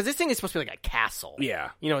this, because this thing is supposed to be like a castle. Yeah,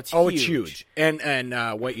 you know, it's huge. It's huge.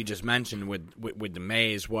 And what you just mentioned with the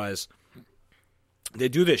maze was they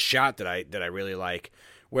do this shot that I really like,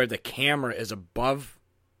 where the camera is above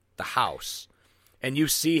the house, and you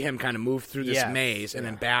see him kind of move through this maze and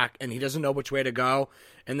then back, and he doesn't know which way to go.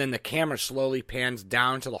 And then the camera slowly pans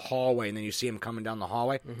down to the hallway, and then you see him coming down the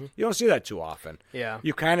hallway. Mm-hmm. You don't see that too often. Yeah.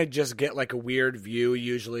 You kind of just get like a weird view,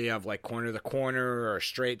 usually of like corner to corner or a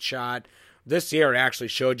straight shot. This year actually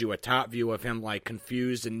showed you a top view of him like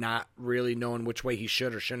confused and not really knowing which way he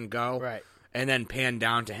should or shouldn't go. Right. And then pan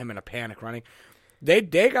down to him in a panic running. They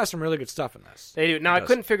got some really good stuff in this. They do. Now, I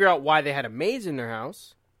couldn't figure out why they had a maze in their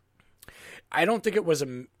house. I don't think it was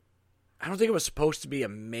supposed to be a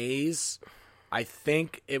maze. I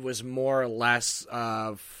think it was more or less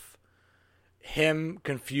of him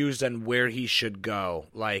confused on where he should go.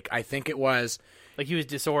 Like, I think it was... Like, he was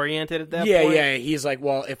disoriented at that point? Yeah. He's like,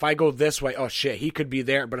 well, if I go this way, oh, shit, he could be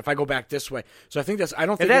there. But if I go back this way... So I think that's... I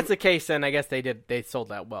don't think... If that's the case, then I guess they sold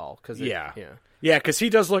that well. Yeah, because he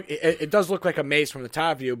does look... It does look like a maze from the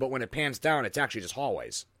top view, but when it pans down, it's actually just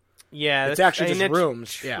hallways. Yeah, it's actually just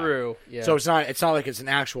rooms. True. Yeah. So it's not like it's an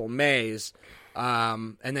actual maze.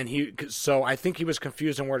 And then so I think he was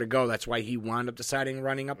confused on where to go. That's why he wound up deciding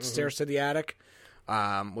running up the stairs to the attic,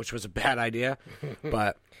 which was a bad idea.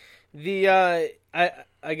 But I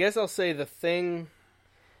guess I'll say the thing.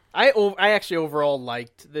 I actually overall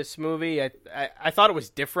liked this movie. I thought it was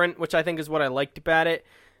different, which I think is what I liked about it.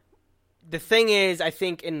 The thing is, I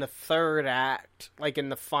think in the third act, like in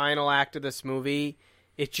the final act of this movie,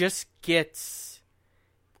 it just gets...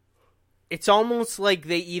 It's almost like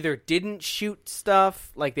they either didn't shoot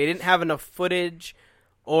stuff, like they didn't have enough footage,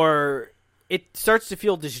 or it starts to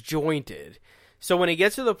feel disjointed. So when it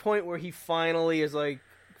gets to the point where he finally is, like,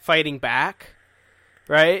 fighting back,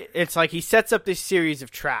 right? It's like he sets up this series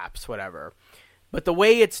of traps, whatever. But the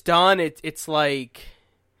way it's done, it's like...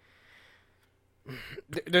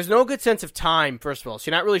 There's no good sense of time, first of all. So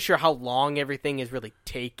you're not really sure how long everything is really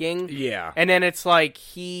taking. Yeah. And then it's like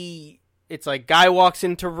It's like guy walks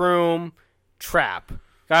into room, trap.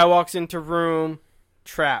 Guy walks into room,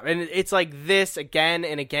 trap. And it's like this again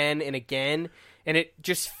and again and again. And it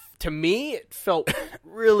just, to me, it felt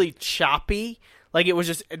really choppy. Like it was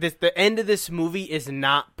just, the end of this movie is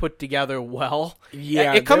not put together well.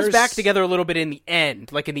 Yeah. It comes back together a little bit in the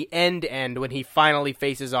end. Like in the end when he finally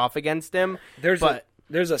faces off against him. There's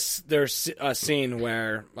a scene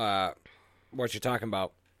where, what you're talking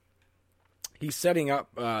about, he's setting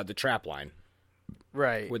up the trap line.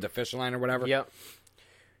 Right. With the fish line or whatever. Yep.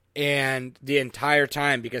 And the entire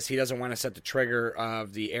time, because he doesn't want to set the trigger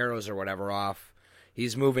of the arrows or whatever off,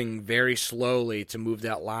 he's moving very slowly to move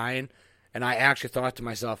that line. And I actually thought to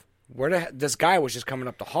myself, this guy was just coming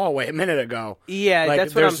up the hallway a minute ago. Yeah, like,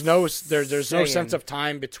 that's what there's no sense of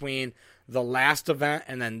time between the last event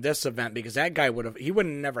and then this event, because that guy would have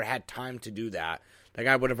never had time to do that. That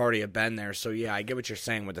guy would have already been there. So yeah, I get what you're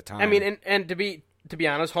saying with the time. I mean, and to be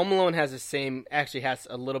honest, Home Alone has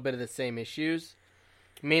a little bit of the same issues.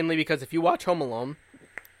 Mainly because if you watch Home Alone,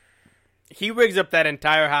 he rigs up that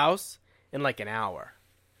entire house in like an hour.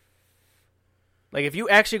 Like if you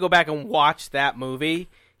actually go back and watch that movie,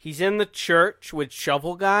 he's in the church with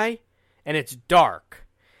Shovel Guy, and it's dark.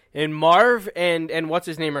 And Marv and what's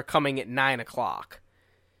his name are coming at 9:00.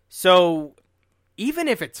 So even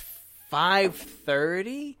if it's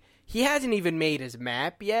 5:30, he hasn't even made his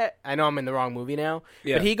map yet. I know I'm in the wrong movie now.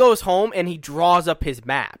 Yeah. But he goes home and he draws up his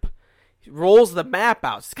map. He rolls the map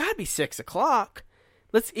out. It's got to be 6:00.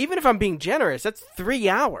 Even if I'm being generous, that's 3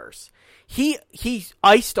 hours. He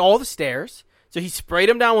iced all the stairs. So he sprayed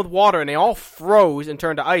them down with water and they all froze and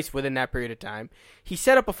turned to ice within that period of time. He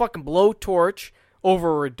set up a fucking blowtorch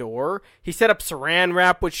over a door. He set up saran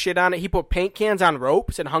wrap with shit on it. He put paint cans on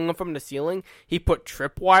ropes and hung them from the ceiling. He put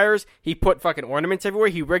tripwires. He put fucking ornaments everywhere.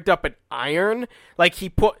 He rigged up an iron. Like, he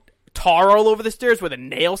put tar all over the stairs with a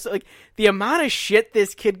nail. Like, the amount of shit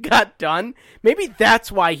this kid got done, maybe that's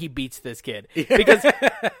why he beats this kid. Because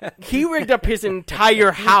he rigged up his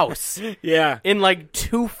entire house in like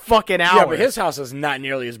 2 fucking hours. Yeah, but his house is not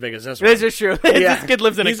nearly as big as this one. This is true. Yeah. This kid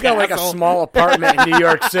lives in a castle. He's got like a small apartment in New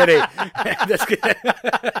York City.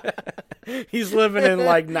 He's living in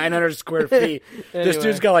like 900 square feet. Anyway. This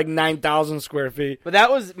dude's got like 9,000 square feet. But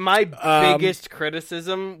that was my biggest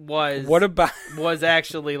criticism was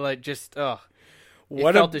actually like just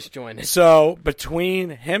it felt disjointed. So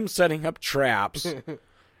between him setting up traps,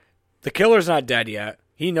 the killer's not dead yet.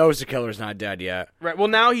 He knows the killer's not dead yet. Right. Well,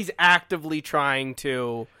 now he's actively trying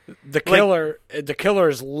to. The killer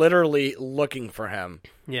is literally looking for him.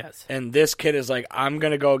 Yes. And this kid is like, I'm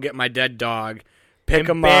gonna go get my dead dog, pick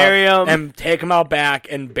him up, and take him out back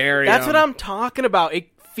and bury him. That's what I'm talking about. It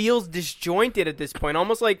feels disjointed at this point.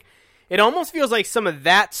 It almost feels like some of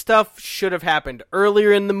that stuff should have happened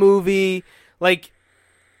earlier in the movie. Like,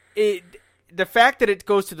 the fact that it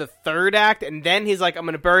goes to the third act and then he's like, I'm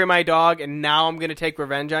going to bury my dog and now I'm going to take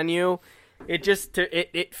revenge on you. It just,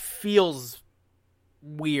 it feels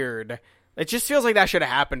weird. It just feels like that should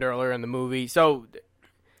have happened earlier in the movie. So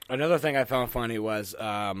another thing I found funny was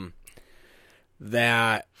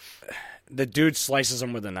that the dude slices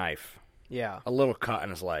him with a knife. Yeah. A little cut in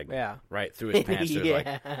his leg. Yeah. Right through his pants. Through his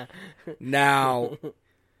leg. Yeah. Now,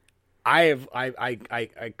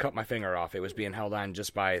 I cut my finger off. It was being held on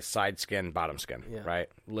just by side skin, bottom skin. Yeah. Right?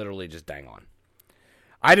 Literally just dangling.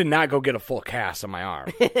 I did not go get a full cast on my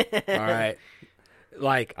arm. All right?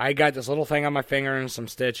 Like, I got this little thing on my finger and some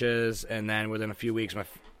stitches, and then within a few weeks,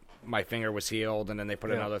 my finger was healed, and then they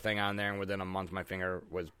put another thing on there, and within a month, my finger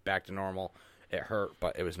was back to normal. It hurt,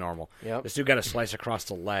 but it was normal. Yep. This dude got a slice across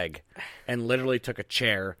the leg and literally took a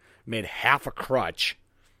chair, made half a crutch,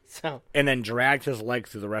 and then dragged his leg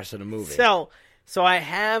through the rest of the movie. So I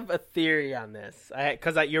have a theory on this.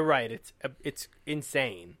 Because you're right. It's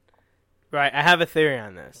insane. Right? I have a theory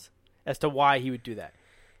on this as to why he would do that.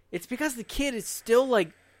 It's because the kid is still,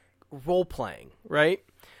 like, role-playing, right?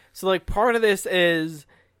 So, like, part of this is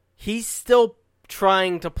he's still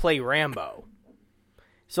trying to play Rambo.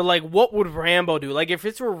 So, like, what would Rambo do? Like, if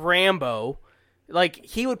this were Rambo, like,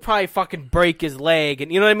 he would probably fucking break his leg.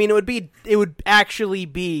 And, you know what I mean? It would actually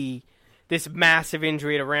be this massive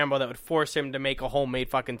injury to Rambo that would force him to make a homemade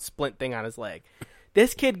fucking splint thing on his leg.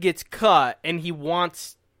 This kid gets cut, and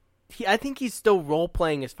I think he's still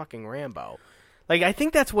role-playing as fucking Rambo. Like, I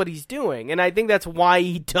think that's what he's doing, and I think that's why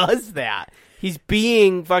he does that. He's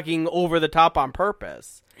being fucking over the top on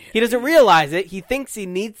purpose. He doesn't realize it. He thinks he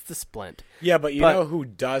needs to splint. Yeah, but you know who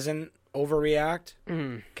doesn't overreact?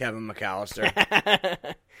 Kevin McAllister.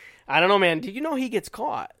 I don't know, man. Did you know he gets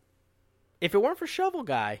caught? If it weren't for Shovel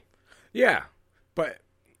Guy. Yeah, but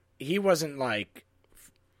he wasn't like...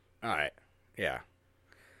 All right, yeah.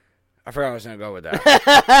 I forgot I was going to go with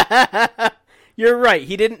that. You're right.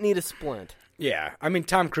 He didn't need a splint. Yeah. I mean,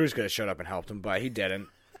 Tom Cruise could have showed up and helped him, but he didn't.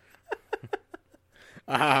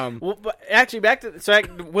 Well, but actually, back to... So I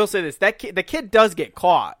will say this. The kid does get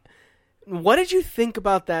caught. What did you think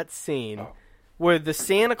about that scene where the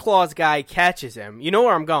Santa Claus guy catches him? You know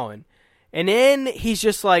where I'm going. And then he's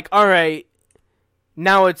just like, all right,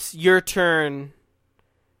 now it's your turn.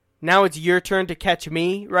 Now it's your turn to catch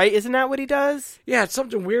me, right? Isn't that what he does? Yeah, it's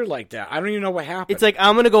something weird like that. I don't even know what happened. It's like,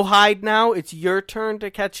 I'm going to go hide now. It's your turn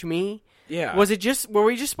to catch me. Yeah. Were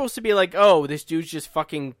we just supposed to be like, oh, this dude's just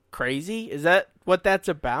fucking crazy? Is that what that's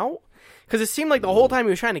about? Because it seemed like the whole time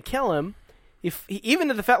he was trying to kill him, even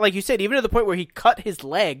to the fact, like you said, even to the point where he cut his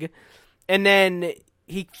leg, and then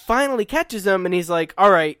he finally catches him, and he's like,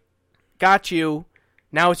 all right, got you.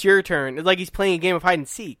 Now it's your turn. It's like he's playing a game of hide and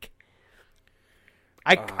seek.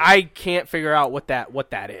 I can't figure out what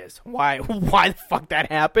that is. Why the fuck that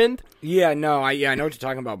happened? Yeah, no, I know what you're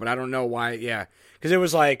talking about, but I don't know why. Yeah, because it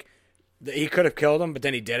was like he could have killed him, but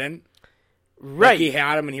then he didn't. Right, like he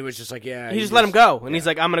had him, and he was just like, yeah. He just let him go, and he's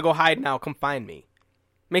like, I'm gonna go hide now. Come find me.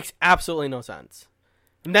 Makes absolutely no sense.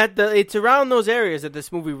 And it's around those areas that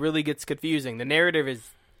this movie really gets confusing. The narrative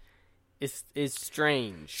is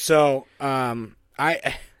strange. So,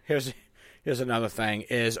 here's another thing: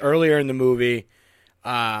 is earlier in the movie,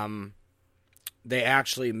 they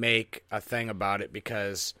actually make a thing about it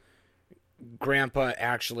because Grandpa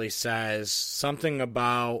actually says something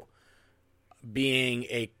about being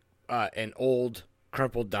an old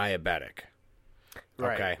crippled diabetic.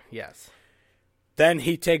 Right. Okay. Yes. Then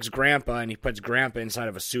he takes Grandpa and he puts Grandpa inside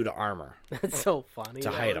of a suit of armor. That's so funny.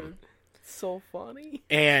 To hide him. It's so funny.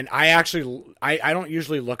 And I don't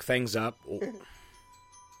usually look things up.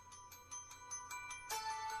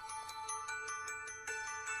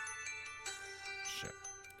 Shit.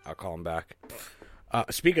 I'll call him back.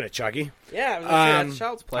 Speaking of Chucky. Yeah, I was gonna say, that's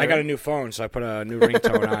Child's Play. I got a new phone, so I put a new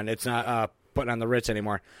ringtone on. It's not putting on the Ritz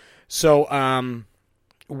anymore. So,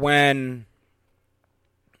 when...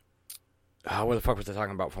 what the fuck was I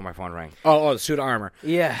talking about before my phone rang? Oh, the suit of armor.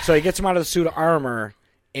 Yeah. So he gets him out of the suit of armor,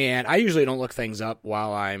 and I usually don't look things up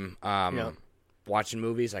while I'm watching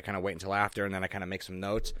movies. I kind of wait until after, and then I kind of make some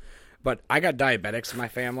notes. But I got diabetics in my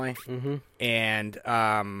family, and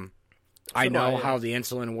I know how the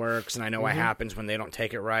insulin works, and I know what happens when they don't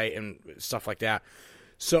take it right and stuff like that.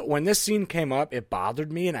 So when this scene came up, it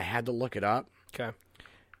bothered me, and I had to look it up. Okay.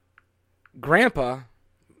 Grandpa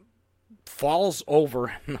falls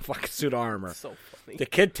over in the fucking suit of armor. So funny. The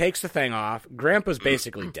kid takes the thing off. Grandpa's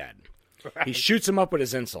basically dead. Right. He shoots him up with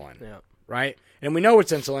his insulin. Yeah. Right? And we know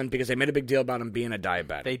it's insulin because they made a big deal about him being a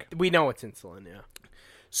diabetic. We know it's insulin, yeah.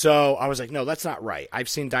 So I was like, no, that's not right. I've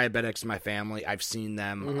seen diabetics in my family. I've seen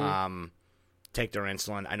them take their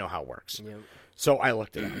insulin. I know how it works. Yep. So I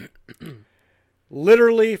looked it up.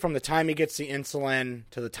 literally from the time he gets the insulin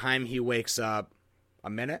to the time he wakes up, a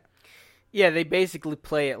minute. Yeah, they basically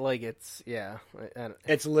play it like it's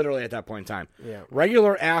It's literally at that point in time. Yeah.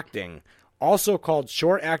 Regular acting, also called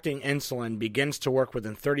short-acting insulin, begins to work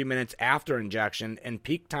within 30 minutes after injection, and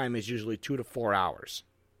peak time is usually 2 to 4 hours.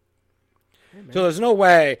 So there's no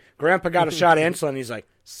way Grandpa got a shot of insulin. He's like,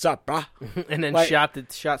 "Sup, brah?" and then Like- shot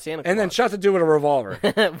Santa Claus. And then shot the dude with a revolver.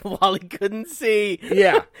 while he couldn't see.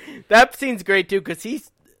 Yeah. That scene's great too because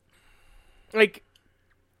he's like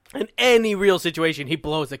in any real situation he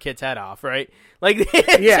blows the kid's head off, right? Like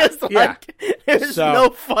it's just like there's So, no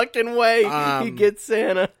fucking way he gets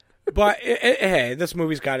Santa. But hey, this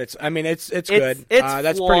movie's got its. I mean, it's good. It's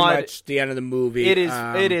that's flawed. pretty much the end of the movie. It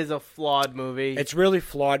is a flawed movie. It's really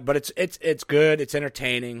flawed, but it's good. It's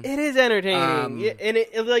entertaining. It is entertaining, and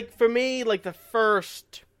it like for me, like the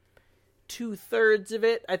first 2/3 of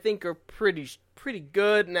it, I think are pretty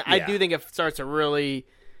good, and I do think it starts to really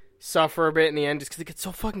suffer a bit in the end, just because it gets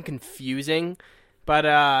so fucking confusing. But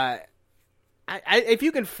I if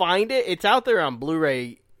you can find it, it's out there on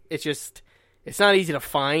Blu-ray. It's not easy to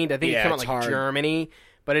find. I think it came out like hard. Germany,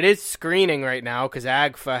 but it is screening right now because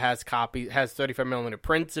AGFA has 35mm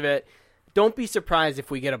prints of it. Don't be surprised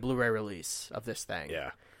if we get a Blu-ray release of this thing.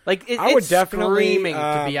 Yeah. Like I would it's definitely screaming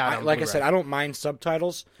to be out on like I Blu-ray. said, I don't mind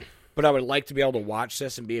subtitles, but I would like to be able to watch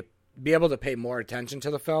this and be able to pay more attention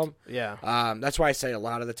to the film. Yeah. That's why I say a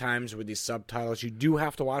lot of the times with these subtitles, you do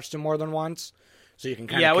have to watch them more than once, so you can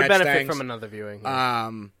kind of it would catch benefit things. from another viewing.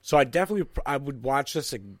 So I would watch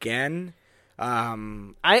this again.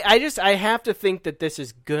 I have to think that this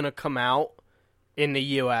is gonna come out in the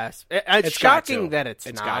U.S. It's It's got shocking to. that it's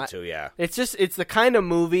It's not. got to, yeah. It's the kind of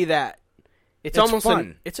movie that it's almost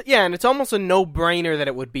fun. and it's almost a no-brainer that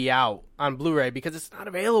it would be out on Blu-ray because it's not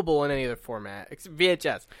available in any other format. It's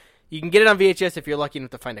VHS. You can get it on VHS if you're lucky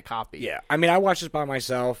enough to find a copy. Yeah, I mean, I watched this by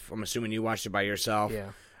myself. I'm assuming you watched it by yourself.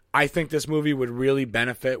 Yeah. I think this movie would really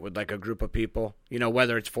benefit with like a group of people. You know,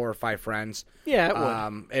 whether it's 4 or 5 friends. Yeah, it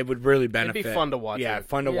would. It would really benefit. It'd be fun to watch. Yeah, it.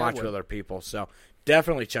 fun to Yeah, it watch would. with other people. So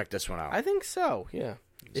definitely check this one out. I think so. Yeah,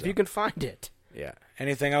 if you can find it. Yeah.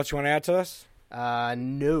 Anything else you want to add to this?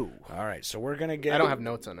 No. All right, so we're gonna get. I don't have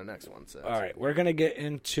notes on the next one. So. All right, we're gonna get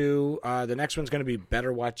into the next one's gonna be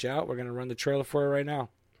Better Watch Out. We're gonna run the trailer for it right now.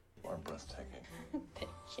 Or breathtaking.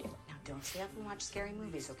 Thank you. Now don't stay up and watch scary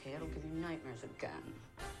movies, okay? It'll give you nightmares again.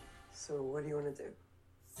 So what do you want to do?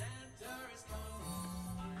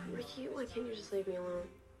 Ricky, why can't you just leave me alone?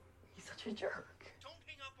 He's such a jerk.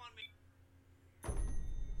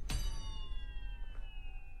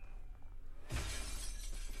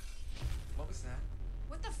 What was that?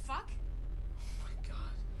 What the fuck? Oh my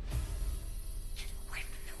god. Away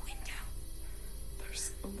from the window. They're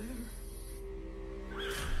still there.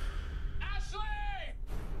 Ashley!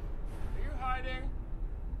 Are you hiding?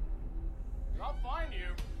 I'll find you.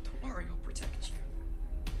 Don't worry, I'll protect you.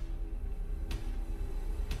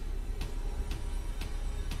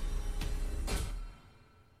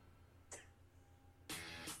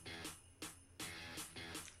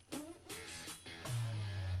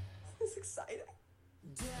 This is exciting.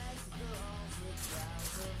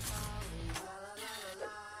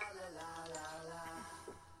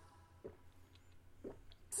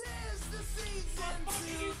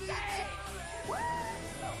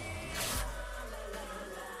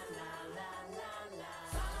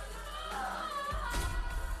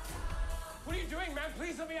 What are you doing, man?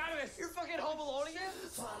 Please let me out of this. You're fucking home alone again?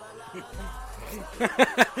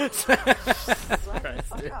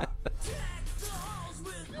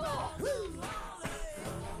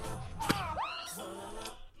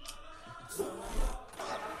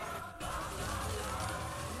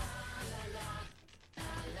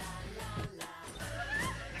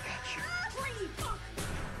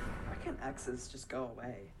 Why can't exes just go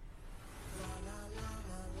away?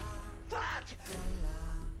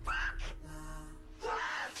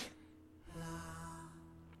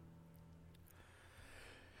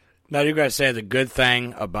 Now, you guys say the good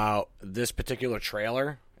thing about this particular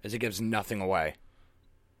trailer is it gives nothing away.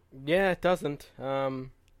 Yeah, it doesn't.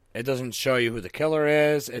 It doesn't show you who the killer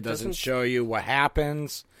is. It doesn't show you what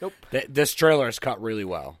happens. Nope. This trailer is cut really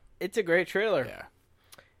well. It's a great trailer. Yeah.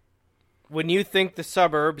 When you think the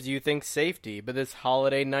suburbs, you think safety, but this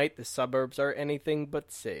holiday night, the suburbs are anything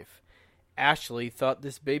but safe. Ashley thought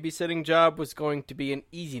this babysitting job was going to be an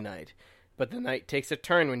easy night, but the night takes a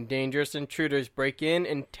turn when dangerous intruders break in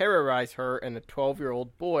and terrorize her and the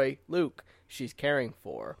 12-year-old boy, Luke, she's caring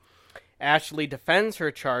for. Ashley defends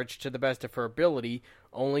her charge to the best of her ability,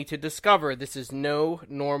 only to discover this is no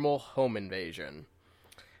normal home invasion.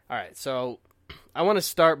 Alright, so I want to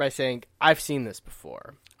start by saying I've seen this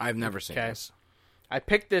before. I've never seen Okay. this. I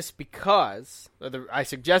picked this because, I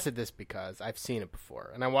suggested this because I've seen it before,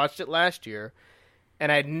 and I watched it last year,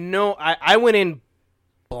 and I went in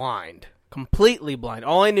blind, completely blind.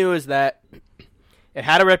 All I knew is that it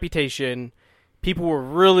had a reputation, people were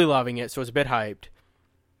really loving it, so it was a bit hyped,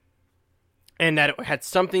 and that it had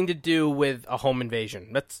something to do with a home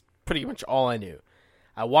invasion. That's pretty much all I knew.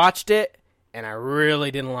 I watched it, and I really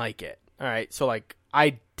didn't like it. All right, so like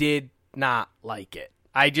I did not like it.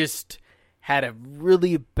 I just had a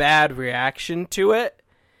really bad reaction to it,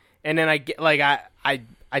 and then I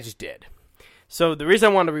just did. So the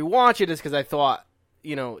reason I wanted to rewatch it is because I thought,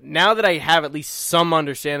 now that I have at least some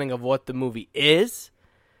understanding of what the movie is,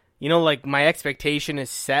 like my expectation is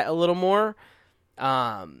set a little more,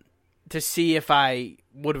 to see if I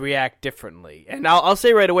would react differently. And I'll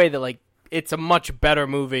say right away that like it's a much better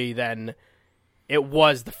movie than it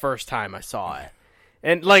was the first time I saw it.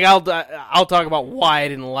 And like I'll talk about why I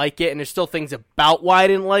didn't like it, and there's still things about why I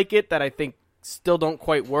didn't like it that I think still don't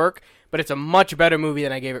quite work, but it's a much better movie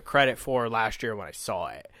than I gave it credit for last year when I saw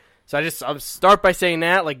it. So I'll start by saying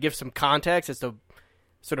that, like give some context as to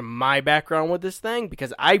sort of my background with this thing,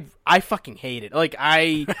 because I fucking hate it. Like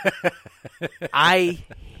I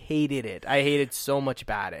hated it. I hated so much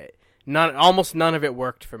about it. Almost none of it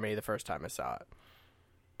worked for me the first time I saw it.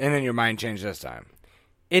 And then your mind changed this time.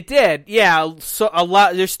 It did, yeah. So a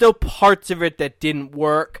lot. There's still parts of it that didn't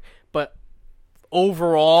work, but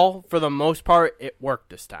overall, for the most part, it worked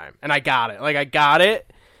this time, and I got it. Like I got it,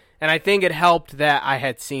 and I think it helped that I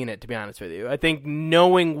had seen it. To be honest with you, I think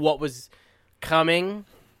knowing what was coming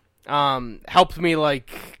helped me,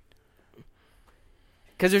 like,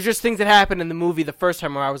 because there's just things that happened in the movie the first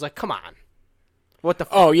time where I was like, "Come on." What the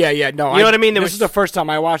fuck? Oh, yeah, no. You know what I mean? This is the first time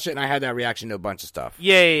I watched it, and I had that reaction to a bunch of stuff.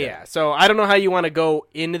 Yeah. So I don't know how you want to go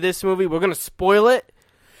into this movie. We're going to spoil it.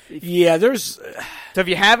 Yeah, there's... So if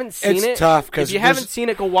you haven't seen it... It's tough, because... If you haven't seen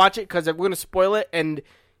it, go watch it, because we're going to spoil it, and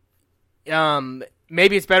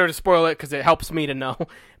maybe it's better to spoil it, because it helps me to know.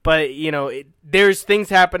 But, there's things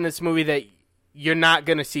happen in this movie that you're not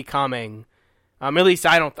going to see coming. At least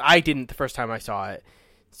I didn't the first time I saw it.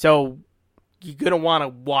 So... You're going to want to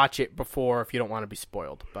watch it before if you don't want to be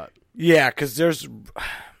spoiled. But yeah, because there's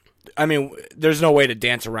no way to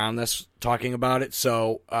dance around this talking about it.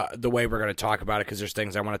 So the way we're going to talk about it, because there's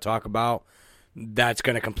things I want to talk about, that's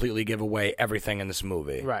going to completely give away everything in this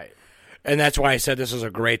movie. Right. And that's why I said this is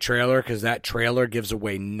a great trailer, because that trailer gives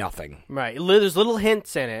away nothing. Right. There's little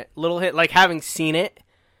hints in it. Like having seen it,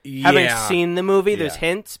 having seen the movie, there's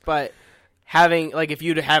hints, but if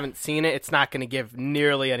you haven't seen it, it's not going to give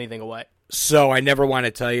nearly anything away. So I never want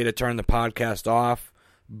to tell you to turn the podcast off,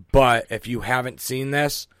 but if you haven't seen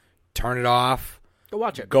this, turn it off. Go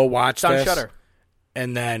watch it. Go watch it's on this. Shudder.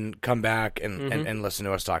 And then come back and listen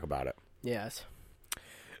to us talk about it. Yes.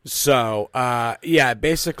 So,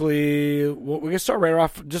 basically, we can start right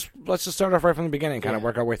off. Let's just start off right from the beginning, kind of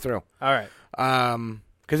work our way through. All right.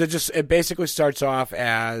 Because it basically starts off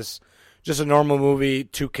as just a normal movie,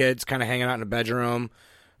 two kids kind of hanging out in a bedroom.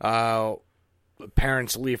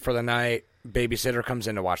 Parents leave for the night. Babysitter comes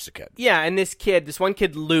in to watch the kid. Yeah, and this one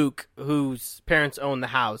kid, Luke, whose parents own the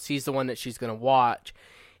house, he's the one that she's going to watch.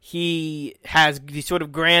 He has these sort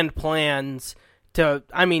of grand plans to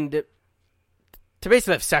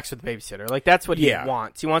basically have sex with the babysitter. Like, that's what he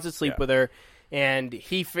wants. He wants to sleep with her, and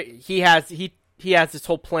he has this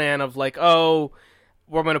whole plan of like, oh,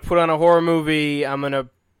 we're going to put on a horror movie. I'm going to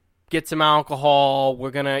get some alcohol. We're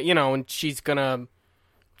going to, and she's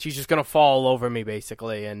just gonna fall over me,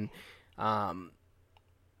 basically, and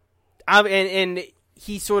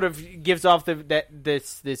he sort of gives off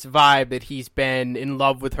this vibe that he's been in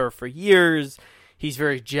love with her for years. He's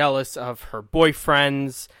very jealous of her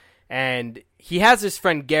boyfriends, and he has this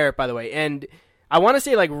friend Garrett, by the way. And I want to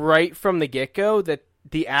say, like, right from the get-go, that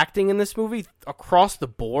the acting in this movie across the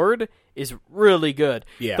board is really good.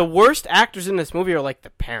 Yeah. The worst actors in this movie are like the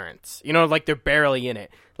parents. Like they're barely in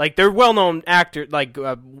it. Like they're well-known actors, like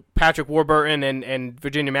Patrick Warburton and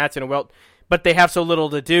Virginia Madsen, but they have so little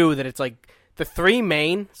to do that it's like the three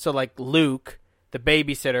main. So like Luke, the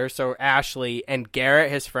babysitter, so Ashley, and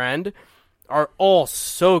Garrett, his friend, are all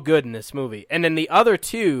so good in this movie. And then the other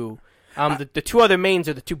two. The two other mains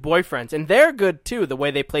are the two boyfriends, and they're good too. The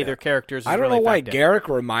way they play their characters is I don't really know why effective. Garrick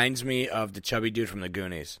reminds me of the chubby dude from the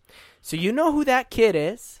Goonies. So you know who that kid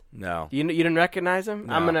is? No. You didn't recognize him?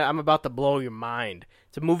 No. I'm about to blow your mind.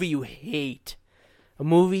 It's a movie you hate. A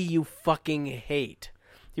movie you fucking hate.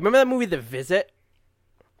 Do you remember that movie The Visit?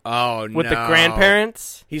 Oh, no. With the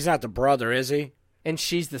grandparents? He's not the brother, is he? And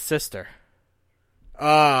she's the sister.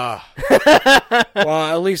 Well,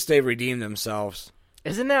 at least they redeemed themselves.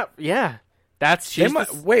 Isn't that... Yeah.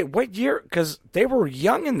 Wait, what year? Because they were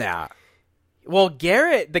young in that. Well,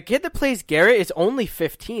 Garrett, the kid that plays Garrett, is only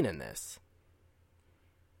 15 in this.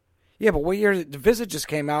 Yeah, but what year? The Visit just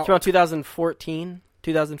came out. Came out 2014,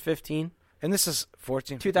 2015. And this is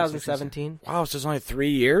 14. 2017. Wow, so it's only 3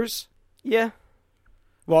 years? Yeah.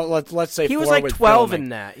 Well, let's say he was 4 like with 12 filming. in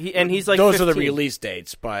that. He's like Those 15. are the release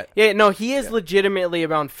dates, but yeah, no, he is legitimately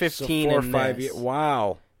around 15 so 4 or in 5 this. years.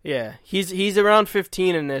 Wow. Yeah, he's around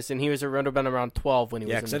 15 in this, and he was around 12 when he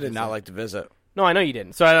was. Yeah, in because The I did Visit. not like The Visit. No, I know you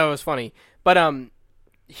didn't. So I thought it was funny, but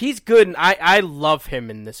he's good, and I love him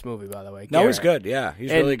in this movie. By the way, No, he's Garrett. good. Yeah,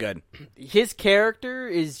 he's And really good. His character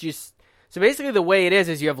is just so basically the way it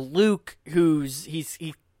is you have Luke, who's he's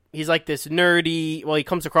like this nerdy. Well, he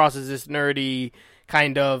comes across as this nerdy,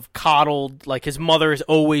 kind of coddled. Like his mother is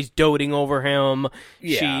always doting over him.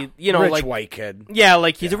 Yeah, she, rich like white kid. Yeah,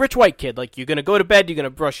 like he's a rich white kid. Like you're gonna go to bed, you're gonna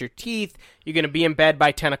brush your teeth, you're gonna be in bed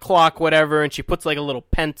by 10 o'clock, whatever. And she puts like a little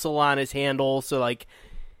pencil on his handle, so like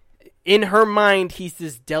in her mind, he's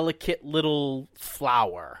this delicate little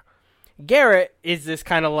flower. Garrett is this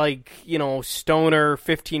kind of like, stoner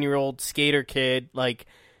 15-year-old skater kid. Like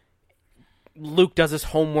Luke does his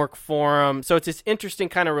homework for him, so it's this interesting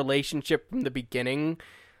kind of relationship from the beginning,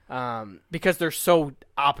 because they're so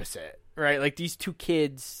opposite, right? Like these two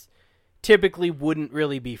kids typically wouldn't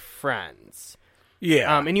really be friends.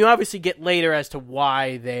 Yeah. And you obviously get later as to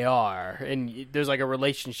why they are, and there's like a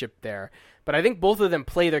relationship there. But I think both of them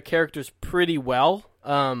play their characters pretty well.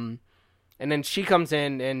 And then she comes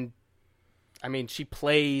in, and I mean, she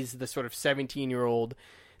plays the sort of 17-year-old.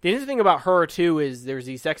 The interesting thing about her, too, is there's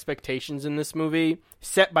these expectations in this movie,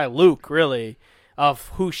 set by Luke, really, of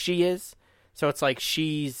who she is. So it's like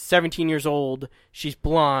she's 17 years old, she's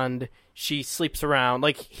blonde, she sleeps around.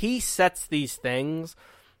 Like, he sets these things,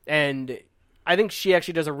 and I think she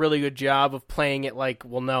actually does a really good job of playing it like,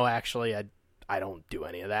 well, no, actually, I don't do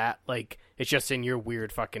any of that. Like, it's just in your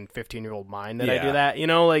weird fucking 15-year-old mind that I do that.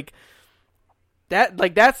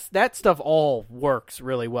 That stuff all works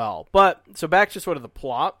really well. But, so back to sort of the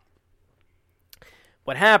plot.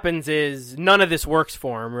 What happens is none of this works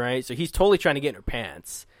for him, right? So he's totally trying to get in her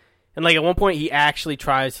pants. And, like, at one point he actually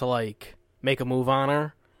tries to, like, make a move on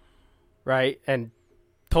her, right? And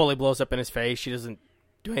totally blows up in his face. She doesn't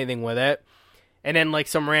do anything with it. And then, like,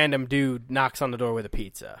 some random dude knocks on the door with a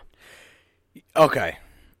pizza. Okay.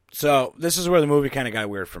 So this is where the movie kind of got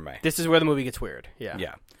weird for me. This is where the movie gets weird. Yeah.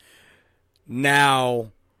 Yeah.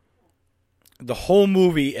 Now, the whole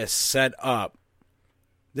movie is set up.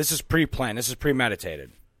 This is pre-planned. This is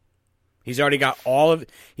premeditated. He's already got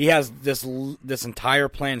he has this entire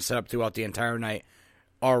plan set up throughout the entire night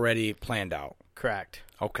already planned out. Correct.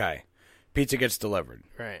 Okay. Pizza gets delivered.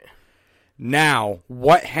 Right. Now,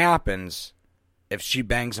 what happens if she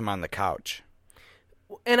bangs him on the couch?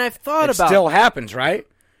 And I've thought It about... still happens, right?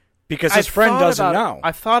 Because his friend doesn't know.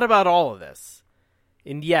 I've thought about all of this.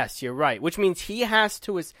 And yes, you're right. Which means he has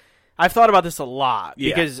to... I've thought about this a lot.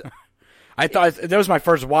 Yeah. Because... I thought... That was my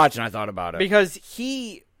first watch, and I thought about it. Because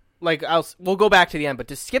he... Like, we'll go back to the end, but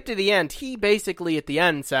to skip to the end, he basically at the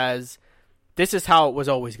end says, this is how it was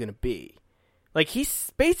always going to be. Like, he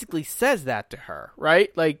basically says that to her,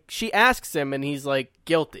 right? Like, she asks him, and he's, like,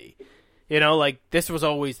 guilty. Like, this was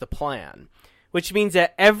always the plan. Which means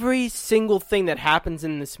that every single thing that happens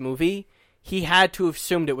in this movie, he had to have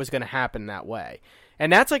assumed it was going to happen that way.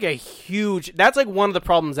 And that's like that's like one of the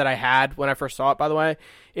problems that I had when I first saw it, by the way,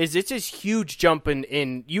 is it's this huge jump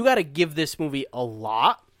in you got to give this movie a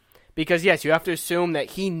lot. Because, yes, you have to assume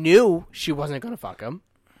that he knew she wasn't going to fuck him,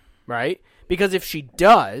 right? Because if she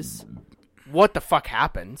does, what the fuck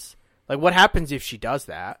happens? Like, what happens if she does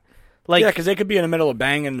that? Like, yeah, because they could be in the middle of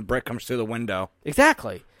banging and the brick comes through the window.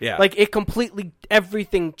 Exactly. Yeah. Like, it completely,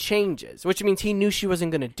 everything changes, which means he knew she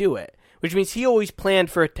wasn't going to do it, which means he always planned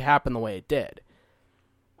for it to happen the way it did.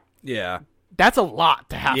 Yeah. That's a lot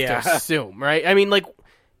to have to assume, right? I mean, like,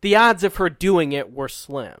 the odds of her doing it were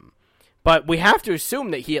slim. But we have to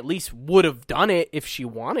assume that he at least would have done it if she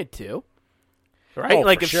wanted to. Right? Oh,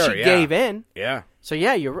 like, if she gave in. Yeah. So,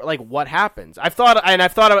 yeah, you're like, what happens? I've thought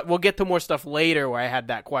about, we'll get to more stuff later where I had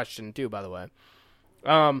that question, too, by the way.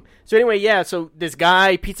 So anyway, yeah, so this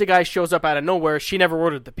pizza guy shows up out of nowhere. She never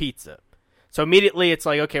ordered the pizza. So immediately it's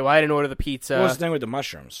like, okay, well, I didn't order the pizza. What was the thing with the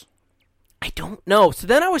mushrooms? I don't know. So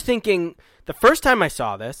then I was thinking, the first time I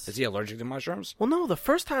saw this... Is he allergic to mushrooms? Well, no, the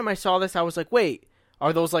first time I saw this, I was like, wait,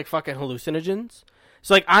 are those like fucking hallucinogens?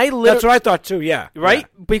 So like I literally... That's what I thought too, yeah. Right?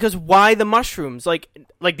 Yeah. Because why the mushrooms? Like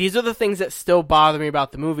these are the things that still bother me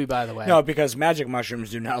about the movie, by the way. No, because magic mushrooms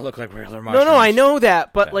do not look like regular mushrooms. No, I know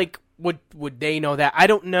that, but like, would they know that? I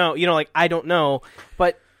don't know. Like, I don't know.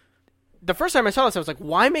 But the first time I saw this, I was like,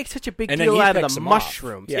 why make such a big And then deal he out of picks the him up.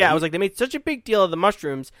 mushrooms? Yeah, Yeah, I he- was like, they made such a big deal of the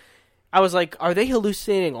mushrooms. I was like, are they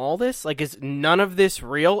hallucinating all this? Like, is none of this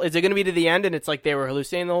real? Is it going to be to the end and it's like they were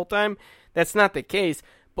hallucinating the whole time? That's not the case.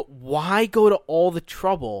 But why go to all the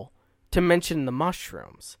trouble to mention the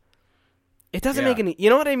mushrooms? It doesn't Yeah. make any... You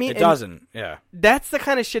know what I mean? It And doesn't. Yeah. That's the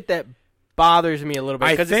kind of shit that bothers me a little bit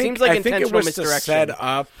because it seems like I think it intentional was to misdirection. set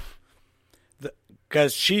up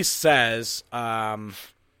because she says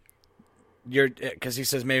because he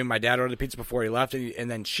says maybe my dad ordered the pizza before he left, and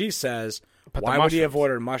then she says, But the why would he have mushrooms.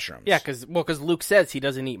 ordered mushrooms? Yeah, because Luke says he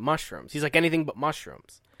doesn't eat mushrooms. He's like anything but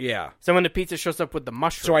mushrooms. Yeah. So when the pizza shows up with the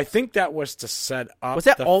mushrooms, So I think that was to set up. was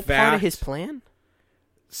that the all fact, part of his plan?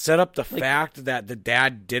 Set up the fact that the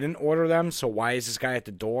dad didn't order them. So why is this guy at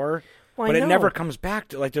the door? Well, but I it know. never comes back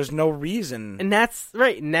to there's no reason. And that's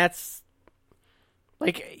right. And that's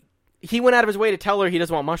like he went out of his way to tell her he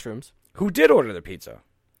doesn't want mushrooms. Who did order the pizza?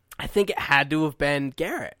 I think it had to have been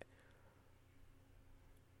Garrett,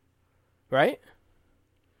 right?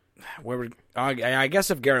 I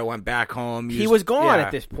guess if Garrett went back home, He was gone yeah,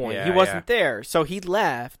 at this point. yeah, He wasn't yeah. there, so he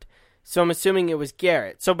left. So I'm assuming it was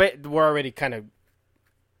Garrett. So we're already kind of,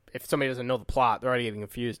 if somebody doesn't know the plot, they're already getting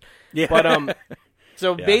confused. Yeah. But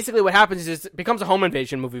so Yeah. basically what happens is it becomes a home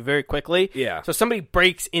invasion movie very quickly. Yeah. So somebody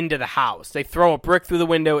breaks into the house. They throw a brick through the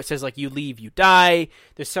window. It says, like, you leave, you die.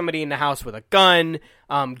 There's somebody in the house with a gun.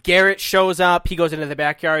 Garrett shows up. He goes into the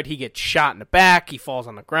backyard. He gets shot in the back. He falls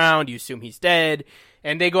on the ground. You assume he's dead.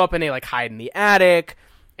 And they go up and they, like, hide in the attic.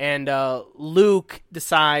 And Luke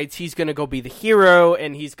decides he's going to go be the hero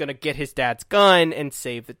and he's going to get his dad's gun and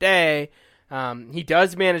save the day. He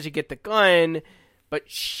does manage to get the gun, but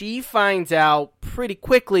she finds out pretty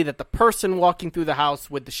quickly that the person walking through the house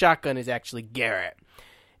with the shotgun is actually Garrett.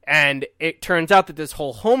 And it turns out that this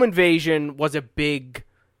whole home invasion was a big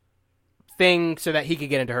thing so that he could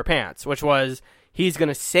get into her pants, which was he's going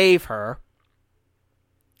to save her.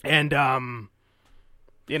 And,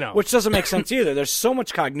 you know. Which doesn't make sense either. There's so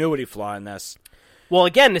much continuity flaw in this. Well,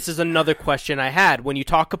 again, this is another question I had. When you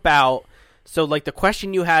talk about, so like the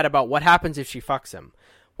question you had about what happens if she fucks him.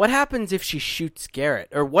 What happens if she shoots Garrett?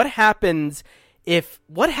 Or what happens if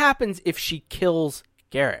she kills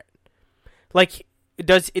Garrett? Like,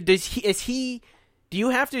 do you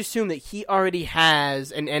have to assume that he already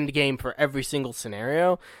has an end game for every single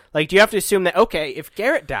scenario? Like, do you have to assume that, okay, if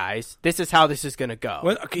Garrett dies, this is how this is going to go?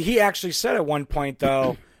 Well, he actually said at one point,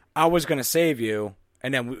 though, I was going to save you,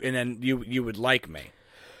 and then you would like me.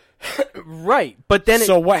 Right, but then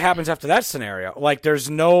so what happens after that scenario? Like, there's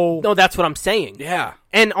no. No, that's what I'm saying. Yeah,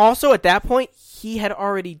 and also at that point, he had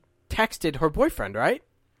already texted her boyfriend, right?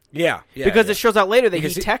 Yeah, because it shows out later that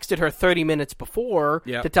Because he texted her 30 minutes before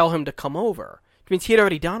Yeah. to tell him to come over. Which means he had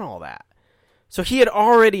already done all that. So he had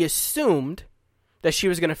already assumed that she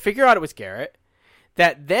was going to figure out it was Garrett,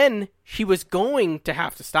 that then she was going to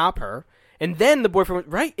have to stop her, and then the boyfriend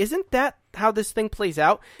went, right, isn't that how this thing plays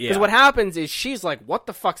out? Because Yeah. what happens is she's like, what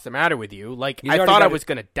the fuck's the matter with you? Like, He's I already thought I got was it-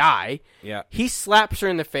 going to die. Yeah. He slaps her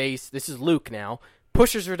in the face. This is Luke now.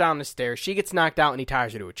 Pushes her down the stairs. She gets knocked out, and he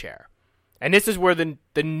ties her to a chair. And this is where the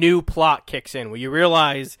new plot kicks in, where you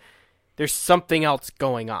realize there's something else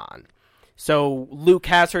going on. So Luke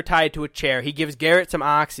has her tied to a chair. He gives Garrett some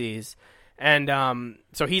oxys, and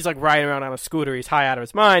so he's like riding around on a scooter. He's high out of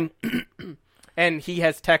his mind, and he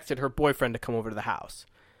has texted her boyfriend to come over to the house.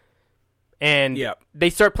 And Yep. they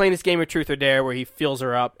start playing this game of Truth or Dare where he fills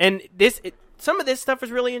her up. And some of this stuff is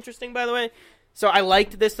really interesting, by the way. So I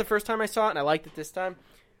liked this the first time I saw it, and I liked it this time,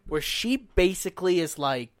 where she basically is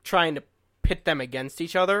like trying to pit them against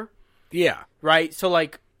each other. Yeah. Right? So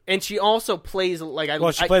like, and she also plays like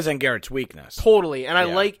She plays on Garrett's weakness. Totally. And I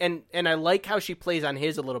Yeah. like and I like how she plays on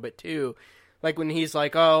his a little bit too. Like when he's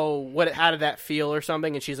like, "Oh, how did that feel?" or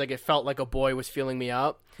something, and she's like, "It felt like a boy was feeling me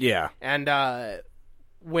up." Yeah. And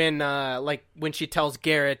when she tells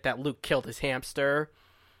Garrett that Luke killed his hamster,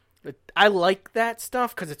 I like that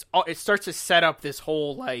stuff because it starts to set up this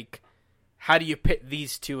whole like, how do you pit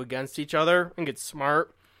these two against each other? I think it's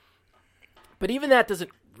smart. But even that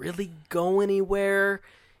doesn't really go anywhere.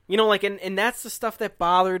 You know, like, and that's the stuff that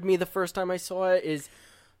bothered me the first time I saw it, is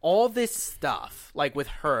all this stuff, like, with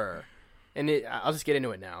her. And I'll just get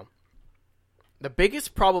into it now. The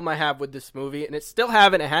biggest problem I have with this movie, and it still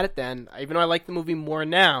haven't, I had it then, even though I like the movie more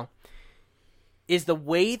now, is the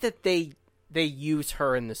way that they use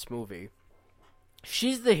her in this movie.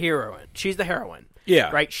 She's the heroine. She's the heroine. Yeah.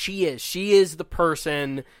 Right? She is the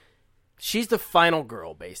person. She's the final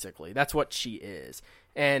girl, basically. That's what she is.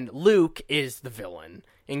 And Luke is the villain.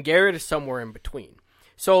 And Garrett is somewhere in between.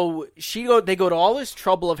 So they go to all this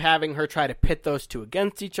trouble of having her try to pit those two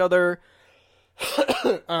against each other.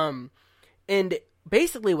 And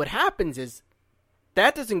basically what happens is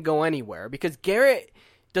that doesn't go anywhere because Garrett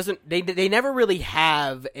doesn't. They never really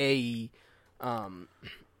have a.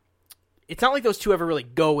 It's not like those two ever really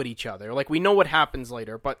go at each other. Like we know what happens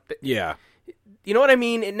later, but Yeah. you know what I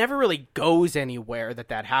mean? It never really goes anywhere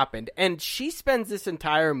that happened. And she spends this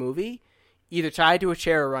entire movie either tied to a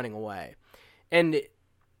chair or running away. And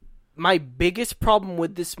my biggest problem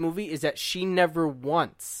with this movie is that she never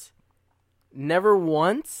once,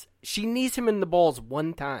 she knees him in the balls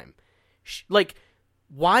one time.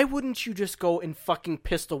 Why wouldn't you just go and fucking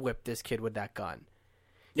pistol whip this kid with that gun?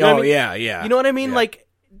 You know what I mean? Yeah. You know what I mean? Yeah. Like,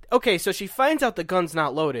 okay, so she finds out the gun's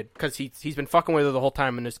not loaded because he's been fucking with her the whole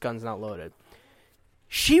time and this gun's not loaded.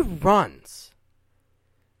 She runs.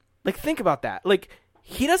 Like, think about that. Like,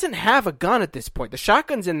 he doesn't have a gun at this point. The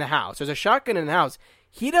shotgun's in the house. There's a shotgun in the house.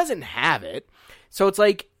 He doesn't have it. So it's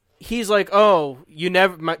like, he's like, oh,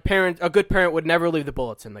 a good parent would never leave the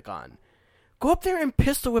bullets in the gun. Go up there and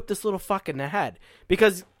pistol whip this little fuck in the head.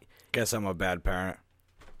 Because... Guess I'm a bad parent.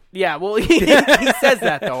 Yeah, well, he says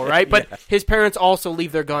that, though, right? But his parents also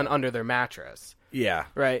leave their gun under their mattress. Yeah.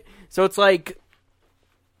 Right? So it's like...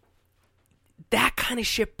 That kind of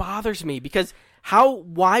shit bothers me. Because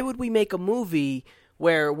why would we make a movie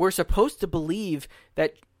where we're supposed to believe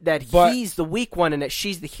that he's the weak one and that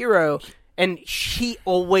she's the hero... And he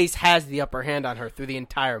always has the upper hand on her through the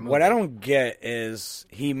entire movie. What I don't get is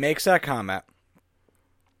he makes that comment.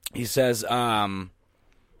 He says, a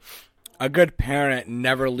good parent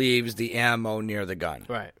never leaves the ammo near the gun.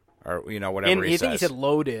 Right. Or, whatever he says. I think he said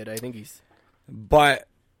loaded. But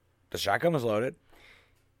the shotgun was loaded.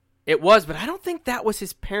 It was, but I don't think that was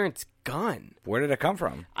his parents' gun. Where did it come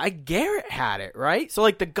from? Garrett had it, right? So,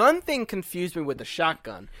 like, the gun thing confused me with the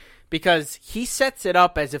shotgun. Because he sets it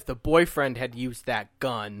up as if the boyfriend had used that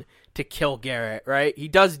gun to kill Garrett, right? He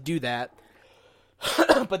does do that.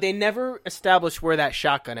 But they never establish where that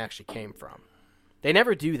shotgun actually came from. They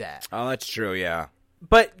never do that. Oh, that's true, yeah.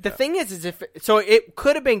 But the thing is so it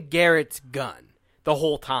could have been Garrett's gun the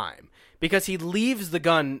whole time. Because he leaves the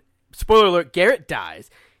gun, spoiler alert, Garrett dies.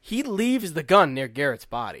 He leaves the gun near Garrett's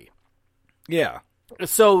body. Yeah.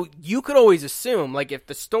 So you could always assume, like, if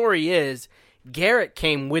the story is... Garrett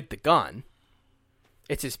came with the gun.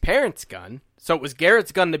 It's his parents' gun. So it was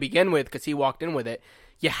Garrett's gun to begin with because he walked in with it.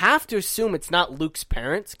 You have to assume it's not Luke's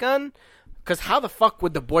parents' gun because how the fuck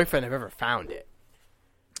would the boyfriend have ever found it?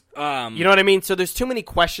 You know what I mean? So there's too many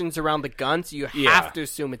questions around the gun, so you have to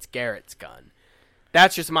assume it's Garrett's gun.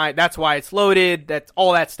 That's why it's loaded. That's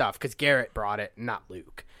all that stuff because Garrett brought it, not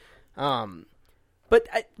Luke. But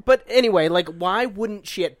anyway, like, why wouldn't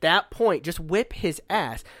she at that point just whip his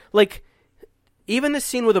ass? Like... Even the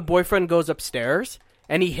scene where the boyfriend goes upstairs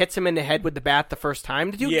and he hits him in the head with the bat the first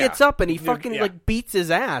time, the dude gets up and he fucking like beats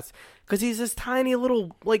his ass because he's this tiny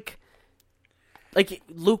little like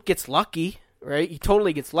Luke gets lucky, right? He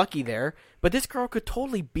totally gets lucky there, but this girl could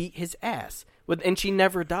totally beat his ass and she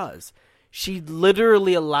never does. She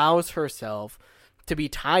literally allows herself to be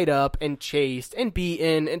tied up and chased and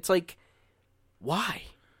beaten. It's like, why?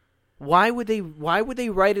 Why would they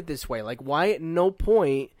write it this way? Like, why at no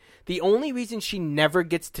point? The only reason she never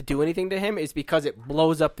gets to do anything to him is because it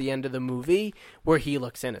blows up the end of the movie where he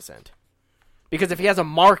looks innocent. Because if he has a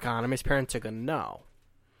mark on him, his parents are going to know.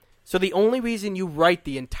 So the only reason you write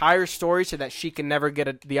the entire story so that she can never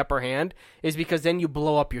get the upper hand is because then you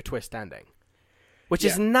blow up your twist ending. Which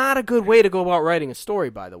is not a good way to go about writing a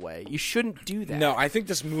story, by the way. You shouldn't do that. No, I think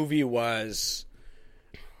this movie was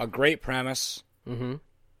a great premise. Mm-hmm.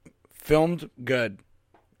 Filmed good.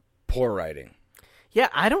 Poor writing. Yeah,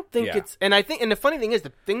 I don't think it's... And the funny thing is,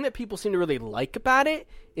 the thing that people seem to really like about it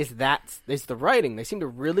is the writing. They seem to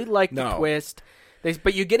really like the twist.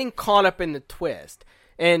 But you're getting caught up in the twist.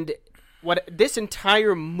 And this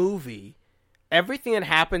entire movie, everything that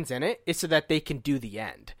happens in it is so that they can do the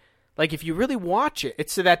end. Like, if you really watch it,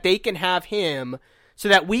 it's so that they can have him... So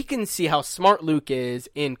that we can see how smart Luke is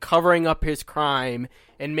in covering up his crime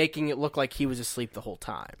and making it look like he was asleep the whole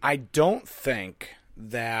time. I don't think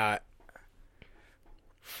that...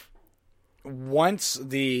 Once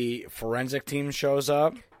the forensic team shows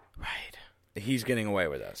up, right, he's getting away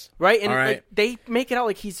with this. Right, and like, they make it out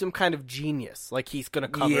like he's some kind of genius, like he's going to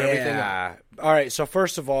cover everything up. All right, so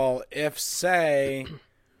first of all, if say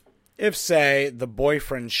the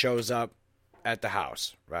boyfriend shows up at the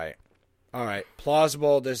house, right? All right,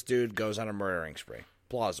 plausible this dude goes on a murdering spree.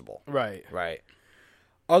 Plausible. Right. Right.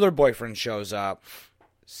 Other boyfriend shows up,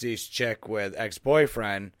 sees chick with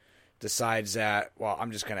ex-boyfriend, decides that, well,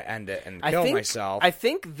 I'm just going to end it and kill myself. I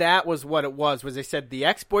think that was what it was they said the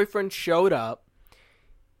ex-boyfriend showed up,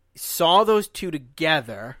 saw those two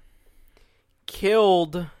together,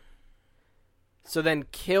 killed so then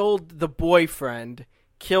killed the boyfriend,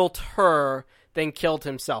 killed her, then killed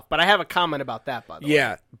himself. But I have a comment about that, by the way.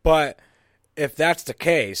 Yeah, but if that's the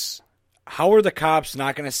case, how are the cops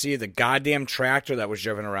not going to see the goddamn tractor that was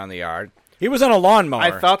driven around the yard? He was on a lawnmower.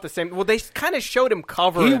 I thought the same. Well, they kind of showed him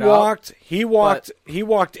cover it up. He but...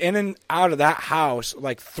 walked in and out of that house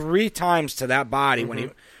like 3 times to that body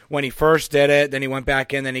Mm-hmm. when he first did it. Then he went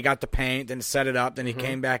back in. Then he got the paint. Then set it up. Then he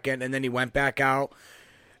came back in. And then he went back out.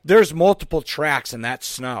 There's multiple tracks in that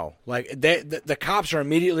snow. Like the cops are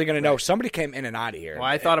immediately going to know somebody came in and out of here. Well,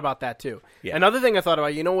 I thought about that too. Yeah. Another thing I thought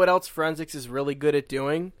about, you know what else forensics is really good at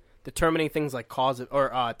doing? Determining things like cause of,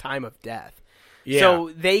 or time of death. Yeah.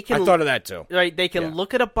 So they can. I thought of that too. Right, they can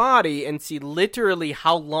look at a body and see literally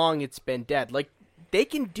how long it's been dead. Like they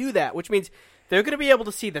can do that, which means they're going to be able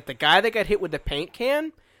to see that the guy that got hit with the paint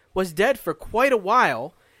can was dead for quite a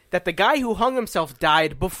while. That the guy who hung himself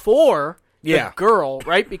died before the girl,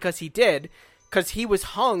 right? Because he was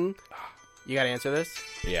hung. You got to answer this.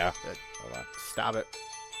 Yeah. Good. Hold on. Stop it.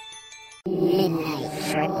 Midnight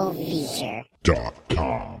Triple Feature.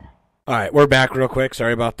 .com. All right, we're back real quick.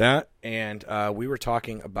 Sorry about that. And we were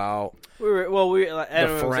talking about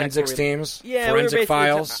the forensics teams, yeah, forensic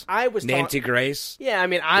files, I was Nancy Grace. Yeah, I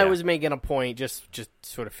mean, I was making a point, just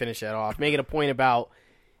sort of finish that off, making a point about,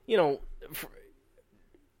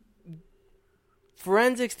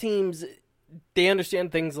 forensics teams, they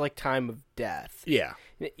understand things like time of death. Yeah.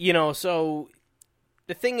 So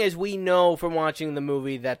the thing is, we know from watching the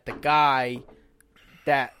movie that the guy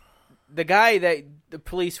that the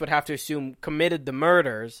police would have to assume committed the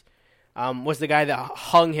murders was the guy that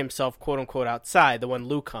hung himself, quote unquote, outside, the one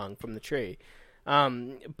Luke hung from the tree.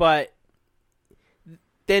 But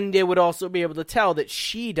then they would also be able to tell that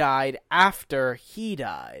she died after he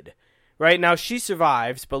died. Right? Now, she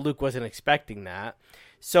survives, but Luke wasn't expecting that.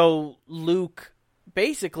 So Luke,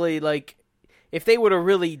 basically, like, if they were to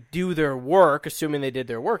really do their work, assuming they did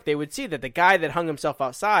their work, they would see that the guy that hung himself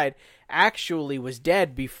outside actually was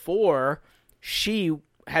dead before she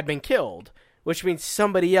had been killed, which means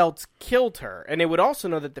somebody else killed her. And they would also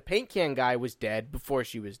know that the paint can guy was dead before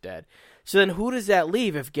she was dead. So then who does that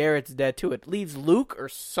leave if Garrett's dead too? It leaves Luke or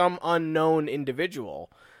some unknown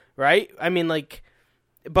individual, right? I mean, like,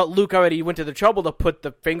 but Luke already went to the trouble to put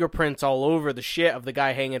the fingerprints all over the shit of the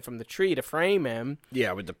guy hanging from the tree to frame him.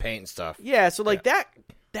 Yeah, with the paint and stuff. Yeah, so like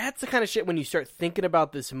that's the kind of shit when you start thinking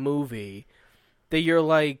about this movie that you're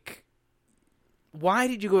like, why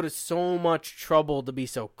did you go to so much trouble to be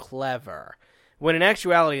so clever? When in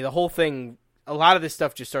actuality, the whole thing, a lot of this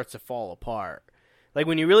stuff just starts to fall apart. Like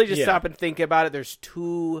when you really just stop and think about it, there's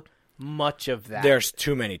too much of that. There's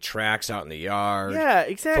too many tracks out in the yard. Yeah,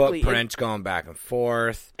 exactly. Footprints going back and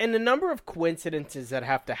forth. And the number of coincidences that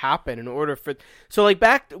have to happen in order for... So, like,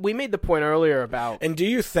 we made the point earlier about... And do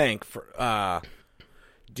you think that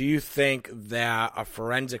a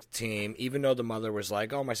forensic team, even though the mother was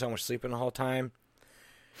like, oh, my son was sleeping the whole time,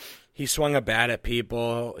 he swung a bat at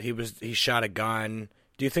people, he shot a gun...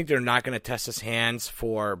 Do you think they're not going to test his hands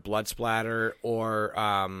for blood splatter or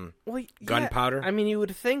gunpowder? I mean, you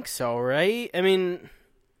would think so, right? I mean,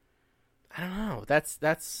 I don't know.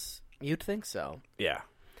 That's you'd think so. Yeah.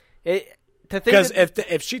 Because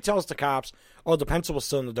if she tells the cops, "Oh, the pencil was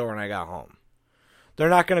still in the door when I got home," they're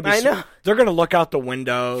not going to be. I know. They're going to look out the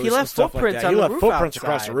windows. He left stuff footprints like that. on the left roof footprints outside.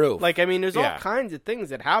 across the roof. Like, I mean, there's all kinds of things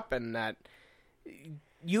that happen that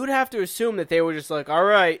you would have to assume that they were just like, all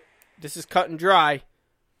right, this is cut and dry.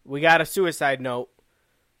 We got a suicide note.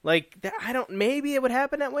 Like, maybe it would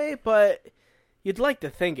happen that way, but you'd like to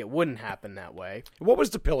think it wouldn't happen that way. What was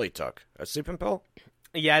the pill he took? A sleeping pill?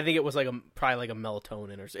 Yeah, I think it was probably like a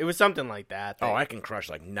melatonin or it was something like that. I can crush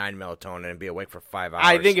like 9 melatonin and be awake for 5 hours.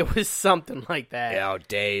 I think it was something like that. Yeah,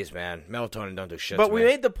 days, man. Melatonin don't do shit. But we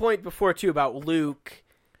made the point before too about Luke.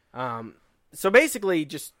 So basically,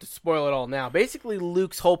 just to spoil it all now, basically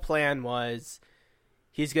Luke's whole plan was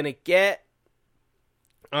he's gonna get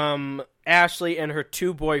Ashley and her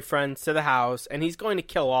 2 boyfriends to the house, and he's going to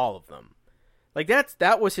kill all of them. Like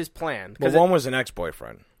that was his plan. Well, one was an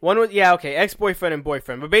ex-boyfriend. One was ex-boyfriend and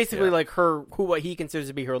boyfriend, but basically like what he considers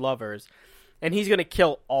to be her lovers, and he's going to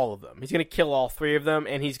kill all of them. He's going to kill all 3 of them,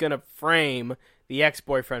 and he's going to frame the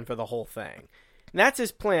ex-boyfriend for the whole thing. And that's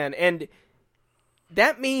his plan, and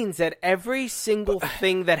that means that every single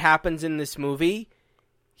thing that happens in this movie,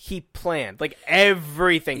 he planned. Like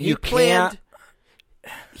everything, he planned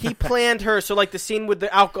her. So like the scene with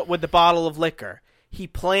the alcohol, with the bottle of liquor, he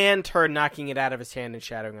planned her knocking it out of his hand and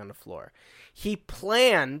shattering on the floor. He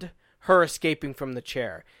planned her escaping from the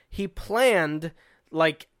chair. He planned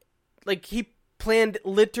he planned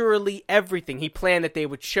literally everyththing. He planned that they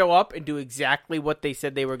would show up and do exactly what they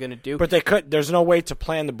said they were going to do. But they could. There's no way to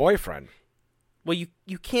plan the boyfriend. Well,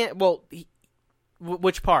 you can't. Well,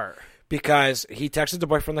 which part? Because he texted the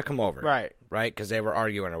boyfriend to come over. Right. Right? Because they were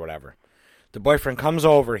arguing or whatever. The boyfriend comes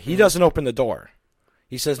over. He doesn't open the door.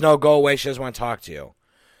 He says, no, go away. She doesn't want to talk to you.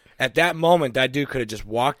 At that moment, that dude could have just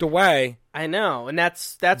walked away. I know. And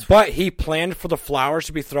that's. But he planned for the flowers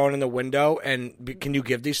to be thrown in the window. And can you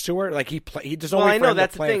give these to her? Like, there's no way for him to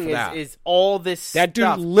plan for that. Is all this that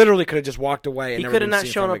stuff. dude literally could have just walked away. And he could have not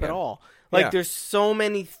shown up at all. Like, Yeah. there's so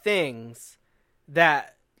many things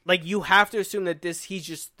that. Like, you have to assume that he's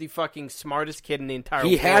just the fucking smartest kid in the entire world.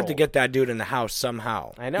 He had to get that dude in the house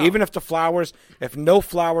somehow. I know. Even if if no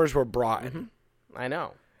flowers were brought in, I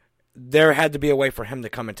know. there had to be a way for him to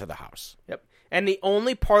come into the house. Yep. And the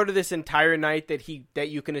only part of this entire night that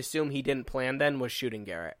you can assume he didn't plan then was shooting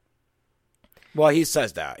Garrett. Well, he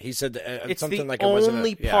says that. He said It's something the like it wasn't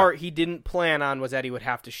only part he didn't plan on was that he would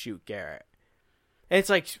have to shoot Garrett. And it's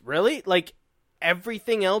like, really? Like,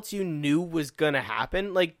 everything else you knew was going to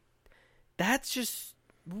happen? Like, that's just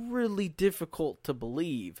really difficult to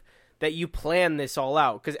believe that you planned this all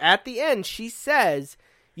out. Because at the end, she says,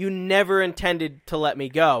 you never intended to let me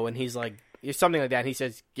go. And he's like, something like that. And he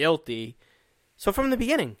says, guilty. So from the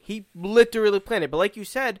beginning, he literally planned it. But like you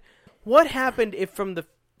said, what happened if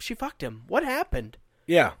she fucked him? What happened?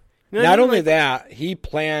 Yeah. You know what I Not mean? only Like- that, he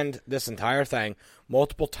planned this entire thing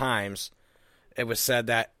multiple times. It was said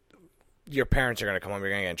that your parents are going to come home, you're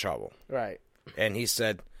going to get in trouble. Right. And he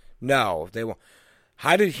said, no, they won't.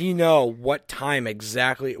 How did he know what time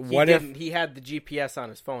exactly? He had the GPS on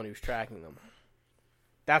his phone. He was tracking them.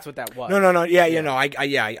 That's what that was. No. Yeah, you know,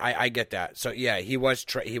 I get that. So yeah, he was.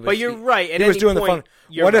 But you're right. At he was any doing point,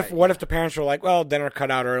 the you're fun. right. What if the parents were like, well, dinner cut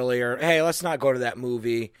out earlier. Hey, let's not go to that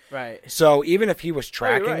movie. Right. So even if he was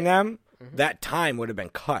tracking right. them, that time would have been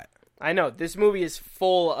cut. I know. This movie is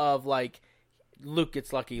full of, like, Luke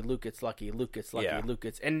gets lucky, Luke gets lucky, Luke gets lucky, Yeah. Luke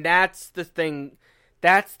gets... And that's the thing...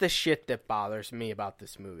 That's the shit that bothers me about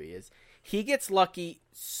this movie, is he gets lucky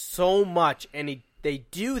so much, and they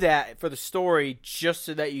do that for the story just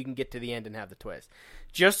so that you can get to the end and have the twist.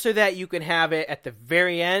 Just so that you can have it at the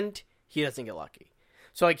very end, he doesn't get lucky.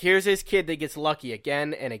 So, like, here's this kid that gets lucky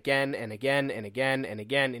again and again and again and again and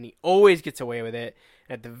again, and he always gets away with it.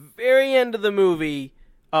 At the very end of the movie,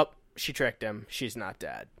 she tricked him. She's not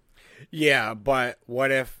dead. Yeah, but what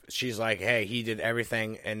if she's like, hey, he did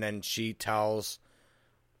everything, and then she tells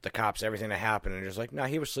the cops everything that happened, and just like, no,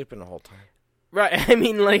 he was sleeping the whole time. Right. I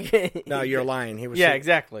mean, like... No, you're lying. He was Yeah, sleeping.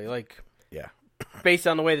 exactly. Like, Yeah. based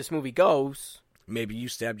on the way this movie goes... Maybe you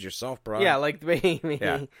stabbed yourself, bro. Yeah, like, maybe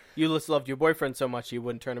Yeah. you just loved your boyfriend so much you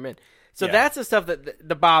wouldn't turn him in. So Yeah. that's the stuff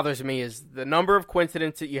that bothers me, is the number of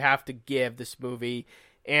coincidences that you have to give this movie,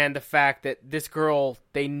 and the fact that this girl,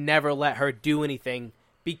 they never let her do anything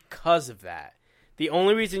because of that. The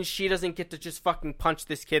only reason she doesn't get to just fucking punch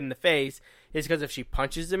this kid in the face is because if she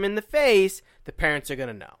punches him in the face, the parents are going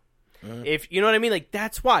to know. If you know what I mean? Like,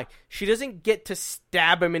 that's why. She doesn't get to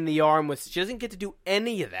stab him in the arm she doesn't get to do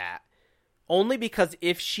any of that. Only because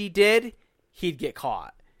if she did, he'd get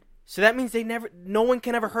caught. So that means no one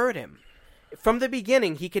can ever hurt him. From the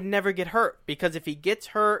beginning, he could never get hurt, because if he gets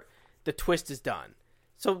hurt, the twist is done.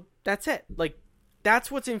 So that's it. Like, that's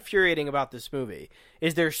what's infuriating about this movie,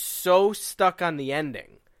 is they're so stuck on the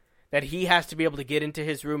ending that he has to be able to get into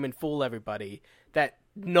his room and fool everybody that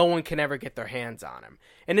no one can ever get their hands on him.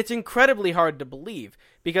 And it's incredibly hard to believe,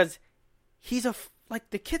 because he's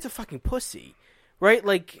the kid's a fucking pussy, right?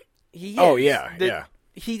 Like, he is. Oh, yeah, yeah.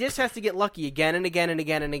 He just has to get lucky again and again and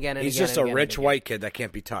again and again and He's again. just and a again rich and again. white kid that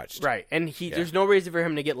can't be touched. Right. And there's no reason for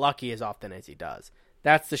him to get lucky as often as he does.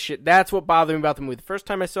 That's the shit. That's what bothered me about the movie the first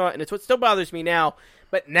time I saw it, and it's what still bothers me now.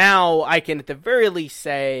 But now I can, at the very least,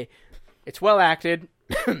 say it's well acted.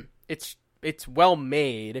 It's well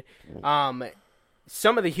made.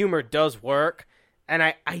 Some of the humor does work, and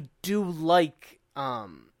I do like.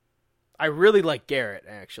 I really like Garrett.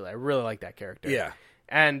 Actually, I really like that character. Yeah.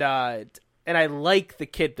 And I like the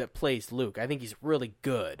kid that plays Luke. I think he's really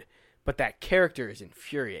good, but that character is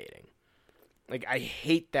infuriating. Like, I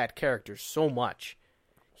hate that character so much.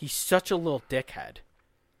 He's such a little dickhead.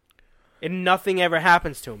 And nothing ever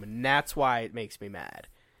happens to him, and that's why it makes me mad.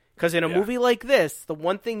 Because in a movie like this, the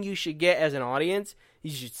one thing you should get as an audience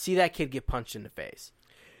is you should see that kid get punched in the face.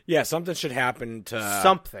 Yeah, something should happen to...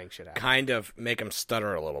 Something should happen. Kind of make him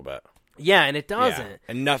stutter a little bit. Yeah, and it doesn't. Yeah,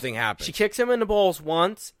 and nothing happens. She kicks him in the balls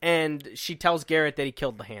once, and she tells Garrett that he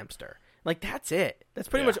killed the hamster. Like, that's it. That's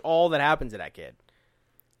pretty much all that happens to that kid.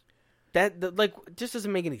 That just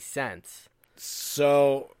doesn't make any sense.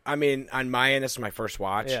 So, I mean, on my end, this is my first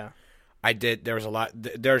watch. Yeah. I did. There was a lot.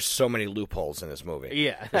 There's so many loopholes in this movie.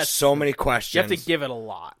 Yeah, there's so many questions. You have to give it a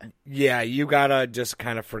lot. Yeah, you gotta just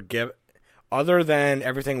kind of forgive. Other than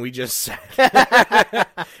everything we just said,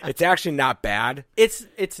 it's actually not bad.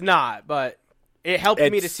 It's not, but it helped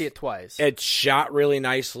me to see it twice. It's shot really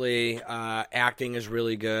nicely. Acting is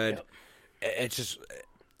really good. Yep. It's just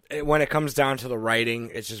when it comes down to the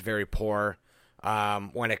writing, it's just very poor.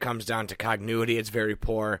 When it comes down to continuity, it's very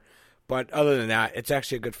poor. But other than that, it's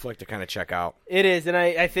actually a good flick to kind of check out. It is, and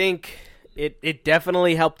I think it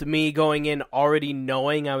definitely helped me going in already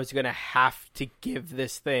knowing I was going to have to give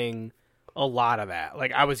this thing a lot of that.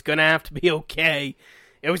 Like, I was going to have to be okay.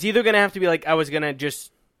 It was either going to have to be like I was going to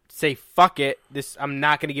just say, fuck it, I'm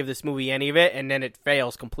not going to give this movie any of it, and then it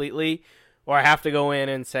fails completely. Or I have to go in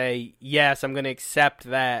and say, yes, I'm going to accept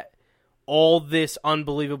that all this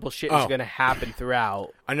unbelievable shit is going to happen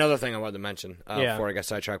throughout. Another thing I wanted to mention before I got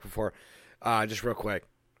sidetracked just real quick.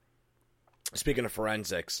 Speaking of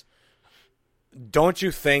forensics, don't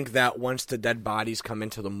you think that once the dead bodies come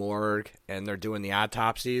into the morgue and they're doing the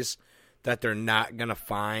autopsies, that they're not going to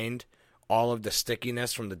find all of the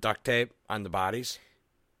stickiness from the duct tape on the bodies?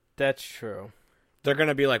 That's true. They're going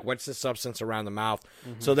to be like, what's the substance around the mouth?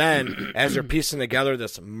 Mm-hmm. So then, as they're piecing together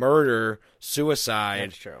this murder,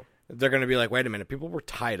 suicide, that's true. They're going to be like, wait a minute, people were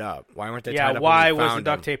tied up. Why weren't they tied up? Yeah, why when we was the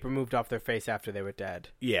duct them? tape removed off their face after they were dead?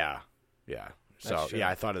 Yeah. So, yeah,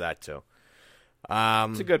 I thought of that too.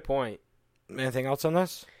 It's a good point. Anything else on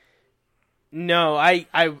this? No, I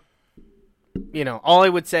all I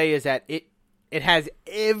would say is that it has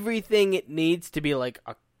everything it needs to be like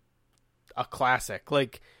a classic,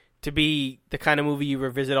 like to be the kind of movie you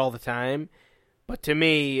revisit all the time. But to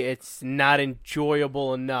me, it's not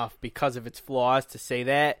enjoyable enough because of its flaws to say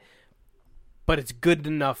that. But it's good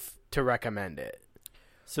enough to recommend it.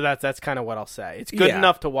 So that's kind of what I'll say. It's good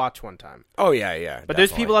enough to watch one time. Oh yeah. But definitely.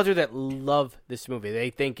 there's people out there that love this movie.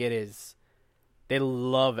 They think it is. They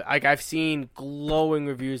love it. Like, I've seen glowing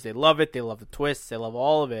reviews. They love it. They love the twists. They love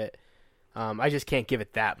all of it. I just can't give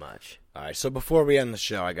it that much. All right. So before we end the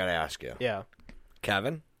show, I got to ask you. Yeah.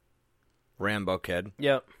 Kevin, Rambo Kid,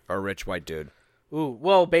 yep, or Rich White Dude? Ooh,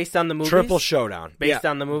 well, based on the movies. Triple showdown. Based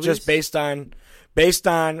on the movies. Just based on.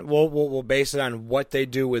 We'll base it on what they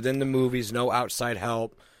do within the movies. No outside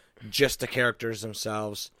help. Just the characters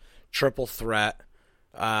themselves. Triple threat.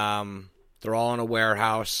 They're all in a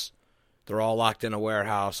warehouse. They're all locked in a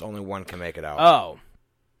warehouse. Only one can make it out. Oh.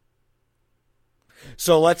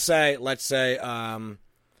 So let's say,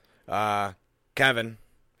 Kevin,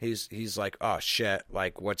 he's like, oh shit,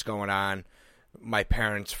 like what's going on? My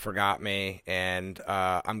parents forgot me, and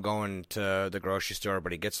I'm going to the grocery store,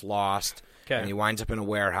 but he gets lost, and he winds up in a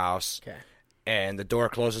warehouse, and the door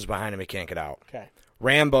closes behind him. He can't get out. Okay.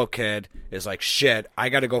 Rambo Kid is like, shit, I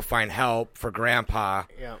got to go find help for Grandpa.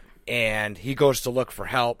 Yeah. And he goes to look for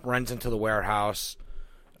help, runs into the warehouse,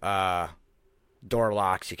 door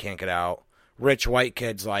locks, he can't get out. Rich White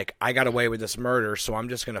Kid's like, I got away with this murder, so I'm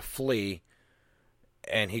just going to flee.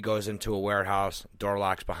 And he goes into a warehouse, door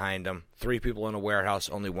locks behind him. 3 people in a warehouse,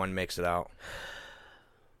 only one makes it out.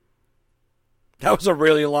 That was a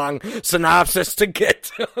really long synopsis to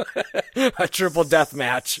get to a triple death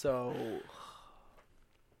match. So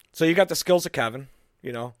you got the skills of Kevin,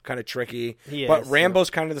 kind of tricky. But Rambo's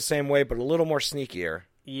kind of the same way, but a little more sneakier.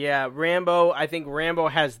 Yeah, Rambo, I think Rambo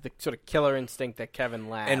has the sort of killer instinct that Kevin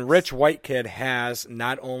lacks. And Rich White Kid has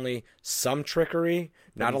not only some trickery,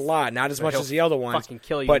 not a lot, not as much as the other ones,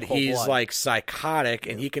 kill you but in cold he's blood. like psychotic,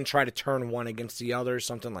 and he can try to turn one against the other,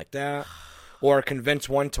 something like that. Or convince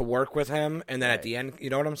one to work with him, and then at the end,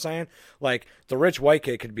 you know what I'm saying? Like, the Rich White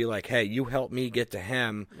Kid could be like, hey, you help me get to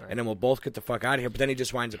him, and then we'll both get the fuck out of here, but then he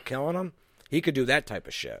just winds up killing him. He could do that type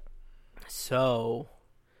of shit. So,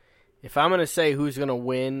 if I'm gonna say who's gonna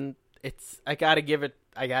win, I gotta give it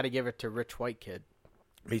to Rich White Kid.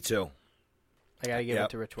 Me too. I gotta give it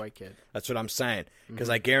to Rich White Kid. That's what I'm saying. Because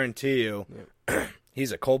I guarantee you,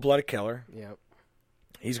 he's a cold-blooded killer. Yep.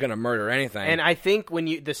 He's gonna murder anything. And I think when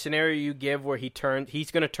the scenario you give where he's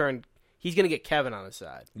gonna get Kevin on his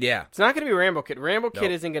side. Yeah. It's not gonna be Rambo Kid. Rambo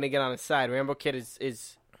Kid isn't gonna get on his side. Rambo Kid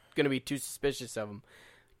is gonna be too suspicious of him.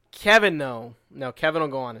 Kevin, though, no, Kevin will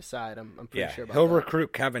go on his side. I'm pretty sure about that. He'll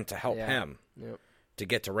recruit Kevin to help him to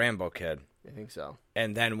get to Rambo Kid. I think so.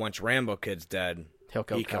 And then once Rambo Kid's dead,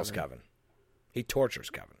 he kills Kevin. He tortures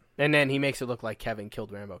Kevin. And then he makes it look like Kevin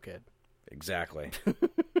killed Rambo Kid. Exactly.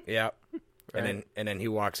 Yeah. Right. And then he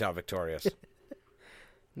walks out victorious.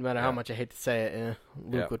 No matter how much I hate to say it,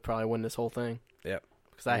 Luke would probably win this whole thing. Yep.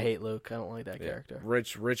 Because I hate Luke. I don't like that character.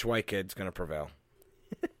 Rich White Kid's going to prevail.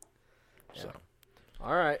 So.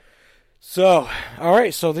 All right. So, all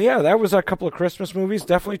right. So, yeah, that was a couple of Christmas movies.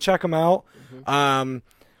 Definitely check them out.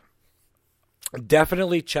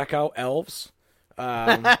 Definitely check out Elves.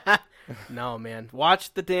 No, man.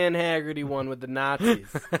 Watch the Dan Haggerty one with the Nazis.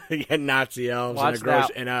 Yeah, Nazi elves Watch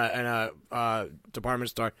in a department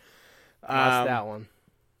store. Watch that one.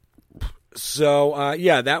 So,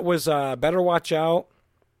 yeah, that was Better Watch Out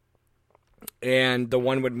and the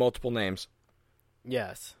one with multiple names.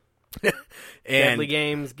 Yes. And Deadly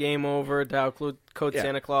Games, Game Over, Dial Code Yeah.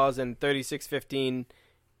 Santa Claus, and 3615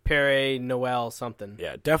 Pere Noel something.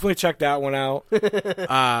 Yeah, definitely check that one out.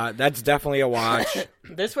 That's definitely a watch.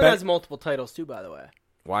 This one has multiple titles too, by the way.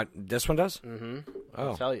 What? This one does? Mm-hmm. Oh,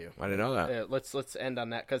 I'll tell you. I didn't know that. Let's end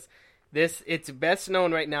on that because it's best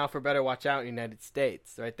known right now for Better Watch Out in the United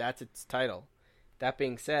States. Right, that's its title. That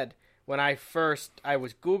being said, when I was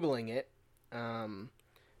Googling it,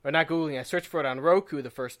 or not Googling, I searched for it on Roku the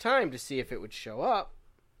first time to see if it would show up,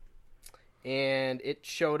 and it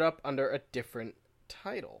showed up under a different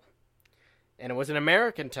title. And it was an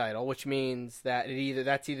American title, which means that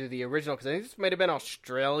that's either the original, because I think this might have been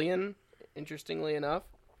Australian, interestingly enough.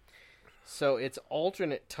 So it's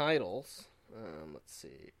alternate titles. Let's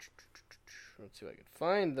see. Let's see if I can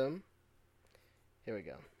find them. Here we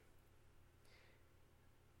go.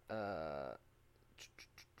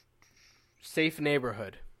 Safe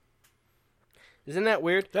Neighborhood. Isn't that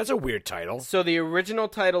weird? That's a weird title. So the original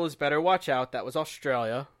title is Better Watch Out. That was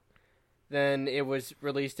Australia. Then it was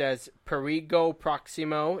released as Perigo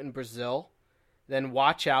Proximo in Brazil. Then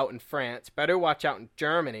Watch Out in France. Better Watch Out in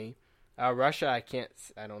Germany. Russia,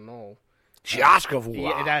 I don't know.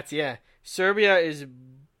 Jaskavoa. Serbia is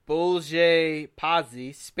Bolje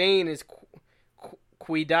Pazi. Spain is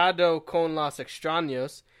Cuidado con los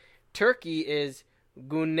extraños. Turkey is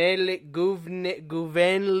Guvenli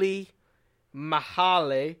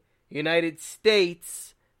Mahale. United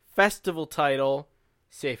States, festival title,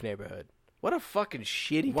 Safe Neighborhood. What a fucking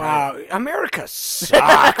shitty Wow, title. America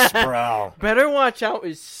sucks, bro. Better Watch Out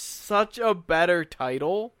is such a better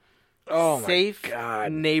title. Oh, Safe my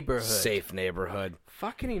God. Neighborhood. Safe Neighborhood.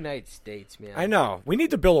 Fucking United States, man. I know. We need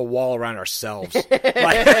to build a wall around ourselves.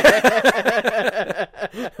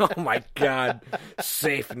 Oh, my God.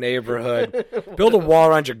 Safe Neighborhood. Build a wall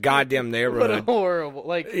around your goddamn What a neighborhood. horrible.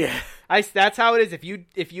 That's how it is.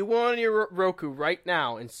 If you go on your Roku right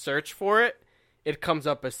now and search for it, it comes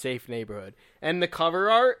up as Safe Neighborhood. And the cover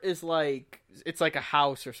art is it's like a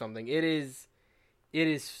house or something. It is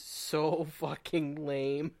so fucking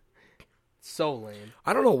lame. So lame.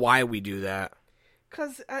 I don't know why we do that.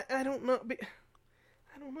 Cause I don't know.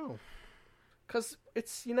 I don't know. Cause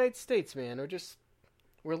it's United States, man.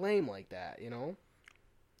 We're lame like that, you know.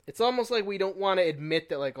 It's almost like we don't want to admit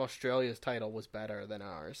that Australia's title was better than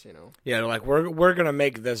ours, you know. Yeah, we're gonna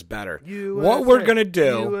make this better. USA, what we're gonna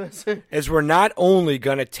do USA. is we're not only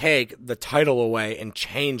gonna take the title away and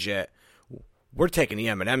change it, we're taking the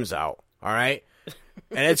M&Ms out. All right,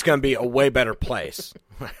 and it's gonna be a way better place.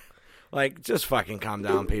 Just fucking calm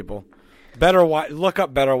down, people. Look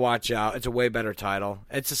up Better Watch Out. It's a way better title.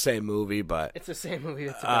 It's the same movie, but It's the same movie.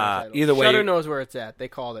 It's a better title. either way, Shudder knows where it's at. They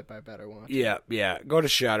called it by Better Watch. Yeah. Go to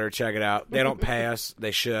Shudder, check it out. They don't pay us.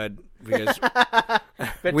 They should because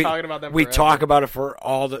Been talking about them. we forever. talk about it for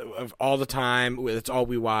all the time. It's all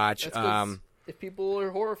we watch. That's 'cause if people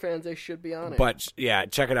are horror fans, they should be on it. But yeah,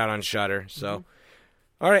 check it out on Shudder. So,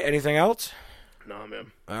 all right. Anything else? No,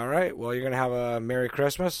 man. All right. Well, you're gonna have a Merry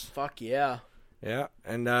Christmas. Fuck yeah. Yeah,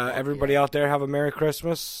 and everybody out there have a Merry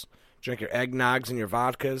Christmas. Drink your eggnogs and your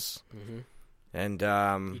vodkas, and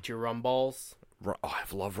Eat your rum balls. I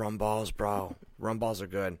love rum balls, bro. Rum balls are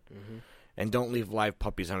good. And don't leave live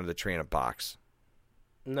puppies under the tree in a box.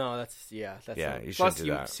 No, that's you shouldn't plus do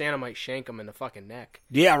that. Santa might shank them in the fucking neck.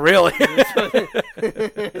 Yeah, really.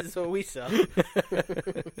 That's what we sell.